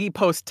seen Buggy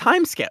post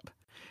time skip,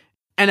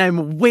 and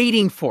I'm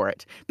waiting for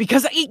it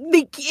because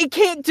it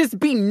can't just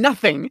be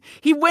nothing.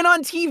 He went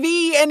on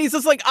TV and he's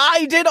just like,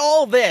 I did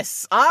all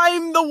this.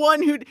 I'm the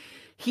one who.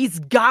 He's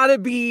got to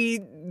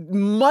be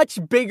much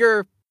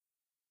bigger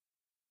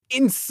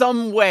in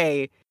some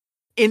way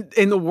in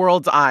the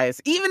world's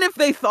eyes, even if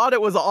they thought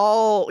it was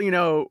all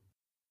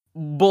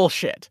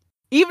bullshit.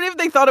 Even if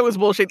they thought it was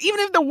bullshit, even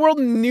if the world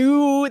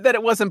knew that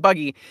it wasn't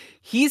Buggy,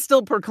 he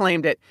still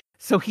proclaimed it.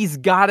 So he's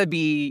got to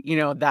be,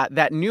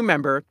 that new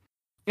member,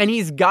 and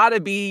he's got to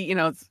be,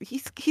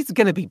 he's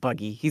going to be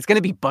Buggy. He's going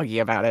to be Buggy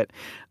about it.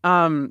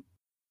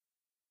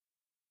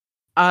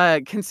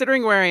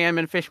 Considering where I am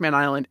in Fishman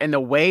Island and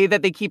the way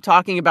that they keep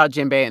talking about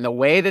Jinbei and the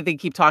way that they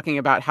keep talking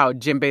about how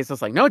Jinbei's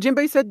just like, no,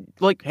 Jinbei said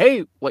like,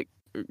 hey, like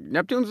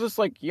Neptune's just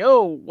like,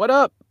 yo, what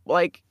up?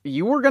 Like,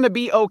 you were going to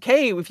be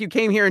okay if you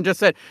came here and just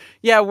said,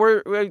 yeah,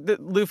 we're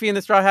Luffy and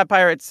the Straw Hat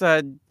Pirates,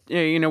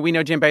 we know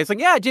Jinbei. It's like,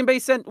 yeah,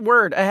 Jinbei sent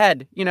word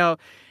ahead.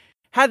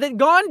 Had it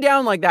gone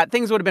down like that,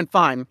 things would have been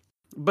fine.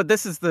 But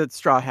this is the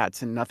Straw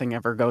Hats and nothing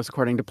ever goes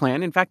according to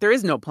plan. In fact, there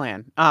is no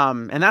plan.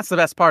 And that's the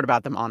best part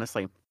about them,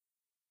 honestly.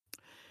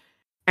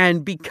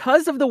 And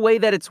because of the way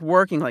that it's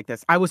working like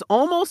this, I was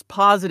almost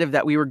positive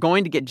that we were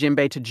going to get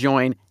Jinbei to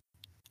join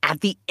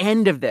at the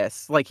end of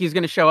this, like he's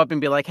going to show up and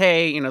be like,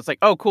 hey, it's like,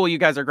 oh, cool, you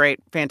guys are great,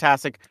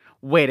 fantastic,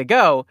 way to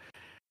go.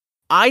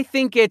 I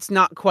think it's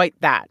not quite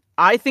that.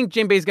 I think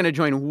Jinbei's going to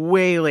join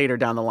way later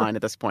down the line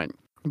at this point.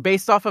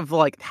 Based off of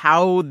like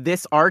how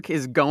this arc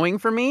is going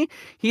for me,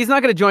 he's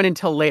not going to join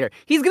until later.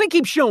 He's going to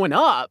keep showing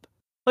up.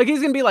 Like he's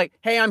going to be like,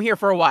 hey, I'm here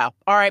for a while.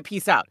 All right,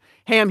 peace out.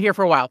 Hey, I'm here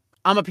for a while.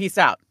 I'm a peace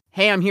out.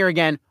 Hey, I'm here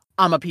again.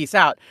 I'm a peace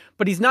out.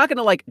 But he's not going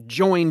to like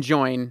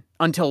join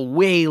until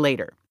way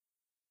later.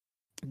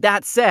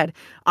 That said,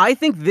 I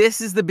think this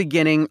is the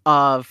beginning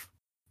of,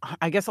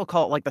 I guess I'll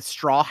call it like the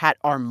Straw Hat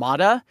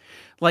Armada.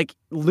 Like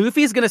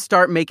Luffy's going to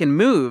start making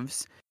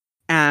moves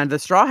and the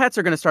Straw Hats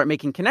are going to start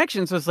making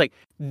connections. So it's like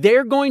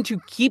they're going to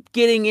keep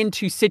getting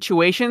into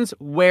situations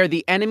where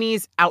the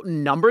enemies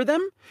outnumber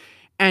them.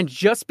 And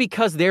just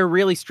because they're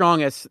really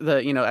strong as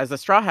the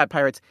Straw Hat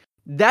Pirates,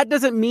 that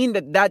doesn't mean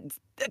that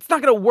it's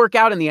not going to work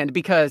out in the end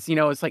because,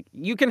 it's like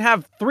you can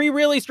have 3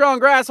 really strong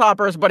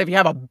grasshoppers, but if you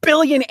have 1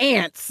 billion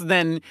ants,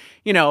 then,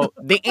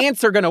 the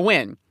ants are going to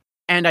win.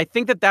 And I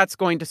think that that's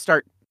going to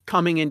start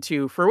coming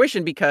into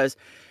fruition because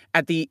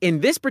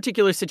in this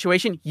particular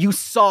situation, you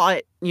saw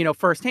it,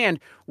 firsthand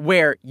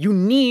where you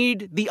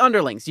need the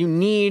underlings, you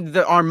need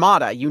the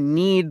armada, you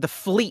need the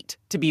fleet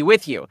to be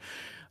with you.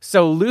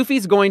 So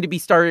Luffy's going to be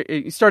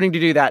starting to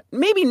do that.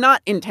 Maybe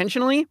not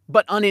intentionally,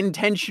 but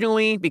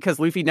unintentionally, because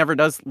Luffy never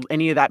does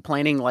any of that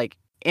planning like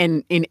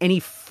in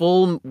any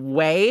full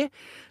way.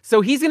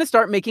 So he's going to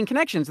start making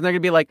connections and they're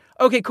going to be like,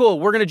 okay, cool,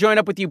 we're going to join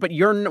up with you, but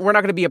we're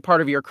not going to be a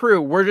part of your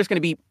crew. We're just going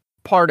to be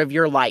part of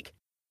your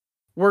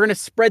we're going to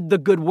spread the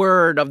good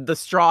word of the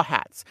Straw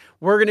Hats.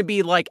 We're going to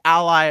be like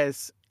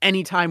allies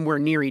anytime we're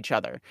near each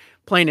other.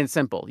 Plain and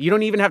simple. You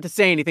don't even have to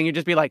say anything. You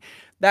just be like,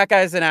 that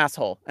guy's an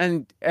asshole.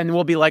 And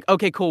we'll be like,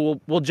 okay,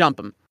 cool. We'll jump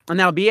him. And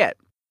that'll be it.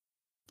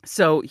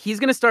 So he's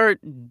going to start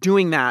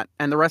doing that.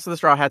 And the rest of the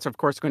Straw Hats are, of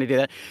course, going to do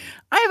that.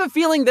 I have a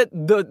feeling that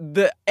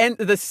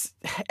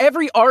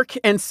every arc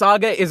and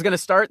saga is going to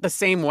start the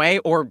same way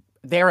or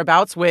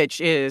thereabouts, which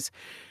is,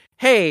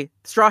 hey,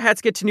 Straw Hats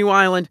get to New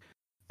Island.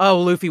 Oh,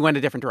 Luffy went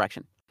a different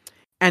direction.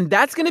 And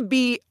that's going to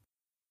be,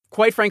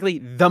 quite frankly,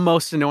 the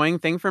most annoying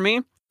thing for me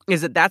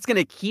is that that's going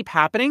to keep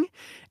happening.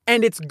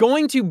 And it's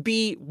going to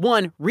be,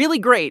 one, really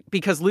great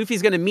because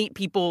Luffy's going to meet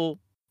people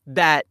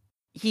that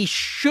he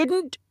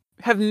shouldn't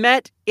have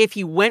met if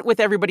he went with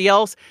everybody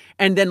else.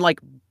 And then, like,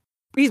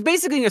 he's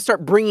basically going to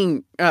start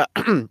bringing,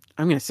 I'm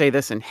going to say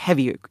this in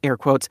heavy air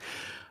quotes,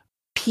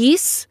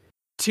 peace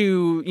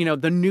to,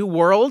 the new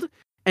world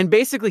and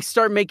basically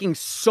start making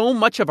so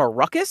much of a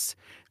ruckus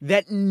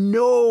that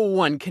no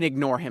one can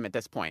ignore him at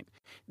this point.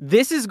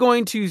 This is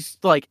going to,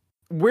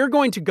 we're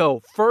going to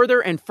go further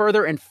and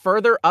further and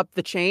further up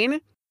the chain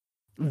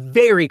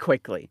very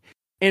quickly.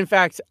 In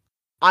fact,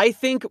 I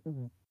think,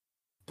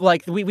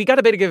 we got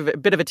a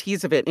bit of a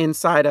tease of it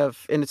inside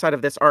of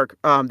this arc.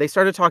 They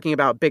started talking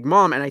about Big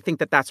Mom, and I think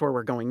that that's where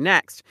we're going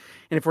next.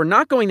 And if we're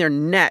not going there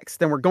next,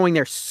 then we're going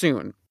there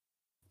soon.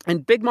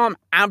 And Big Mom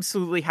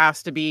absolutely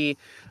has to be,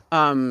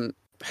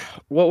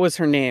 what was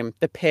her name?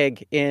 The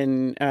pig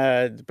in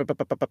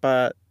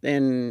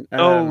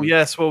oh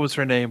yes, what was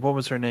her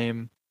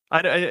name?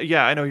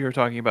 I know you were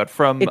talking about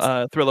from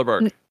Thriller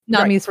Bark.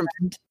 Nami's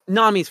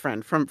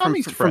friend from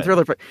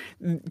Thriller Bark.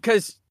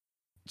 Because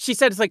she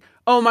said, it's like,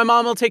 oh, my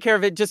mom will take care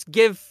of it. Just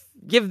give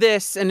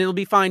this and it'll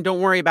be fine.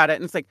 Don't worry about it.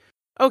 And it's like,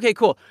 okay,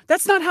 cool.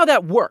 That's not how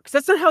that works.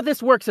 That's not how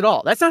this works at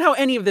all. That's not how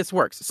any of this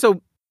works.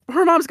 So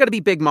her mom's got to be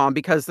Big Mom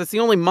because that's the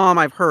only mom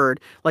I've heard,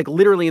 like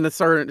literally in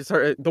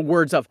the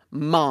words of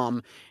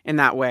mom in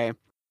that way.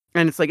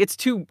 And it's like, it's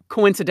too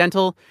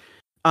coincidental.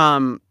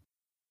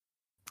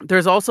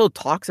 There's also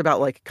talks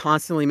about like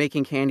constantly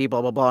making candy,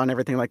 blah, blah, blah, and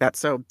everything like that.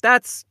 So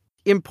that's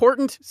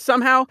important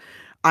somehow.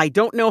 I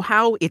don't know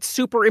how. It's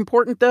super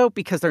important though,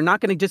 because they're not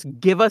going to just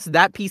give us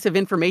that piece of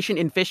information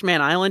in Fishman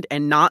Island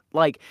and not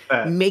like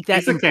make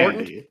that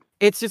important. Candy.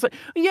 It's just like,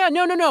 yeah,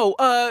 no.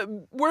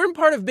 We're in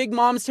part of Big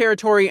Mom's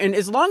territory, and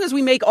as long as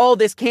we make all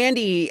this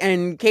candy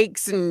and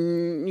cakes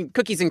and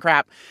cookies and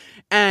crap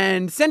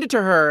and send it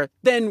to her,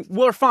 then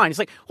we're fine. It's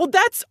like, well,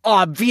 that's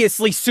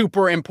obviously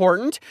super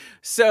important.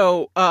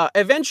 So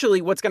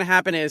eventually what's going to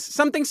happen is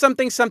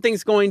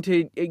something's going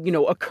to,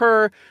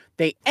 occur.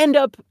 They end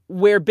up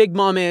where Big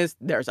Mom is.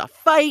 There's a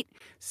fight.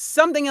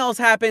 Something else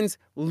happens.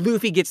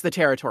 Luffy gets the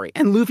territory.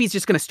 And Luffy's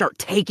just going to start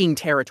taking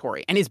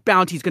territory. And his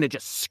bounty's going to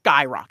just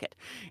skyrocket.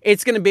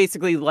 It's going to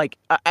basically,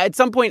 at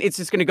some point, it's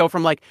just going to go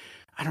from, I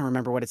don't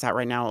remember what it's at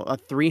right now,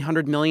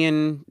 300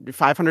 million,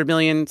 500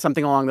 million,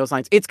 something along those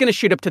lines. It's going to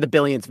shoot up to the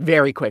billions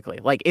very quickly.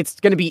 It's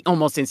going to be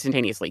almost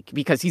instantaneously.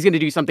 Because he's going to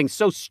do something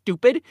so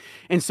stupid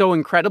and so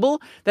incredible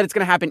that it's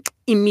going to happen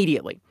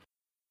immediately.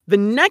 The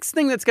next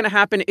thing that's going to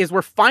happen is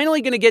we're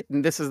finally going to get,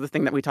 and this is the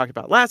thing that we talked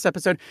about last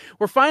episode,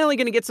 we're finally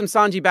going to get some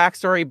Sanji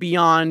backstory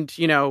beyond,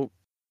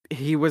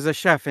 he was a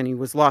chef and he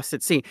was lost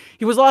at sea.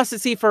 He was lost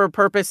at sea for a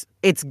purpose.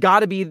 It's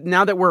got to be,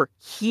 now that we're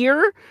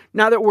here,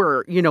 now that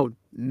we're,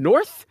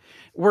 north,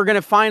 we're going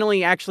to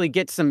finally actually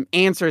get some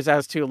answers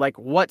as to,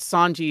 what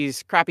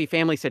Sanji's crappy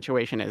family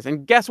situation is.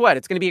 And guess what?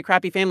 It's going to be a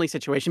crappy family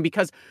situation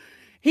because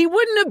He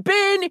wouldn't have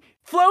been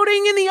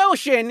floating in the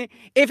ocean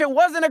if it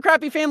wasn't a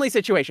crappy family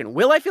situation.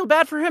 Will I feel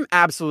bad for him?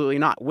 Absolutely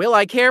not. Will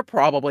I care?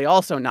 Probably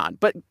also not.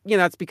 But,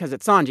 that's because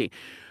it's Sanji.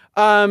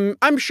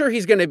 I'm sure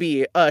he's going to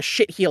be a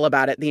shitheel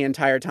about it the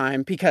entire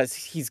time because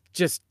he's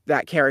just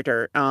that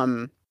character.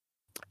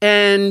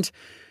 And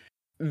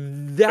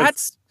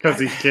that's because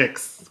he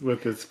kicks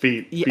with his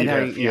feet. Yep.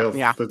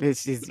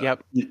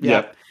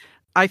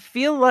 I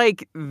feel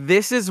like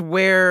this is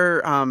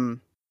where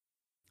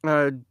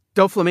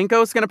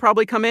Doflamingo is going to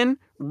probably come in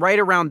right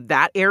around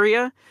that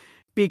area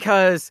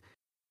because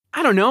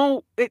I don't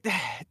know.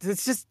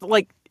 It's just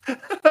like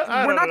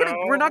we're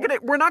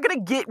not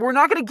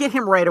gonna get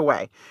him right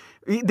away.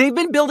 They've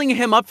been building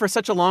him up for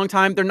such a long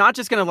time. They're not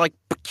just gonna like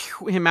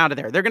him out of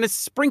there. They're gonna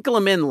sprinkle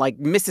him in like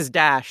Mrs.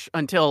 Dash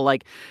until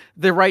like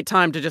the right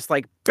time to just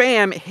like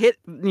bam hit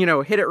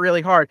it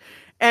really hard.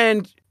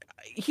 And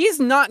he's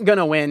not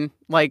gonna win.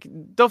 Like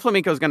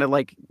Doflamingo's gonna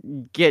like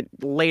get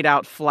laid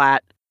out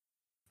flat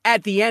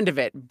at the end of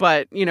it,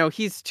 but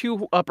he's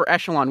too upper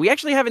echelon. We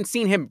actually haven't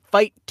seen him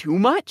fight too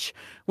much,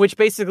 which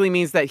basically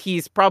means that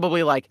he's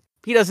probably like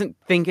he doesn't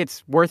think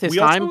it's worth his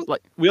time.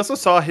 We also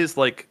saw his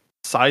like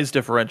size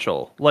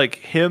differential, like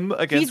him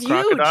against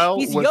Crocodile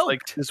was yoked.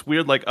 Like this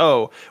weird, like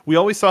we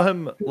always saw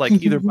him like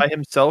either by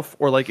himself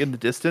or like in the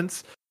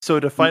distance. So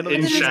to finally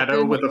in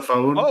shadow with a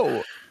phone.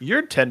 Oh,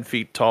 you're 10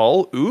 feet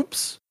tall.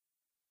 Oops.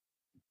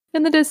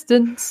 In the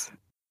distance.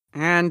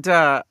 And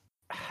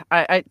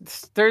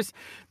there's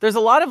a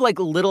lot of like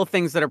little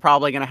things that are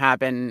probably going to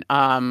happen.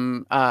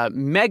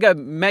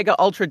 Mega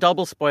ultra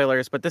double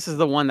spoilers, but this is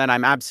the one that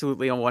I'm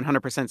absolutely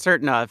 100%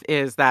 certain of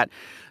is that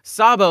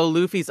Sabo,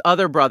 Luffy's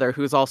other brother,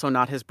 who's also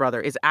not his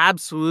brother, is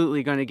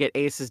absolutely going to get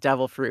Ace's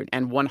devil fruit,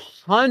 and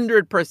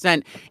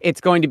 100%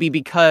 it's going to be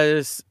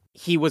because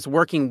he was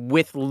working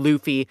with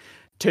Luffy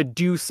to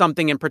do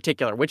something in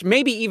particular, which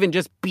maybe even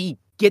just be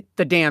get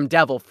the damn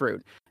devil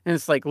fruit. And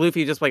it's like,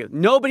 Luffy just like,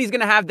 nobody's going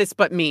to have this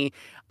but me.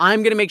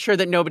 I'm going to make sure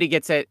that nobody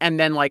gets it. And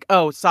then like,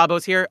 oh,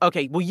 Sabo's here.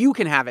 Okay, well, you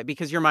can have it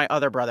because you're my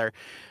other brother.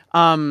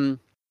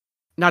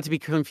 Not to be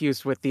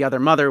confused with the other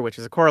mother, which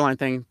is a Coraline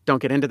thing.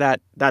 Don't get into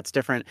that. That's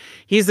different.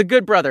 He's a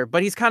good brother,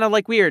 but he's kind of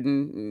like weird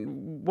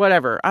and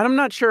whatever. I'm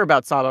not sure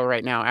about Sabo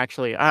right now,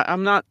 actually.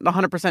 I'm not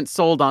 100%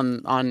 sold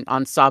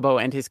on Sabo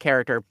and his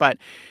character, but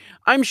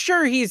I'm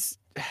sure he's,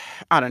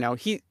 I don't know.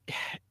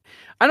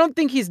 I don't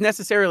think he's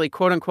necessarily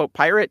quote unquote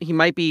pirate. He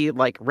might be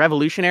like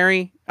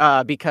revolutionary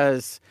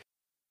because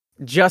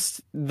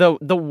just the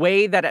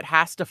way that it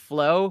has to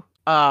flow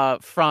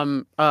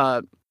from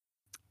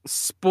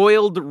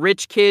spoiled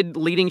rich kid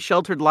leading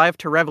sheltered life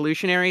to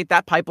revolutionary,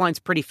 that pipeline's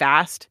pretty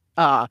fast.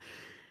 I've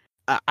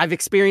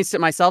experienced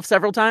it myself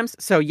several times.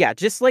 So yeah,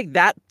 just like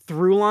that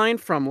through line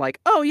from like,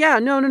 oh yeah,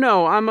 no,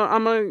 I'm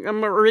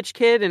a rich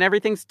kid and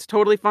everything's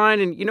totally fine.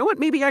 And you know what?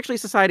 Maybe actually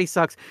society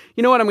sucks.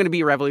 You know what? I'm going to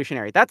be a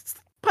revolutionary. That's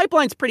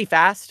pipeline's pretty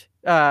fast.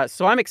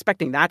 So I'm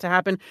expecting that to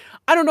happen.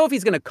 I don't know if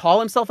he's going to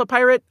call himself a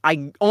pirate.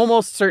 I'm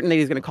almost certain that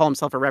he's going to call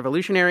himself a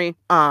revolutionary.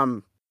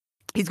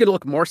 He's going to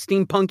look more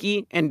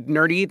steampunky and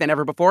nerdy than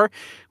ever before,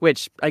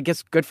 which I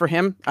guess good for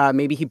him.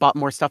 Maybe he bought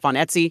more stuff on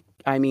Etsy.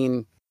 I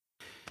mean,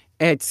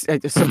 it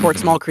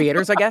supports small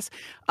creators, I guess.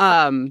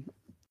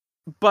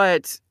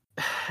 But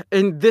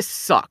and this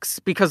sucks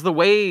because the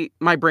way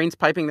my brain's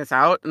piping this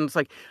out, and it's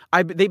like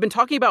they've been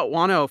talking about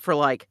Wano for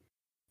like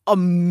a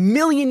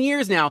million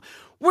years now.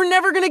 We're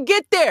never going to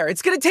get there.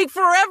 It's going to take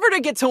forever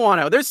to get to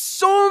Wano. There's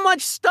so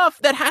much stuff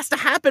that has to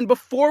happen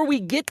before we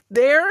get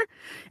there.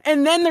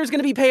 And then there's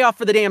going to be payoff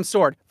for the damn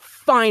sword.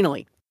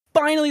 Finally,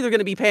 there's going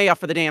to be payoff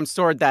for the damn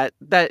sword that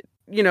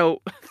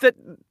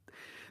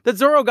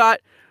Zoro got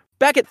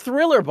back at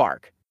Thriller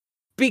Bark.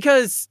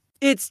 Because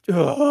there's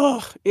going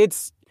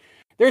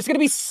to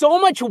be so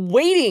much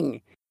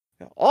waiting.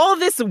 All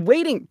this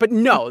waiting, but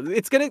no,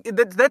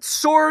 that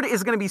sword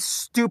is gonna be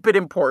stupid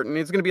important.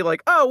 It's gonna be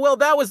like, oh well,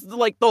 that was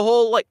like the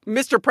whole like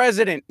Mr.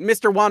 President,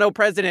 Mr. Wano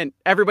President.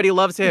 Everybody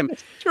loves him.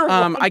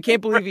 I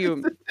can't believe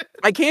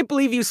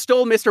you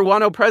stole Mr.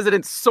 Wano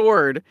President's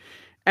sword,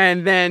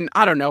 and then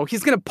I don't know,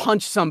 he's gonna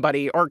punch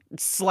somebody or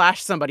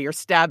slash somebody or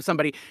stab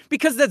somebody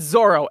because that's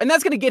Zoro, and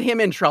that's gonna get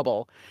him in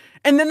trouble.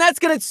 And then that's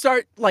going to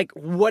start, like,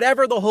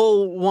 whatever the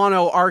whole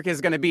Wano arc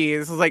is going to be.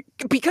 This is like,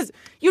 because,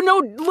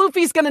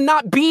 Luffy's going to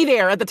not be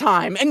there at the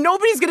time. And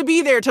nobody's going to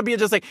be there to be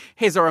just like,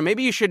 hey, Zoro,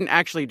 maybe you shouldn't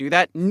actually do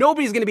that.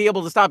 Nobody's going to be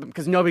able to stop him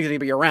because nobody's going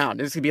to be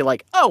around. It's going to be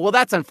like, oh, well,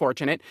 that's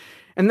unfortunate.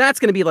 And that's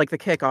going to be, like, the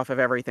kickoff of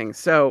everything.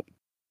 So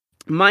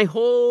my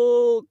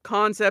whole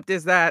concept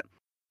is that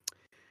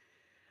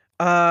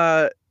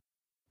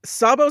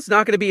Sabo's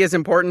not going to be as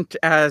important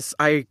as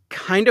I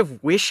kind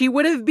of wish he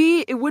would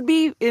be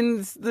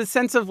in the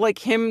sense of like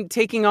him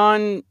taking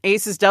on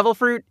Ace's devil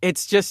fruit.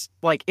 It's just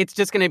going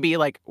to be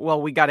like,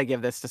 well, we got to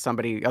give this to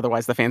somebody.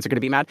 Otherwise the fans are going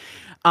to be mad.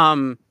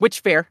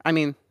 Which fair. I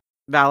mean,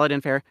 valid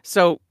and fair.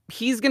 So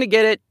he's going to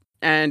get it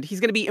and he's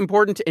going to be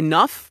important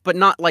enough, but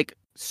not like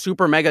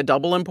super mega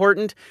double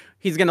important.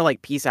 He's going to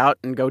like peace out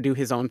and go do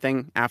his own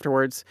thing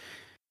afterwards.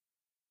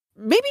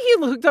 Maybe he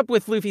hooked up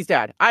with Luffy's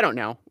dad. I don't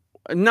know.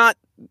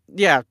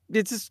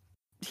 It's just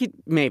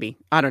maybe.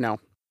 I don't know.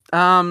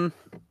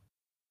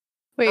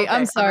 Wait, Okay,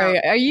 I'm sorry.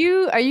 Are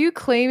you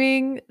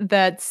claiming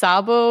that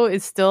Sabo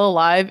is still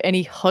alive and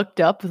he hooked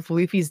up with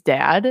Luffy's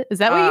dad? Is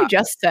that what you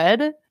just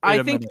said?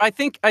 I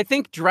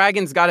think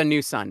Dragon's got a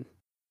new son.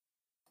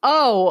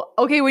 Oh,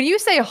 okay. When you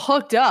say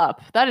hooked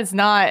up, that is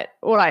not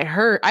what I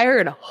heard. I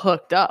heard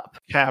hooked up.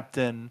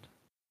 Captain.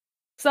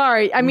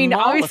 Sorry. I mean,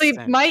 obviously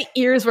Mollicent. my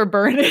ears were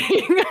burning.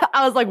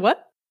 I was like,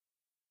 what?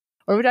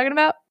 What are we talking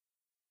about?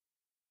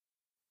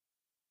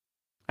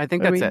 I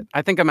think What are that's we- it.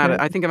 I think I'm out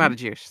of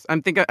juice. I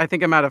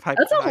think I'm out of hype.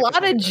 That's a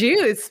lot of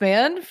juice,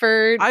 man.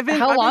 For I've been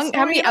how long?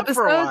 How many storing up episodes?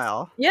 for a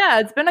while. Yeah,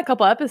 it's been a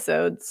couple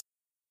episodes.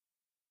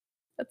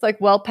 That's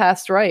like well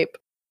past ripe.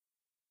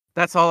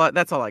 That's all I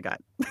got.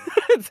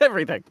 It's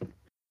everything.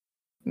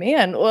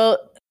 Man, well,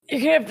 you're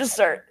gonna have to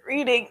start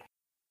reading.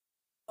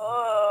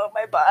 Oh,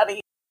 my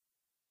body.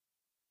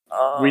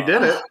 Oh, We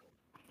did it.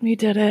 We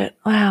did it.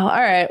 Wow.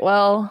 All right.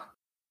 Well,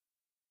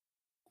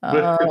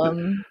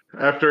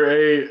 After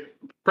a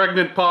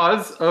pregnant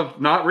pause of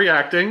not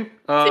reacting.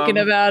 thinking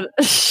about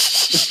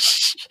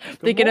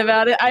thinking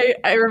about it.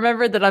 I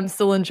remembered that I'm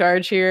still in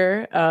charge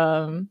here.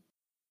 Well,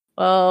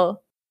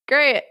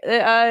 great.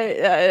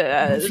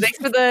 Thanks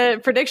for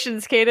the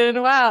predictions,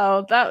 Kaden.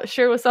 Wow, that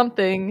sure was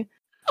something.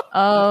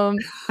 By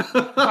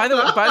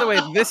the way,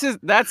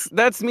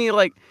 that's me.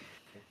 Like,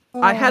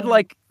 I had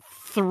like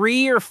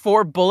 3 or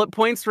 4 bullet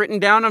points written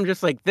down. I'm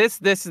just like this,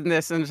 and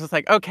this, and it's just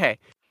like, okay,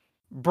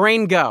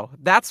 brain go.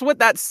 That's what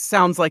that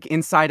sounds like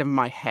inside of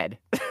my head.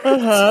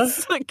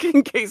 Just like,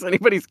 in case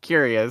anybody's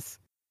curious.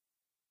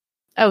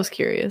 I was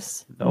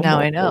curious. No now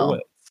more I know.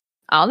 bullets.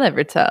 I'll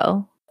never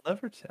tell.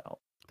 Never tell.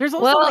 There's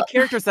also Well- like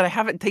characters that I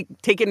haven't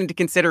taken into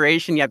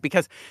consideration yet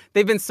because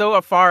they've been so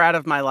far out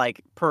of my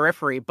like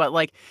periphery. But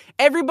like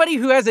everybody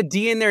who has a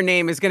D in their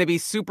name is going to be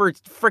super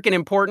freaking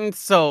important.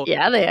 So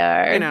Yeah, they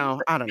are. you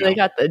know, I don't know. They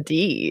got the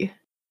D.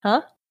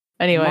 Huh?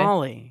 Anyway.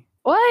 Molly.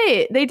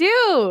 What? They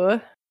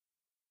do.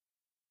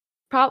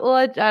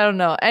 I don't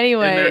know.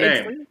 Anyway, In their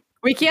it's- name.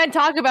 we can't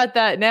talk about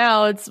that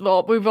now.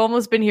 We've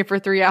almost been here for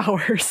 3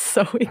 hours,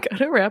 so we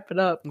gotta wrap it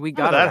up. We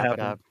How gotta did that wrap it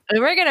happen? up. And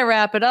we're gonna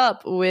wrap it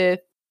up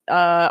with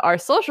our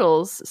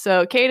socials.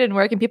 So, Kaden,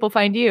 where can people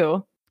find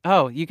you?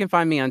 Oh, you can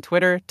find me on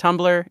Twitter,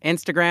 Tumblr,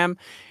 Instagram,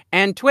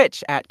 and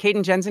Twitch at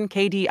Caden Jensen,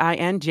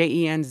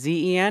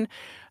 KDINJENZEN.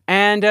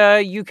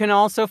 And you can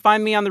also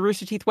find me on the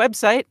Rooster Teeth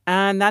website,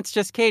 and that's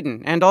just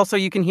Caden. And also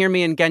you can hear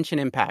me in Genshin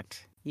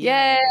Impact.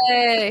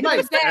 Yay!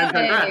 Nice. And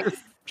Yay! congrats.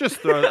 Just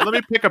throw it. Let me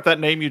pick up that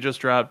name you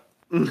just dropped.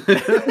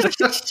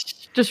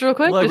 Just real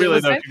quick. Look, just Really,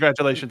 real though, quick.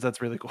 congratulations.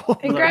 That's really cool.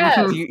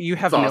 Congrats. You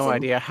have It's no awesome.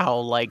 idea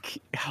how much.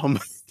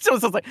 So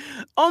it's like,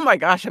 oh my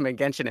gosh, I'm in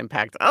Genshin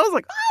Impact. I was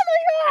like, oh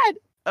my god.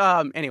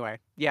 Anyway,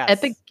 yes.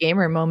 Epic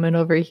gamer moment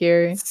over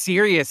here.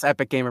 Serious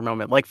epic gamer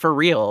moment, like for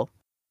real.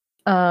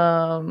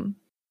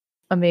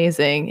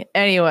 Amazing.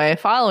 Anyway,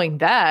 following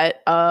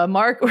that,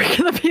 Mark, where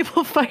can the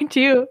people find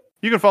you?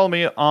 You can follow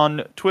me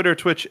on Twitter,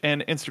 Twitch,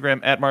 and Instagram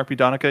at Mark B.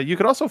 Donica. You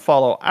could also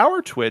follow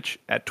our Twitch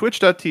at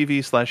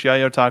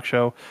twitch.tv/Yayo Talk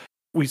Show.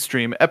 We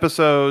stream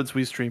episodes,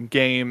 we stream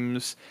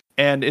games,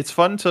 and it's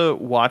fun to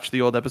watch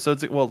the old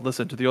episodes. Well,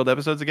 listen to the old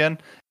episodes again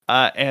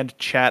and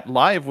chat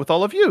live with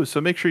all of you. So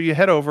make sure you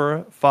head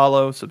over,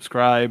 follow,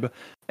 subscribe,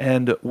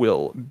 and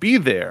we'll be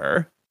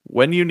there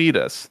when you need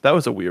us. That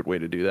was a weird way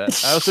to do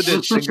that. I also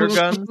did finger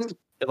guns.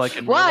 Like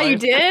in real Wow, you life.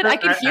 did? I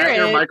could hear At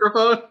your it.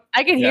 microphone?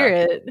 I could hear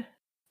it.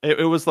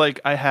 It was like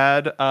I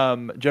had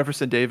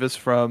Jefferson Davis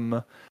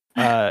from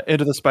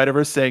Into the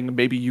Spider-Verse saying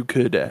maybe you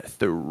could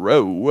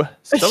throw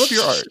some of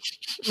your art.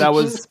 That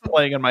was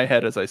playing in my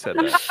head as I said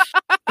that.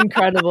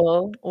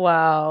 Incredible.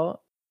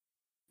 Wow.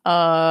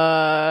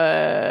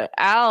 Al,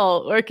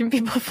 where can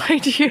people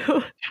find you?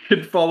 You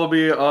can follow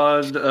me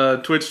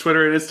on Twitch,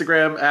 Twitter, and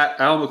Instagram at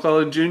Al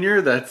McClellan Jr.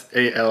 That's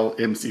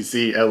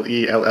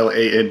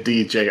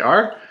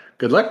ALMCCLELLANDJR.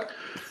 Good luck.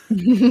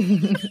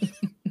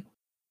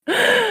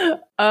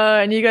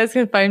 And you guys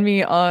can find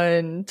me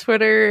on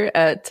Twitter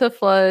at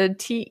Teflood,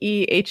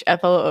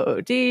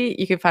 TEHFLOOD.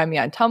 You can find me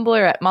on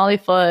Tumblr at Molly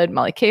Flood,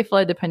 Molly K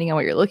Flood, depending on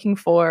what you're looking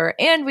for.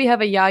 And we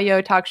have a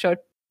Yayo Talk Show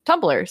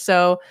Tumblr.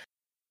 So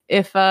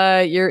if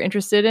you're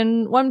interested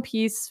in One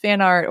Piece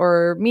fan art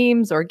or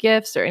memes or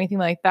GIFs or anything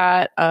like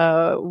that,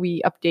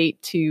 we update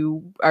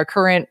to our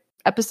current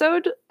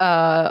episode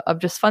of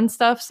just fun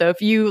stuff. So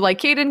if you, like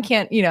Caden,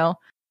 can't,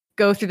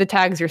 go through the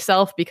tags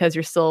yourself because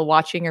you're still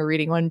watching or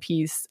reading One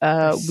Piece,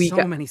 There's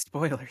so many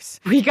spoilers.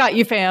 we got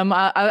you, fam.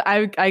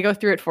 I go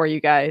through it for you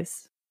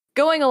guys.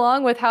 Going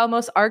along with how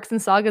most arcs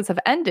and sagas have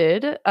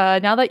ended,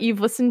 now that you've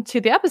listened to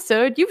the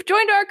episode, you've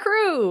joined our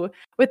crew.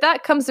 With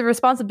that comes the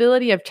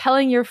responsibility of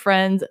telling your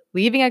friends,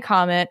 leaving a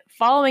comment,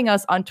 following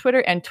us on Twitter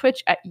and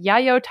Twitch at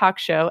Yayo Talk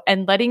Show,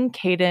 and letting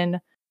Caden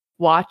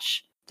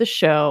watch the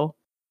show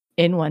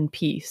in one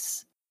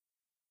piece.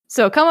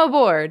 So come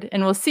aboard,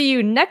 and we'll see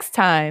you next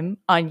time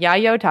on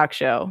Yayo Talk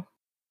Show.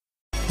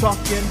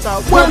 Talking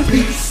about One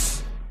Piece.